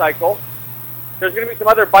art cycle. There's going to be some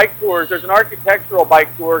other bike tours. There's an architectural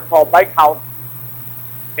bike tour called Bike House.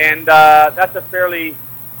 And that's a fairly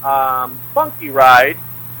funky ride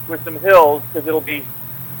with some hills because it'll be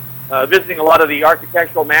visiting a lot of the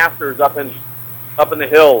architectural masters up in the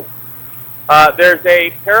hills. There's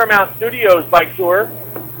a Paramount Studios bike tour,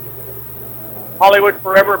 Hollywood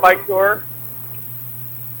Forever bike tour,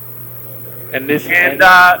 and this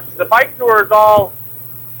the bike tour is all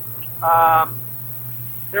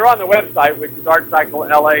they're on the website, which is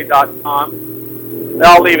artcyclela.com. They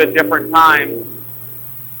all leave at different times,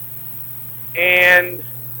 and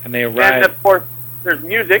they arrive. And of course, there's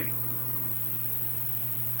music.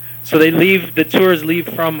 So the tours leave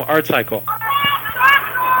from Art Cycle.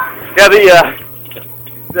 Yeah,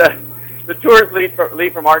 the tours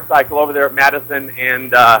leave from Art Cycle over there at Madison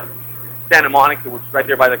and Santa Monica, which is right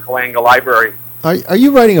there by the Cahuenga Library. Are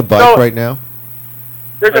you riding a bike right now?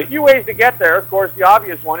 There's a few ways to get there. Of course, the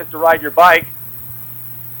obvious one is to ride your bike.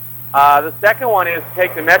 The second one is to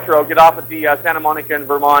take the metro, get off at the Santa Monica and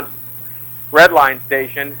Vermont Red Line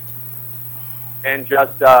station, and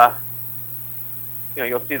just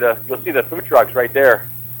you'll see the food trucks right there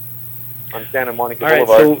on Santa Monica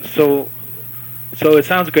Boulevard. All right, so it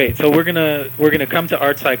sounds great. So we're gonna come to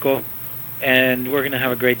Art Cycle, and we're gonna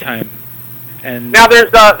have a great time. And now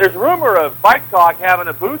there's rumor of Bike Talk having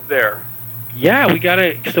a booth there. Yeah, we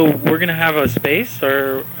gotta. So we're gonna have a space,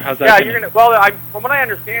 or how's that? Yeah, you're gonna. Well, from what I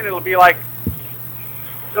understand, it'll be a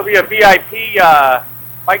VIP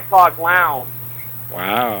Bike Talk lounge.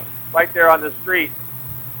 Wow. Right there on the street.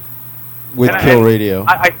 With Kill Radio.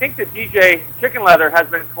 I think that DJ Chicken Leather has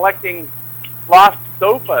been collecting lost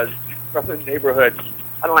sofas from the neighborhood.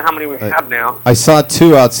 I don't know how many we have now. I saw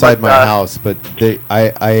 2 outside my house, but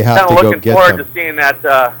I have to go looking get forward them. to seeing that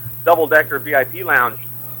double-decker VIP lounge.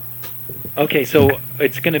 Okay, so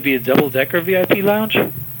it's going to be a double-decker VIP lounge?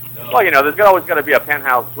 Well, there's always going to be a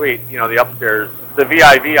penthouse suite, the upstairs, the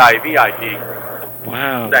VIP.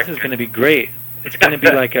 Wow, this is going to be great. It's going to be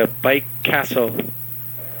like a bike castle.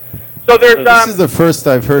 So there's this is the first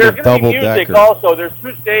I've heard of there's going to be music double-decker. also. There's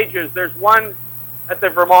 2 stages. There's one at the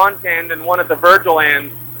Vermont end and one at the Virgil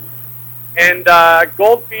end. And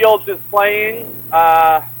Goldfields is playing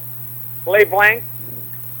Les Blancs,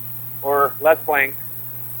 or Les Blancs.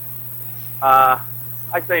 I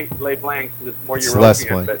say Les Blancs because it's more It's European. Les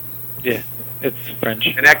Blanc. But yeah, it's French.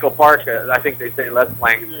 in Echo Park, I think they say Les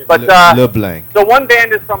Blancs. But Le Blanc. so one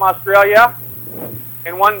band is from Australia,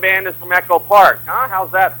 and one band is from Echo Park. Huh?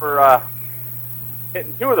 How's that for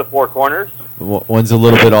hitting 2 of the 4 corners? One's a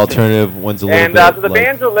little bit alternative, one's a little And bit so the like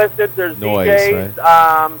bands are listed. There's noise,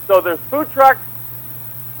 DJs. So there's food trucks,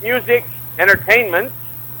 music, entertainment.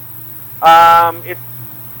 It's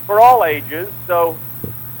for all ages. So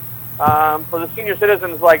for the senior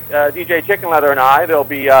citizens like DJ Chicken Leather and I, there'll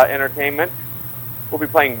be entertainment. We'll be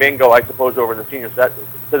playing bingo, I suppose, over in the senior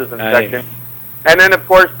citizen section. And then, of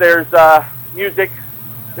course, there's music.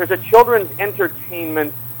 There's a children's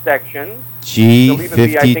entertainment section. There'll even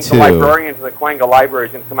be, I think, the G52. librarians of the Cahuenga Library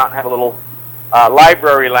is going to come out and have a little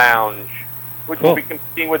library lounge, which will be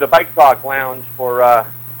competing with the Bike Talk lounge for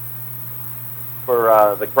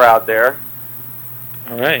the crowd there.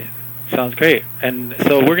 All right. Sounds great. And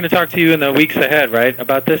so we're going to talk to you in the weeks ahead, right,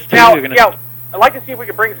 about this too? Now, You're gonna... yeah, I'd like to see if we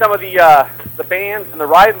could bring some of the bands and the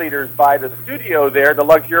ride leaders by the studio there, the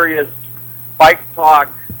luxurious Bike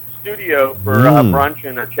Talk studio for brunch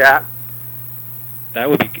and a chat. That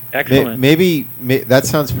would be excellent. Maybe that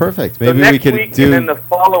sounds perfect. So Maybe next we could week do and then the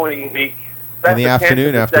following week. That's in the 10th afternoon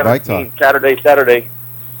and the after Bike Talk. 17th, Saturday.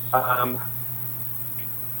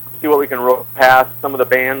 See what we can roll past some of the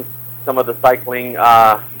bands, some of the cycling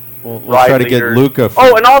We'll ride try to get leaders. Luca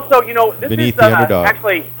Oh, and also, this Beneath is the Underdog.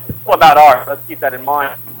 actually all about art. Let's keep that in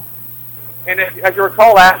mind. And as you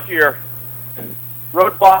recall, last year,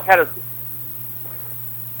 Roadblock had a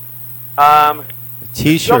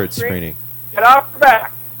T-shirt silk screening. Get out the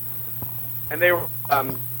back. And they were,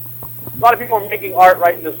 a lot of people were making art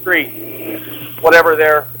right in the street, whatever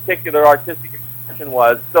their particular artistic expression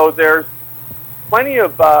was. So there's plenty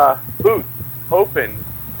of booths open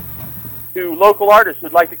to local artists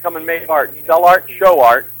who'd like to come and make art, sell art, show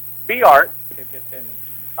art, be art.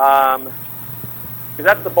 Because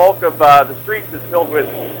that's the bulk of the streets is filled with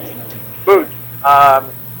booths,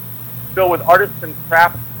 filled with artists and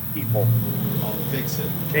craft people. Fix it.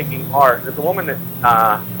 Making art. There's a woman that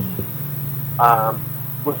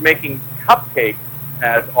was making cupcakes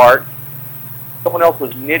as art. Someone else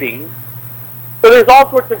was knitting. So there's all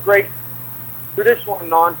sorts of great traditional and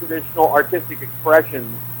non-traditional artistic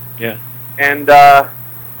expressions. Yeah. And I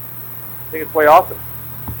think it's way awesome.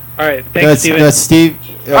 All right. Thanks, Steven. Steve.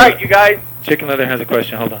 All right, you guys. Chicken Leather has a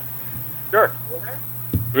question. Hold on. Sure.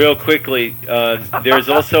 Real quickly, there's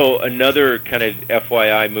also another kind of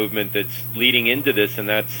FYI movement that's leading into this, and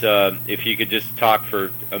that's, if you could just talk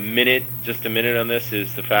for a minute on this,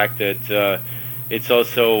 is the fact that it's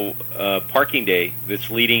also Parking Day that's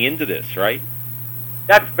leading into this, right?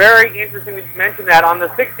 That's very interesting that you mentioned that. On the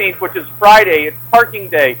 16th, which is Friday, it's Parking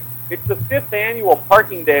Day. It's the 5th annual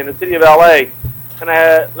Parking Day in the city of LA.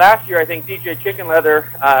 And last year, I think DJ Chicken Leather,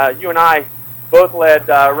 you and I both led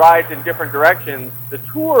rides in different directions to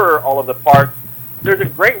tour all of the parks. There's a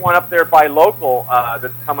great one up there by Local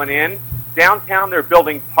that's coming in. Downtown, they're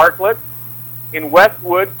building parklets. In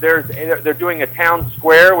Westwood, they're doing a town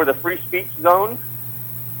square with a free speech zone.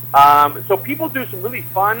 So people do some really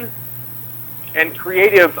fun and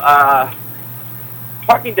creative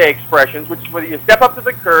Parking Day expressions, which is whether you step up to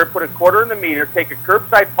the curb, put a quarter in the meter, take a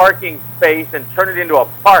curbside parking space, and turn it into a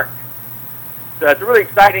park. So it's really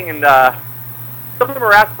exciting, and some of them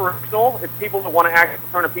are aspirational. It's people that want to actually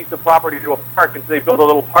turn a piece of property into a park, and so they build a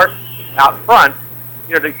little park out front,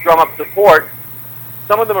 to drum up support.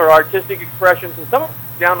 Some of them are artistic expressions, and some of them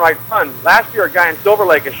are downright fun. Last year, a guy in Silver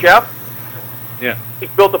Lake, a chef, he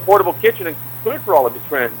built a portable kitchen and food for all of his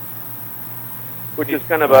friends, which is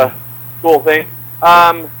kind of a cool thing.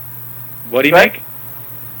 What do you make?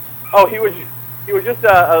 Oh, he was just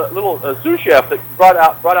a little sous chef that brought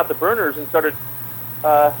out the burners and started,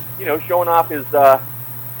 showing off his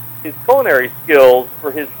culinary skills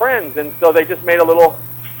for his friends, and so they just made a little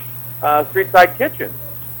street side kitchen.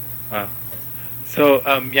 Wow. So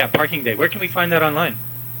Parking Day. Where can we find that online?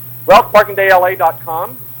 Well,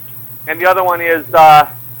 parkingdayla.com, and the other one is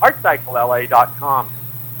artcyclela.com.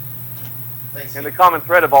 And the common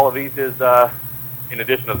thread of all of these is, in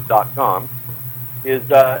addition to the .com, is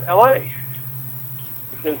LA.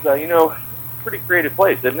 Because, pretty creative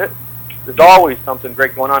place, isn't it? There's always something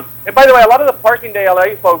great going on. And by the way, a lot of the Parking Day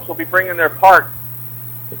LA folks will be bringing their park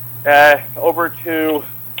over to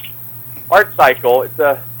ArtCycle. It's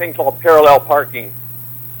a thing called parallel parking.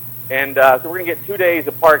 And so we're going to get 2 days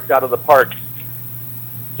of parks out of the parks.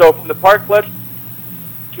 So from the parklets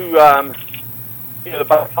to the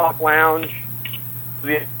Bike Talk Lounge,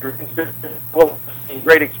 we'll see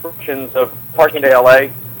great expressions of Parking Day LA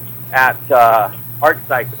at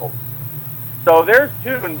ArtCycle. So there's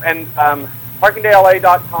two, and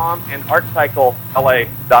parkingdayla.com and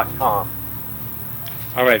artcyclela.com.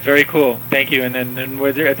 All right, very cool. Thank you. And then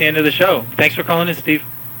we're there at the end of the show. Thanks for calling in, Steve.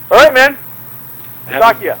 All right, man.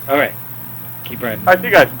 Talk to you. All right. Keep riding. All right, see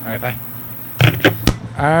you guys. All right, bye.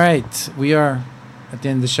 All right, we are at the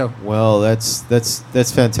end of the show. Well, that's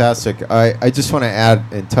fantastic. I just want to add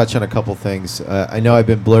and touch on a couple things. I know I've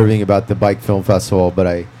been blurbing about the Bike Film Festival, but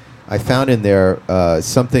I found in there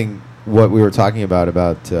something, what we were talking about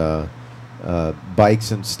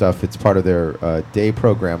bikes and stuff. It's part of their day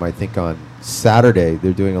program. I think on Saturday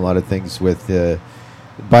they're doing a lot of things with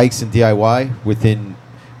bikes and DIY within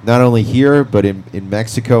not only here but in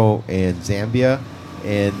Mexico and Zambia,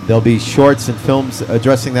 and there'll be shorts and films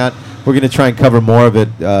addressing that. We're going to try and cover more of it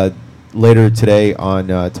later today on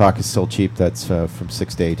Talk Is Still Cheap. That's from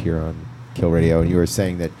 6 to 8 here on Kill Radio. And you were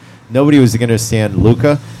saying that nobody was going to understand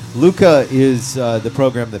Luca. Luca is the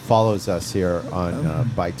program that follows us here on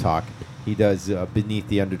Bike Talk. He does Beneath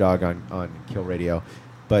the Underdog on Kill Radio.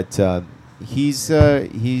 But he's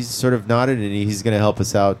sort of nodded, and he's going to help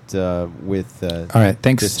us out with all right,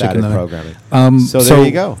 thanks, this added programming. So there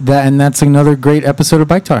you go. And that's another great episode of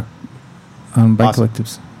Bike Talk on Bike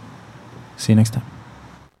Collectives. See you next time.